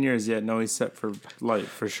 17 years, yet no, he's set for life.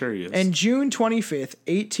 For sure he is. And June 25th,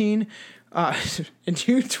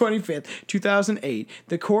 2008,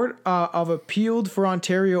 the Court of Appeal for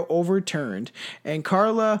Ontario overturned. And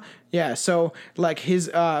Carla, his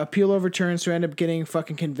appeal overturned, so ended up getting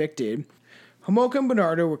fucking convicted. Homolka and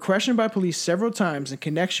Bernardo were questioned by police several times in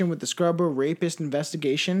connection with the Scarborough rapist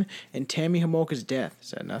investigation and Tammy Homolka's death.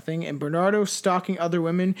 Said nothing. And Bernardo stalking other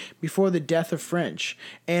women before the death of French.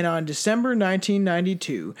 And on December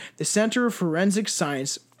 1992, the Center of Forensic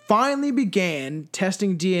Science finally began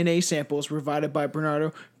testing DNA samples provided by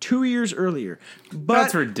Bernardo 2 years earlier. But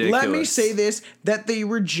that's ridiculous. Let me say this, that they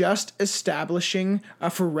were just establishing a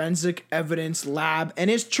forensic evidence lab, and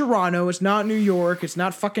it's Toronto, it's not New York, it's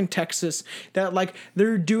not fucking Texas, that like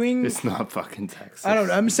they're doing... It's not fucking Texas. I don't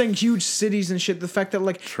know, I'm saying huge cities and shit, the fact that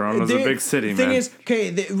like... Toronto's a big city, man. The thing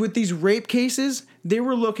is, with these rape cases, they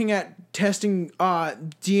were looking at testing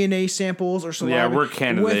DNA samples or saliva. Yeah, we're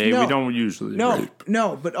Canada. We don't usually rape.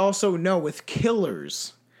 No, but also with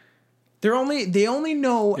killers. They only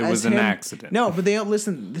know it was an accident. No, but they don't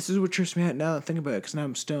listen. This is what trips me out now that I think about it, because now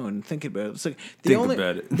I'm stoned and thinking about it. It's like Think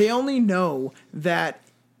about it. They only know that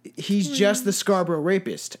he's just the Scarborough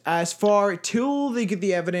rapist as far till they get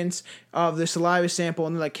the evidence of the saliva sample,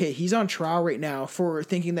 and they're like, hey, he's on trial right now for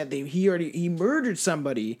thinking that he murdered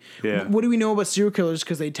somebody. Yeah. What do we know about serial killers?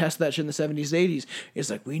 Because they tested that shit in the 70s, 80s. It's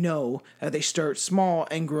like, we know that they start small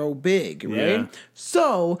and grow big, right? Yeah.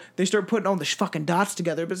 So they start putting all the fucking dots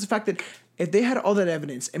together. But it's the fact that if they had all that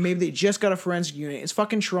evidence and maybe they just got a forensic unit, it's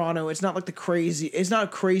fucking Toronto. It's not like it's not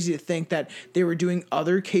crazy to think that they were doing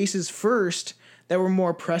other cases first that were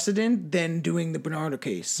more precedent than doing the Bernardo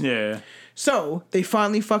case. Yeah. So they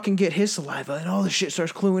finally fucking get his saliva, and all the shit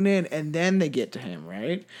starts cluing in, and then they get to him,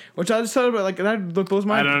 right? Which I just thought about, like, that blows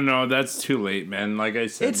my... I don't know. That's too late, man. Like I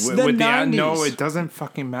said, it's the 90s. No, it doesn't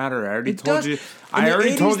fucking matter. I already told you. I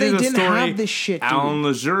already told you the didn't story. Have this shit, dude. Alan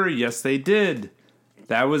Leisure, yes, they did.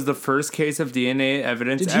 That was the first case of DNA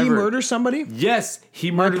evidence ever. Did he murder somebody? Yes,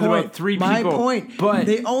 he murdered about 3 people. My point. But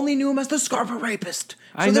they only knew him as the Scarborough rapist. So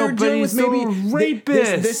I know, but he's still a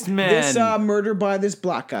rapist, man. This murder by this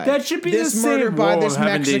black guy. That should be this the same. murder by this I'm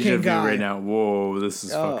having Mexican deja vu guy right now. Whoa, this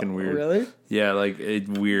is fucking weird. Really? Yeah, like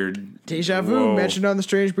weird. Deja vu Whoa. mentioned on the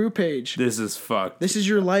Strange Brew page. This is fucked. This is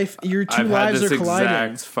your life. Your two I've lives had this are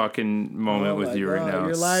colliding. exact fucking moment with you right now.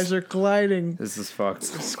 Your lives are colliding. This is fucked.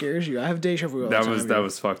 It scares you. I have deja vu all the time. That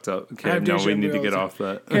was fucked up. I Okay, have no, deja we vu need to all get the off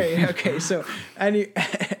that. Okay. So,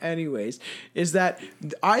 anyways, is that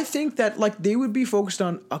I think that like they would be focused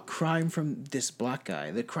on a crime from this black guy,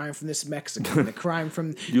 the crime from this Mexican, the crime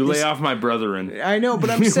from You this, lay off my brethren. I know, but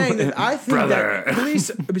I'm saying that I think Brother. that police,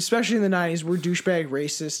 especially in the 90s, were douchebag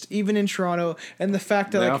racist, even in Toronto, and the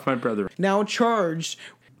fact that Lay like off my brother. now charged.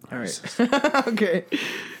 All right, okay.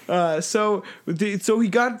 So he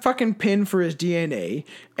got fucking pinned for his DNA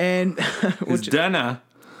and His DNA.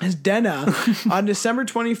 His DNA on December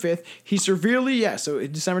 25th. He severely, so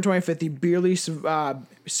December 25th, he barely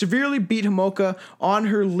severely beat Homolka on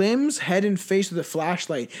her limbs, head, and face with a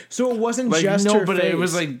flashlight. So it wasn't just her but face. it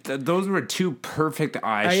was like those were two perfect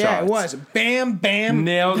eye shots. Yeah, it was. Bam, bam,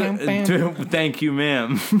 nailed bam, it. bam. Thank you,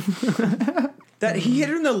 ma'am. That he hit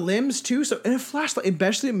her in the limbs too. So in a flashlight,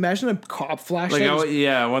 especially imagine a cop flashlight.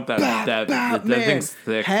 I want that. That thing's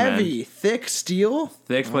thick, heavy, man. Thick steel.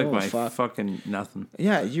 Thick like my fucking nothing.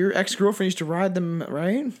 Yeah, your ex-girlfriend used to ride them,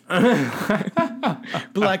 right?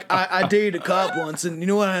 But like, I dated a cop once, and you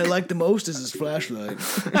know what I like the most is his flashlight.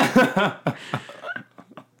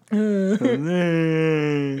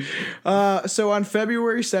 So on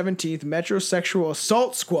February 17th, Metrosexual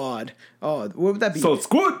Assault Squad. Oh, what would that be? Assault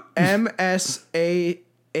Squad. MSAS.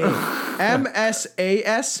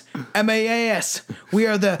 We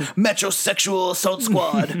are the Metrosexual Assault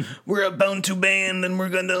Squad. We're about to band and we're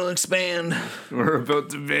gonna expand. We're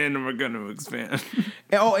about to band and we're gonna expand.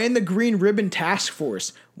 Oh, and the Green Ribbon Task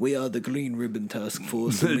Force. We are the Green Ribbon Task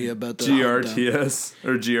Force. And we are about to GRTS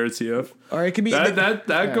or GRTF. Or it could be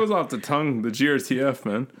that goes off the tongue. The GRTF,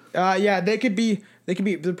 man. They could be.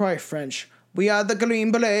 They're probably French. We are the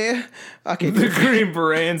Green Beret. Okay. The Green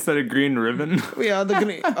Beret instead of Green Ribbon. We are the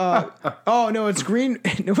Green. Oh no, it's green.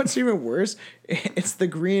 No, what's even worse? It's the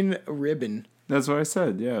Green Ribbon. That's what I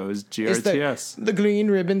said. Yeah, it was GRTS. The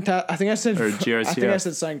Green Ribbon. I think I said. Or GRTS. I think I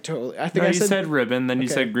said something totally. You said ribbon, then you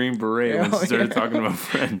said Green Beret when you started talking about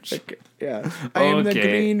French. Okay. Yeah. I am the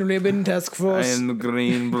Green Ribbon Task Force. I am the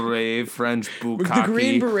Green Beret French bukkake. The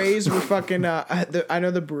Green Berets were fucking. I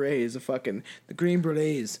know the berets. The Green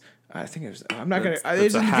Berets. I think it was. I'm not gonna.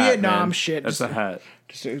 It's Vietnam man. Shit. That's a hat.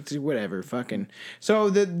 Just whatever. Fucking. So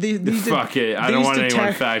these. Fuck it. I don't want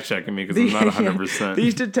anyone fact checking me because I'm not 100%.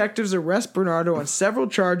 These detectives arrest Bernardo on several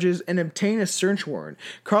charges and obtain a search warrant.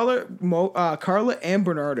 Carla and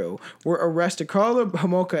Bernardo were arrested. Carla,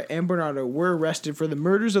 Homolka, and Bernardo were arrested for the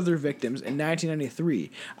murders of their victims in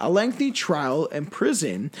 1993. A lengthy trial and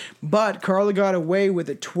prison, but Carla got away with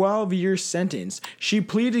a 12-year sentence. She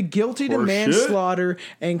pleaded guilty to manslaughter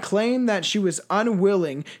and claimed that she was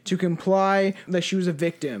unwilling to comply, that she was a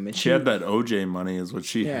victim. And she had that OJ money is what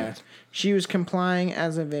she had. She was complying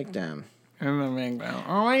as a victim. Oh my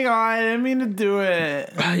god, I didn't mean to do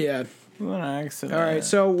it. Yeah. What an accident. All right,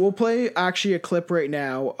 so we'll play actually a clip right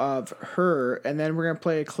now of her, and then we're going to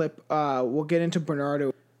play a clip. We'll get into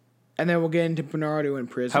Bernardo, and then we'll get into Bernardo in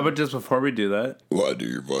prison. How about just before we do that? Well, I do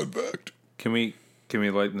your fun fact. Can we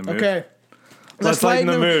lighten the mood? Okay. Let's lighten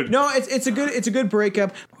the mood. No, it's a good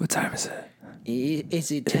breakup. What time is it?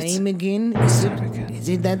 Is it time again? Is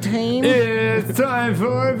it that time? It's time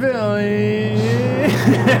for Billy.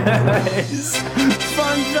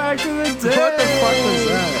 Fun fact of the day. What the fuck was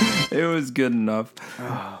that? It was good enough.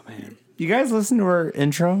 Oh man! You guys listen to our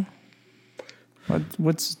intro?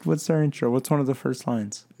 What's our intro? What's one of the first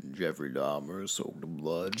lines? Jeffrey Dahmer soaked in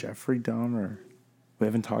blood. Jeffrey Dahmer. We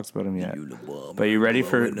haven't talked about him yet. But you ready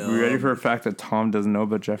for a fact that Tom doesn't know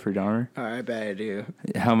about Jeffrey Dahmer? I bet I do.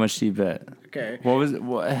 How much do you bet? Okay. What was it?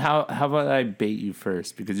 How about I bait you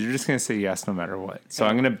first? Because you're just gonna say yes no matter what. So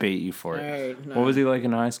I'm gonna bait you for it. Right, no. What was he like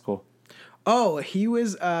in high school? Oh, he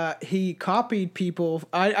was. He copied people.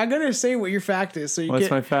 I'm gonna say what your fact is. So you What's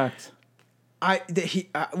my fact? You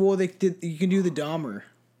can do the Dahmer.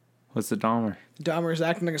 What's the Dahmer? Dahmer's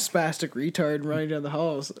acting like a spastic retard running down the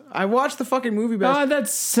halls. I watched the fucking movie.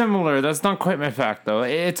 That's similar. That's not quite my fact though.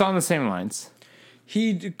 It's on the same lines.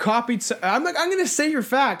 He copied. I'm gonna say your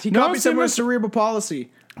fact. He copied someone with cerebral palsy.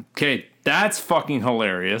 Okay, that's fucking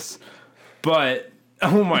hilarious. But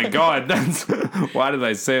oh my god, that's why did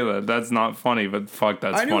I say that? That's not funny. But fuck,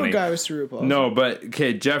 that's funny. I knew a guy with cerebral palsy. No, but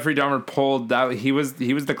okay, Jeffrey Dahmer pulled that. He was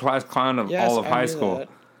the class clown of all of high school. That.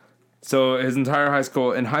 So his entire high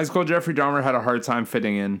school, Jeffrey Dahmer had a hard time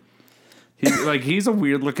fitting in. He's a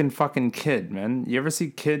weird looking fucking kid, man. You ever see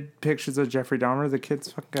kid pictures of Jeffrey Dahmer? The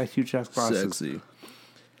kid's fucking got huge ass glasses. Sexy.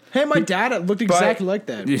 Hey, my dad looked exactly like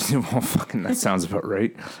that. Well, fucking that sounds about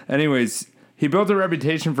right. Anyways, He built a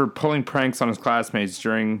reputation for pulling pranks on his classmates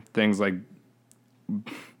during things like...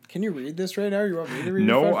 Can you read this right now? You want me to read it?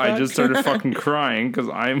 No, I just started fucking crying because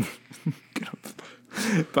I'm...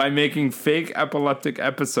 by making fake epileptic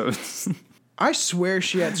episodes. I swear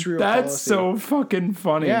she had cerebral palsy. That's so fucking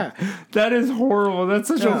funny. Yeah. That is horrible. That's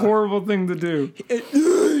such a horrible thing to do.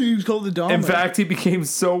 He was called the Dahmer. In fact, he became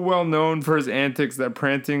so well known for his antics that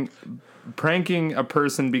pranking a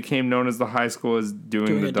person became known as the high school as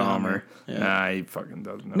doing the Dahmer. Yeah. Nah, he fucking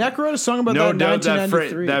doesn't know. Neck wrote a song about that in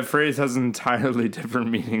 1993. That phrase has an entirely different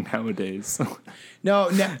meaning nowadays. No,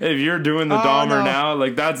 if you're doing the Dahmer now,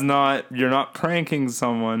 like you're not pranking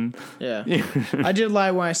someone. Yeah. I did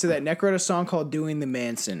lie when I said that. Neck wrote a song called Doing the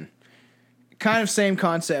Manson. Kind of same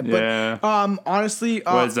concept, but honestly,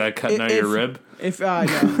 what is that, cutting out your rib?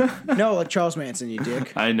 No, like Charles Manson, you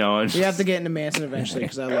dick. I know. We have to get into Manson eventually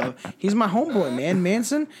because I love. He's my homeboy, man.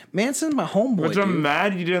 Manson's my homeboy. Which I'm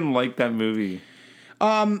mad you didn't like that movie.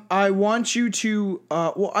 I want you to.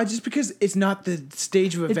 Just because it's not the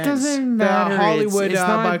stage of events. It doesn't matter. Hollywood.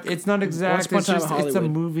 It's not exact. It's a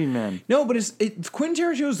movie, man. No, but it's Quentin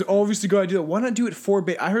Tarantino's obviously got to do it. Why not do it for a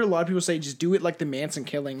bit? I heard a lot of people say just do it like the Manson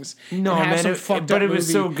killings. No, man, but it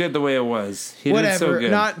was so good the way it was. He did so good.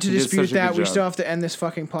 Not to dispute that. We still have to end this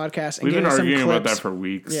fucking podcast. And We've been arguing about that for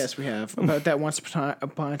weeks. Yes, we have about that Once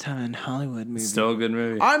Upon a Time in Hollywood movie. Still a good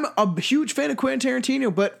movie. I'm a huge fan of Quentin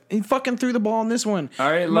Tarantino, but he fucking threw the ball on this one. All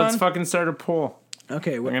right, let's fucking start a poll.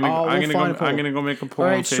 Okay, I'm gonna go make a poll. All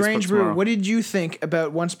right, on Facebook Strange Brew, tomorrow. what did you think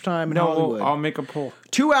about Once Upon a Time in Hollywood? I'll make a poll.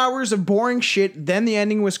 2 hours of boring shit. Then the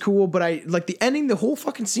ending was cool, but I like the ending. The whole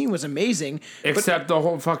fucking scene was amazing. Except the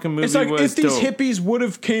whole fucking movie was. It's like was if these dope. hippies would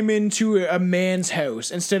have came into a man's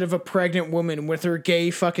house instead of a pregnant woman with her gay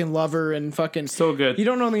fucking lover and fucking. So good. You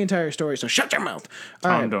don't know the entire story, so shut your mouth.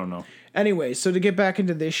 Tom don't know. Anyway, so to get back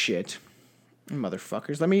into this shit.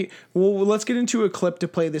 Motherfuckers. Let's get into a clip to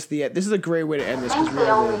play this. This is a great way to end this because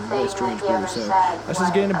we're really Strange Brew. So let's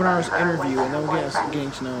just get into Bernard's interview and then we'll get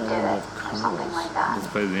getting to know a little bit of Carlos. Let's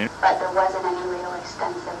play the interview. But there wasn't any real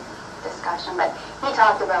extensive discussion. But he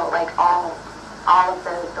talked about like all of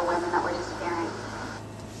the women that were disappearing.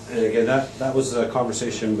 And again, that was a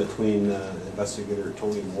conversation between investigator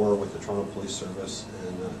Tony Moore with the Toronto Police Service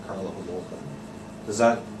and Carla Homolka. Does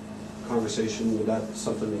that conversation, was that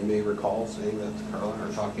something you may recall saying that to Carla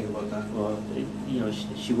or talking about that? Well,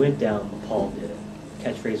 she went down, but Paul did it.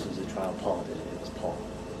 Catchphrase was the trial, Paul did it. It was Paul.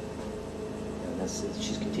 And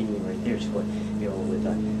she's continuing right there. She's going,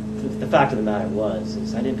 with the fact of the matter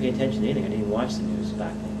is I didn't pay attention to anything. I didn't even watch the news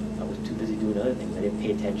back then. I was too busy doing other things. I didn't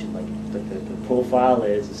pay attention. Like the profile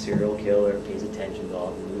is a serial killer, pays attention to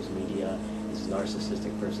all the news media, is a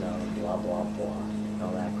narcissistic personality, blah, blah, blah, and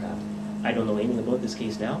all that crap. I don't know anything about this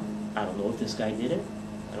case now. I don't know if this guy did it.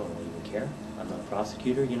 I don't really even care. I'm not a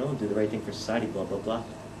prosecutor, do the right thing for society, blah, blah, blah.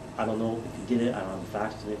 I don't know if he did it. I don't have the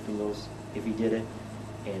facts if he knows if he did it.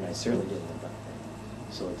 And I certainly didn't know about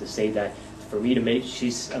that. So to say that, for me to make,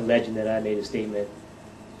 she's alleging that I made a statement,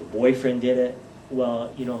 the boyfriend did it.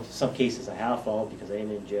 Well, some cases I have followed because I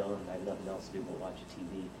am in jail and I have nothing else to do but watch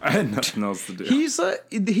TV. I had nothing else to do. He's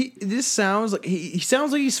this sounds like he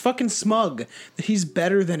sounds like he's fucking smug. That he's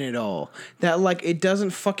better than it all. That it doesn't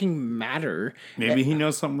fucking matter. Maybe he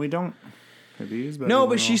knows something we don't. Maybe he's better. No,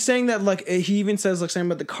 but she's saying that he even says something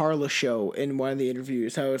about the Carla show in one of the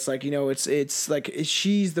interviews. How it's it's like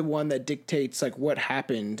she's the one that dictates what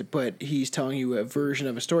happened, but he's telling you a version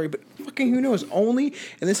of a story. But fucking who knows? And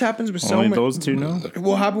this happens with only those two know. It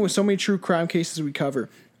will happen with so many true crime cases we cover.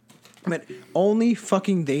 But only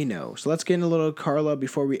fucking they know. So let's get into a little Carla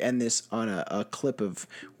before we end this on a clip of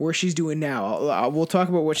where she's doing now. We'll talk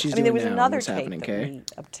about what she's doing now. There was another tape happening, that we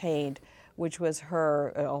obtained, which was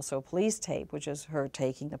her, also a police tape, which is her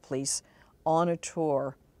taking the police on a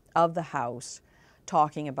tour of the house,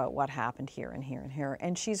 talking about what happened here and here and here.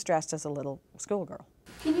 And she's dressed as a little schoolgirl.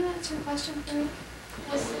 Can you answer a question for me?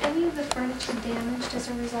 Was any of the furniture damaged as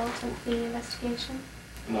a result of the investigation?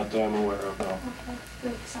 Not that I'm aware of, no. Okay,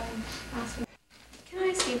 good, sorry, asking. Can I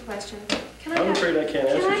ask you a question? I'm afraid I can't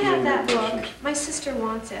answer Can I too have many that questions. book? My sister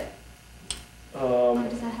wants it. Or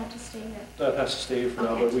does that have to stay there? That has to stay for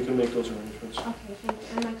now, but we can make those arrangements. Okay,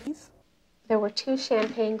 thank you. There were 2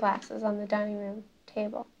 champagne glasses on the dining room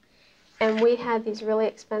table. And we had these really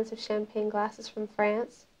expensive champagne glasses from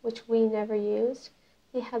France, which we never used.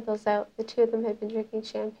 He had those out. The 2 of them had been drinking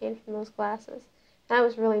champagne from those glasses. I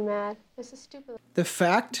was really mad. This is stupid. The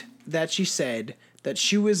fact that she said that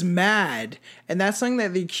she was mad, and that's something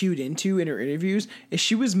that they cued into in her interviews, is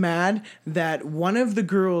she was mad that one of the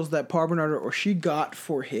girls that Paul Bernardo, or she got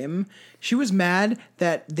for him, she was mad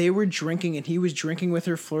that they were drinking and he was drinking with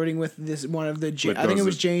her, flirting with this one of the, I think it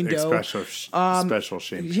was Jane Doe. Special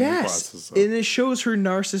shame yes, and it shows her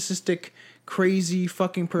narcissistic, crazy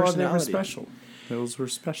fucking personality. Well, they were special. Those were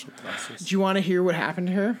special classes. Do you want to hear what happened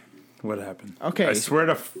to her? What happened? Okay. I swear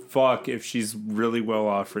to fuck if she's really well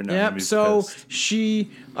off right now. Yep, so she,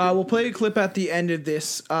 we'll play a clip at the end of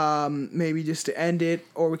this, maybe just to end it,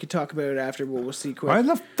 or we could talk about it after, but we'll see quick. Why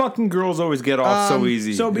the fucking girls always get off so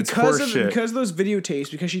easy? So because of those videotapes,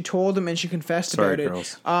 because she told them and she confessed about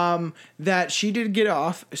it, that she did get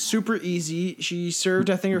off super easy. She served,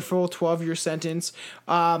 I think, her full 12-year sentence,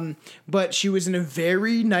 but she was in a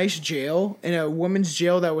very nice jail, in a women's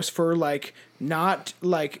jail that was for, like, not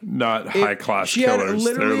high class. She killers. Had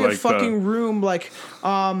literally like a fucking room like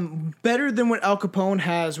better than what Al Capone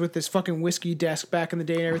has with this fucking whiskey desk back in the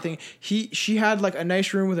day and everything. She had like a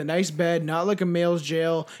nice room with a nice bed, not like a male's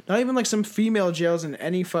jail, not even like some female jails in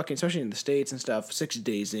any fucking, especially in the States and stuff. 6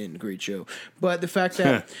 Days In, great show. But the fact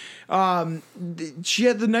that she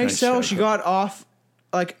had the nice cell, she got off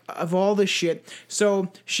like of all this shit.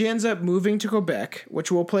 So she ends up moving to Quebec,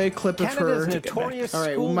 which we'll play a clip of her. All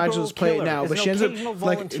right, we might as well just play it now. But she ends up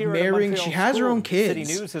like marrying. She has her own kids.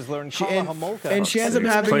 City News has learned and she ends up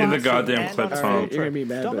having. Play the goddamn clip, Tom. You're gonna be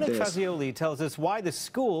mad about Dominic this. Fazioli tells us why the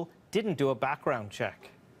school didn't do a background check.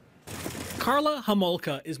 Karla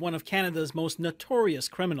Homolka is one of Canada's most notorious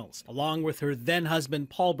criminals. Along with her then-husband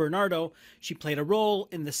Paul Bernardo, she played a role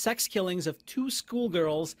in the sex killings of 2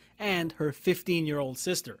 schoolgirls and her 15-year-old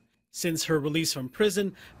sister. Since her release from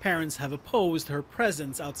prison, parents have opposed her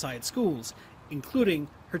presence outside schools, including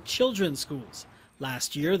her children's schools.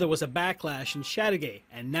 Last year, there was a backlash in Chateauguay,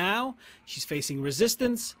 and now she's facing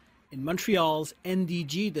resistance in Montreal's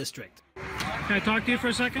NDG district. Can I talk to you for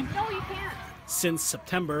a second? No, you can't. Since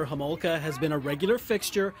September, Homolka has been a regular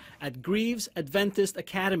fixture at Greaves Adventist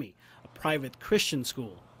Academy, a private Christian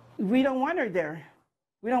school. We don't want her there.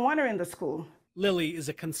 We don't want her in the school. Lily is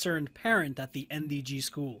a concerned parent at the NDG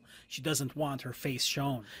school. She doesn't want her face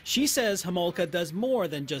shown. She says Homolka does more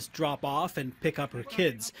than just drop off and pick up her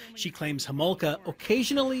kids. She claims Homolka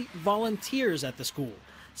occasionally volunteers at the school.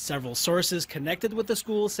 Several sources connected with the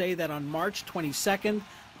school say that on March 22nd,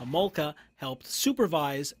 Homolka helped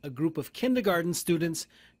supervise a group of kindergarten students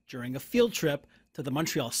during a field trip to the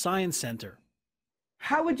Montreal Science Centre.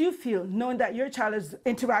 How would you feel knowing that your child is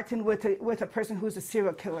interacting with a person who's a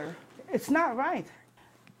serial killer? It's not right.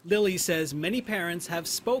 Lily says many parents have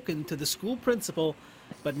spoken to the school principal,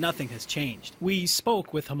 but nothing has changed. We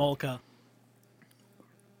spoke with Homolka.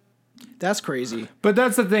 That's crazy. But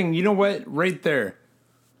that's the thing. You know what? Right there.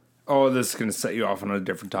 Oh, this is going to set you off on a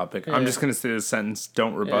different topic. Yeah. I'm just going to say this sentence.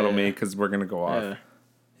 Don't rebuttal me because we're going to go off. Yeah.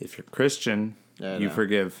 If you're Christian, you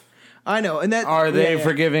forgive. I know. And that are they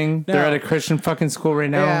forgiving? No. They're at a Christian fucking school right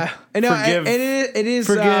now. Yeah. Forgive. It is.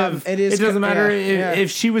 Forgive. It is. It doesn't matter if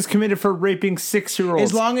she was committed for raping 6-year-olds.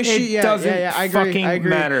 As long as she doesn't I agree.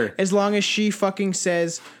 matter. As long as she fucking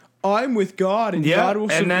says, I'm with God and God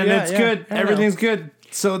will and then it's good. Everything's good.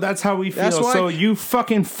 So that's how we feel. So you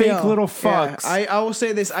fucking fake little fucks. I will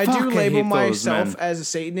say this. I do label myself as a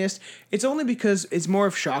Satanist. It's only because it's more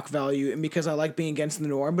of shock value and because I like being against the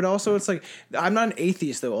norm. But also it's like, I'm not an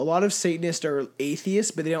atheist though. A lot of Satanists are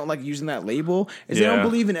atheists, but they don't like using that label. They don't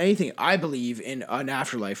believe in anything. I believe in an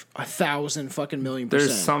afterlife 1,000 fucking million %.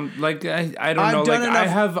 There's some, like, I don't know. Like, I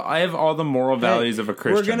have all the moral values of a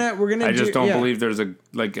Christian. We're gonna I just don't believe there's a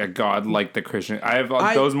God like the Christian. I have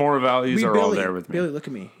those moral values are all there with me. Billy, look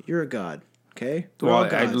at me. You're a god. Okay.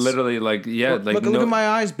 Well, I literally look at my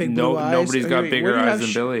eyes, big blue eyes. Nobody's got bigger eyes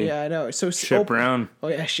than Billy. Yeah, I know. So Ship Brown. Oh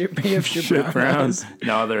yeah, Ship Brown.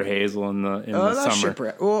 No, they're hazel in the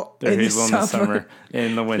summer. Well, they're hazel in the summer.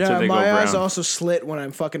 In the winter, they go brown. My eyes also slit when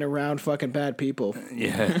I'm fucking around fucking bad people.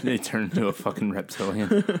 Yeah, they turn into a fucking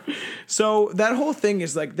reptilian. So that whole thing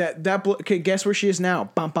is like that. Okay, guess where she is now?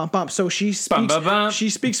 Bum bum bum. So she speaks. She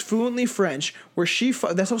speaks fluently French. Where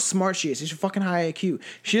that's how smart she is. She's a fucking high IQ.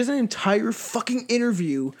 She has an entire fucking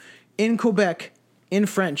interview in Quebec in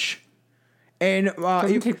French. And it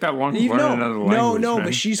doesn't take that long to learn another language. No,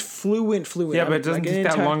 but she's fluent. Yeah, but it doesn't take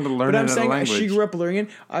that long to learn another language. But I'm saying she grew up learning it.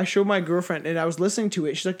 I showed my girlfriend, and I was listening to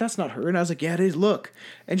it. She's like, "That's not her," and I was like, "Yeah, it is. Look."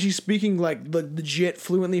 And she's speaking like legit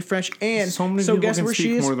fluently French. And so guess where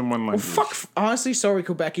she is? More than one language. Well, honestly, sorry,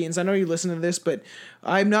 Quebecians. I know you listen to this, but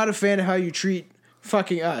I'm not a fan of how you treat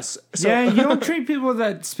fucking us. So, yeah, you don't treat people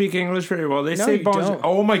that speak English very well. They No, say you bonjour. don't.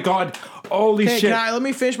 Oh my god. Holy okay, shit. let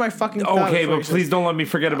me finish my fucking thought. Okay, before but you please say- don't let me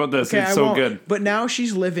forget about this. Okay, It's I so won't. good. But now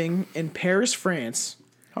she's living in Paris, France.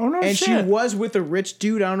 Oh no and shit. she was with a rich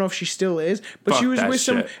dude. I don't know if she still is, but she Fuck was that with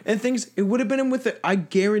some shit. and things. It would have been with I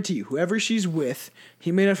guarantee you, whoever she's with,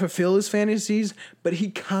 he may not fulfill his fantasies, but he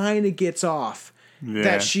kind of gets off Yeah.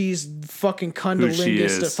 that she's fucking Who she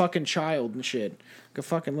cunnilingus, a is. fucking child and shit, like a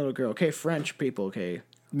fucking little girl. Okay, French people. Okay,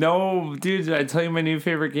 No, dude, did I tell you my new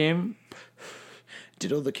favorite game?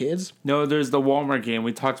 Diddle the Kids? No, there's the Walmart game.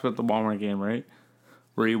 We talked about the Walmart game, right?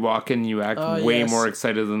 Where you walk in, you act way yes. more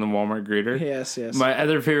excited than the Walmart greeter. Yes, yes. My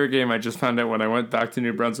other favorite game I just found out when I went back to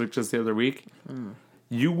New Brunswick just the other week.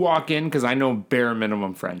 You walk in, because I know bare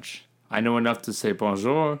minimum French. I know enough to say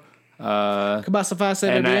bonjour. Comment ça va, ça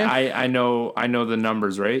va And bien? I know the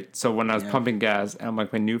numbers, right? So when I was pumping gas, I'm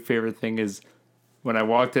like, my new favorite thing is when I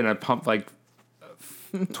walked in, I pumped like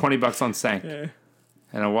 $20 on Sank. Yeah.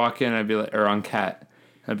 And I walk in, I'd be like, or on Cat.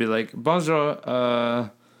 I'd be like,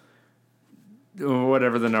 bonjour,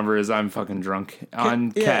 whatever the number is, I'm fucking drunk.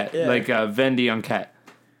 On yeah, Cat. yeah. Like Vendy on Cat.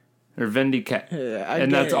 Or Vendy Cat. Yeah, I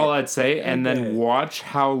and get that's it. all I'd say. And get then it. watch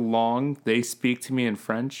how long they speak to me in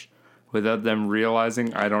French without them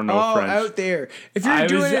realizing I don't know French. Out there. If you're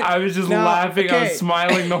doing it, I was just no, laughing. I okay. was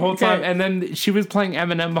smiling the whole time. Okay. And then she was playing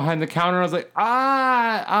Eminem behind the counter. I was like,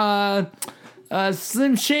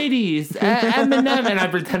 Slim Shady, Eminem. And I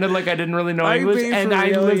pretended like I didn't really know Are you English. being And for I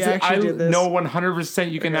real? You I actually did this? know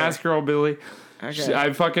 100%. You can ask girl Billy. Okay.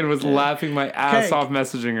 I fucking was laughing my ass Okay. off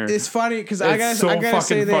messaging her. It's funny because It's I gotta, so I gotta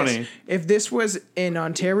say fucking this. funny. If this was in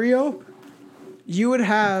Ontario, you would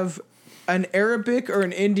have an Arabic or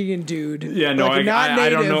an Indian dude. Yeah, no, like, not I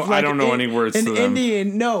don't native, know. I like don't know any words An to them.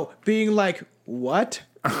 Indian, no, being like, what?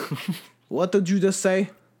 What did you just say?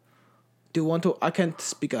 Do you want to? I can't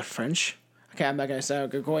speak a French. Okay, I'm not gonna say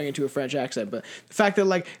going into a French accent, but the fact that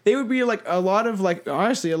like they would be like a lot of like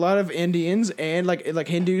honestly a lot of Indians and like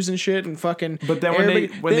Hindus and shit and fucking. But then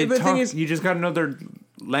Arabic, when they the talk, thing is, you just got to know their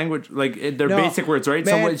language, like their No, basic words, right?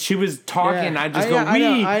 man, so when she was talking, I just go, I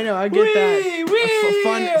 "Wee." know, I get that.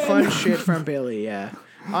 wee. Fun shit from Billy, yeah.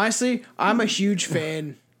 Honestly, I'm a huge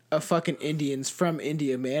fan of fucking Indians from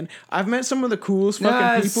India, man. I've met some of the coolest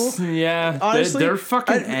fucking people. Yeah, Honestly, they're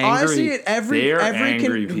fucking angry. Honestly, every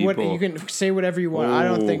angry what, people. you can say whatever you want. I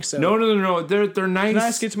don't Oh. think so. No. They're nice. Can I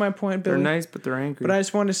just get to my point, Billy? They're nice, but they're angry. But I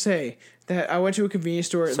just want to say that I went to a convenience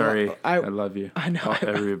store. Sorry, I love you. I know. Oh,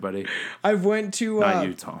 everybody. I went to Not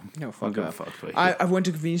you, Tom. No, fuck Don't off. give a fuck about you. I went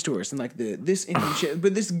to convenience stores and like this Indian shit.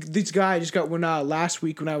 But this guy just got one last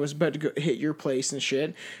week when I was about to go hit your place and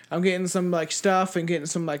shit. I'm getting some like stuff and getting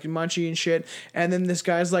some like munchie and shit. And then this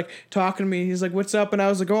guy's like talking to me. He's like, "What's up?" And I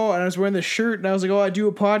was like, "Oh," and I was wearing this shirt and I was like, "Oh, I do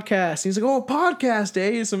a podcast." And he's like, "Oh, podcast,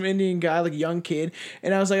 eh?" He's some Indian guy, like young kid.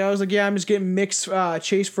 And I was like, "Yeah, I'm just getting mix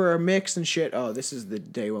chase for a mix and shit." Oh, this is the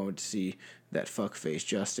day I went to see that fuckface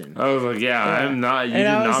Justin. I was like, yeah, I'm not. You And did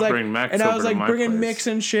I was not like, bring Max and over I was to like my bringing place. mix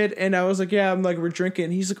and shit, and I was like, yeah, I'm like, we're drinking.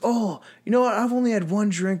 And he's like, oh, you know what? I've only had one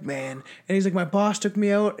drink, man. And he's like, my boss took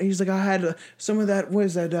me out, and he's like, I had some of that. What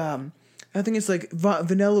is that? I think it's like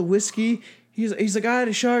vanilla whiskey. He's like, I had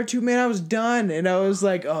a shot or two, man. I was done, and I was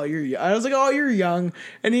like, oh, you're young.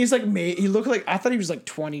 And he's like, he looked like, I thought he was like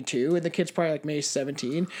 22, and the kid's probably like maybe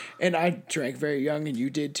 17. And I drank very young, and you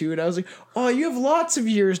did too. And I was like, oh, you have lots of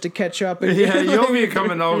years to catch up. And Yeah, you'll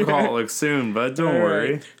become an alcoholic soon, but don't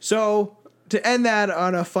worry. So to end that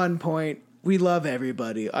on a fun point, we love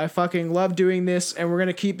everybody. I fucking love doing this, and we're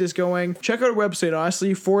gonna keep this going. Check out our website,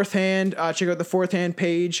 honestly, Fourth Hand. Check out the Fourth Hand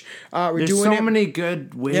page. We're There's doing so it. many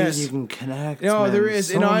good ways Yes. you can connect. No, man. there is.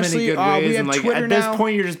 So And honestly, many good ways. we have and like Twitter at now. this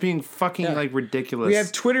point, you're just being fucking like ridiculous. We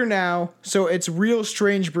have Twitter now, so it's Real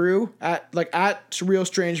Strange Brew at Real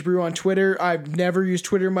Strange Brew on Twitter. I've never used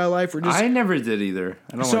Twitter in my life. I never did either.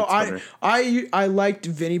 I don't so like Twitter. I liked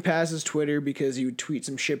Vinny Paz's Twitter because he would tweet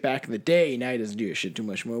some shit back in the day. Now he doesn't do shit too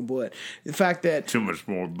much more. But the fact that Too much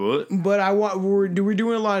more, but we're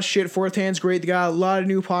doing a lot of shit. Fourth Hand's great. They got a lot of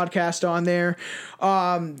new podcasts on there.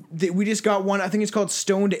 We just got one. I think it's called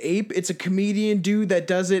Stoned Ape. It's a comedian dude that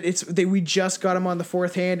does it. We just got him on the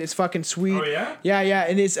Fourth Hand. It's fucking sweet. Oh, yeah? Yeah.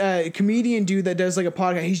 And it's a comedian dude that does like a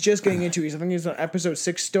podcast. He's just getting into it. I think he's on episode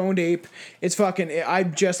 6. Stoned Ape. It's fucking. I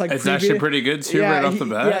just like. it's actually pretty good too, right off the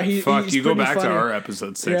bat. Fuck, he's you go pretty back funny. to our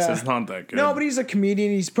episode 6. Yeah. It's not that good. No, but he's a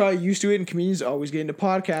comedian. He's probably used to it, and comedians always get into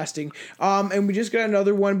podcasting. And we just got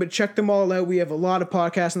another one, but check them all out. We have a lot of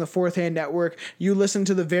podcasts on the Fourth Hand Network. You listen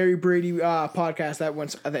to the Very Brady podcast. That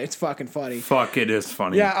one's it's fucking funny. Fuck, it is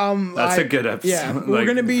funny. Yeah, that's a good episode. Yeah, we're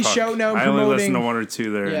gonna be shouting out and I only promoting. listen to one or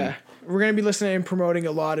two there. Yeah. we're going to be listening and promoting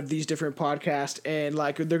a lot of these different podcasts, and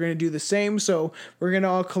like they're going to do the same. So we're going to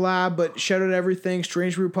all collab, but shout out everything.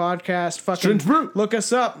 Strange Brew Podcast. Fucking Strange Brew. Look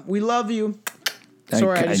us up. We love you.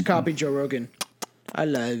 Sorry, I just copied Joe Rogan. I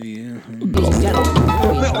love you. Regular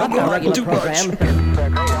program. It's a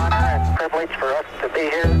great honor and privilege for us to be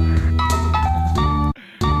here.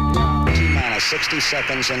 T-minus 60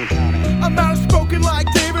 seconds and counting. I'm outspoken like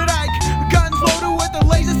David Icke. Guns loaded with a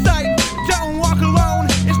laser sight. Don't walk alone,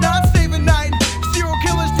 it's not safe at night. Serial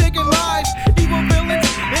killers taking lives. Evil villains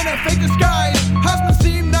in a fake disguise. Husband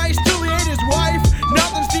seemed nice till he ate his wife.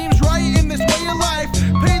 Nothing seems right in this way of life.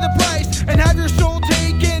 Pay the price and have your soul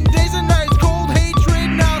taken. Days and nights, cold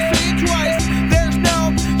hatred, now say it twice. There's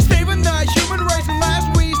no saving the human race unless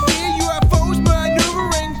we see UFOs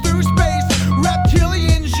maneuvering through space.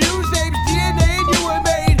 Reptilians use apes, DNA and you were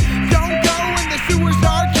made. Don't go in the sewers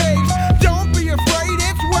or caves. Don't be afraid,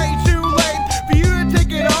 it's way too late for you to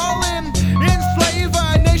take it all in. Enslave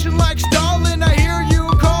a nation like Stalin. I hear you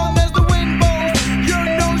calling as the wind blows. Your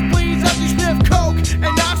nose bleeds as you sniff coke and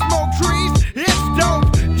I smoke trees. It's dope.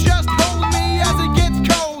 Just hold me as it gets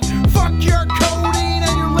cold. Fuck your codeine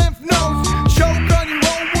and your lymph nodes. Choke on your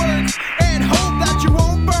own words and hope that you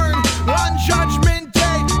won't burn. On Judgment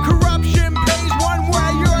Day, corruption pays one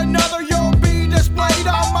way or another. You'll be displayed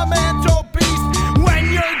on my mantelpiece when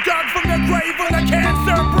you're dug from the grave when the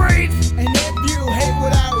cancer breeds. And if you hate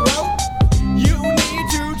what I wrote, you need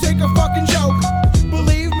to take a fucking joke.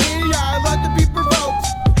 Believe me, I like to be provoked.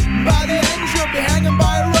 By the end, you'll be hanging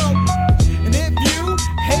by a rope. And if you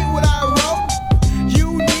hate what I wrote,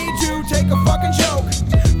 you need to take a fucking joke.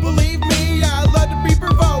 Believe me, I love to be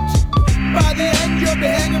provoked. By the end, you'll be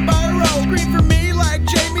hanging by a rope. Scream for me like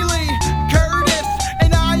Jamie Lee Curtis,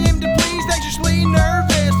 and I am to please anxiously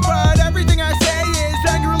nervous. But everything I say is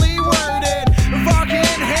angrily worded.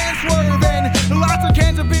 Fucking hand swerving, lots of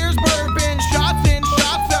cans of beers, bourbon, shots in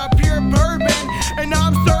shots of pure bourbon. And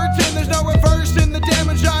I'm certain there's no reversing the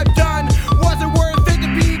damage I've done. Was it worth it to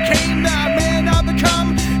become the man I've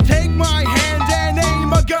become? Take my hand and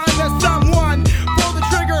aim a gun at someone. Pull the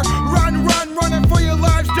trigger, run, running for your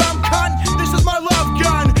lives, dumb cunt. This is my love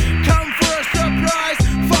gun. Come for a surprise,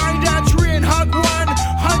 find a tree and hug one.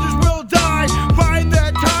 Hundreds will die by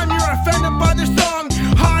the time you're offended by the song.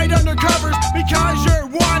 Hide under covers because you're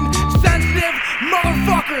one sensitive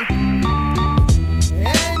motherfucker.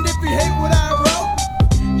 And if you hate what I wrote,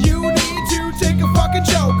 you need to take a fucking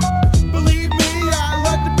joke. Believe me, I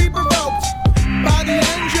love to be provoked. By the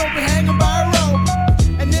end, you'll be hanging by a rope.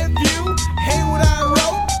 And if you hate what I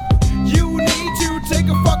wrote, you need to take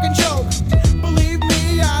a fucking joke. Believe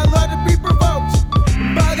me, I love to be provoked.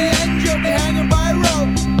 By the end, you'll be hanging by a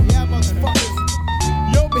rope. Yeah, motherfuckers,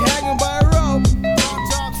 you'll be hanging by a rope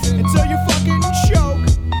until you fucking choke.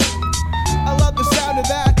 I love the sound of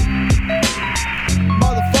that.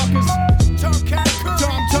 Motherfuckers,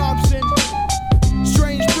 Tom Thompson,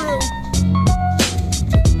 Strange Brew.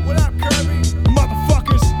 What up, Kirby?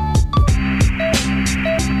 Motherfuckers,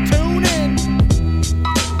 tune in.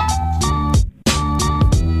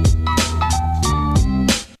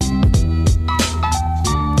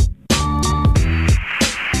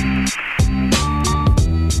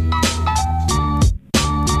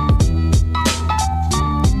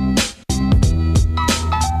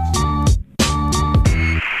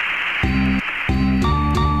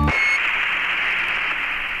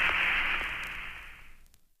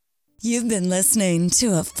 You've been listening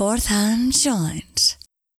to a Fourth Hand Joint.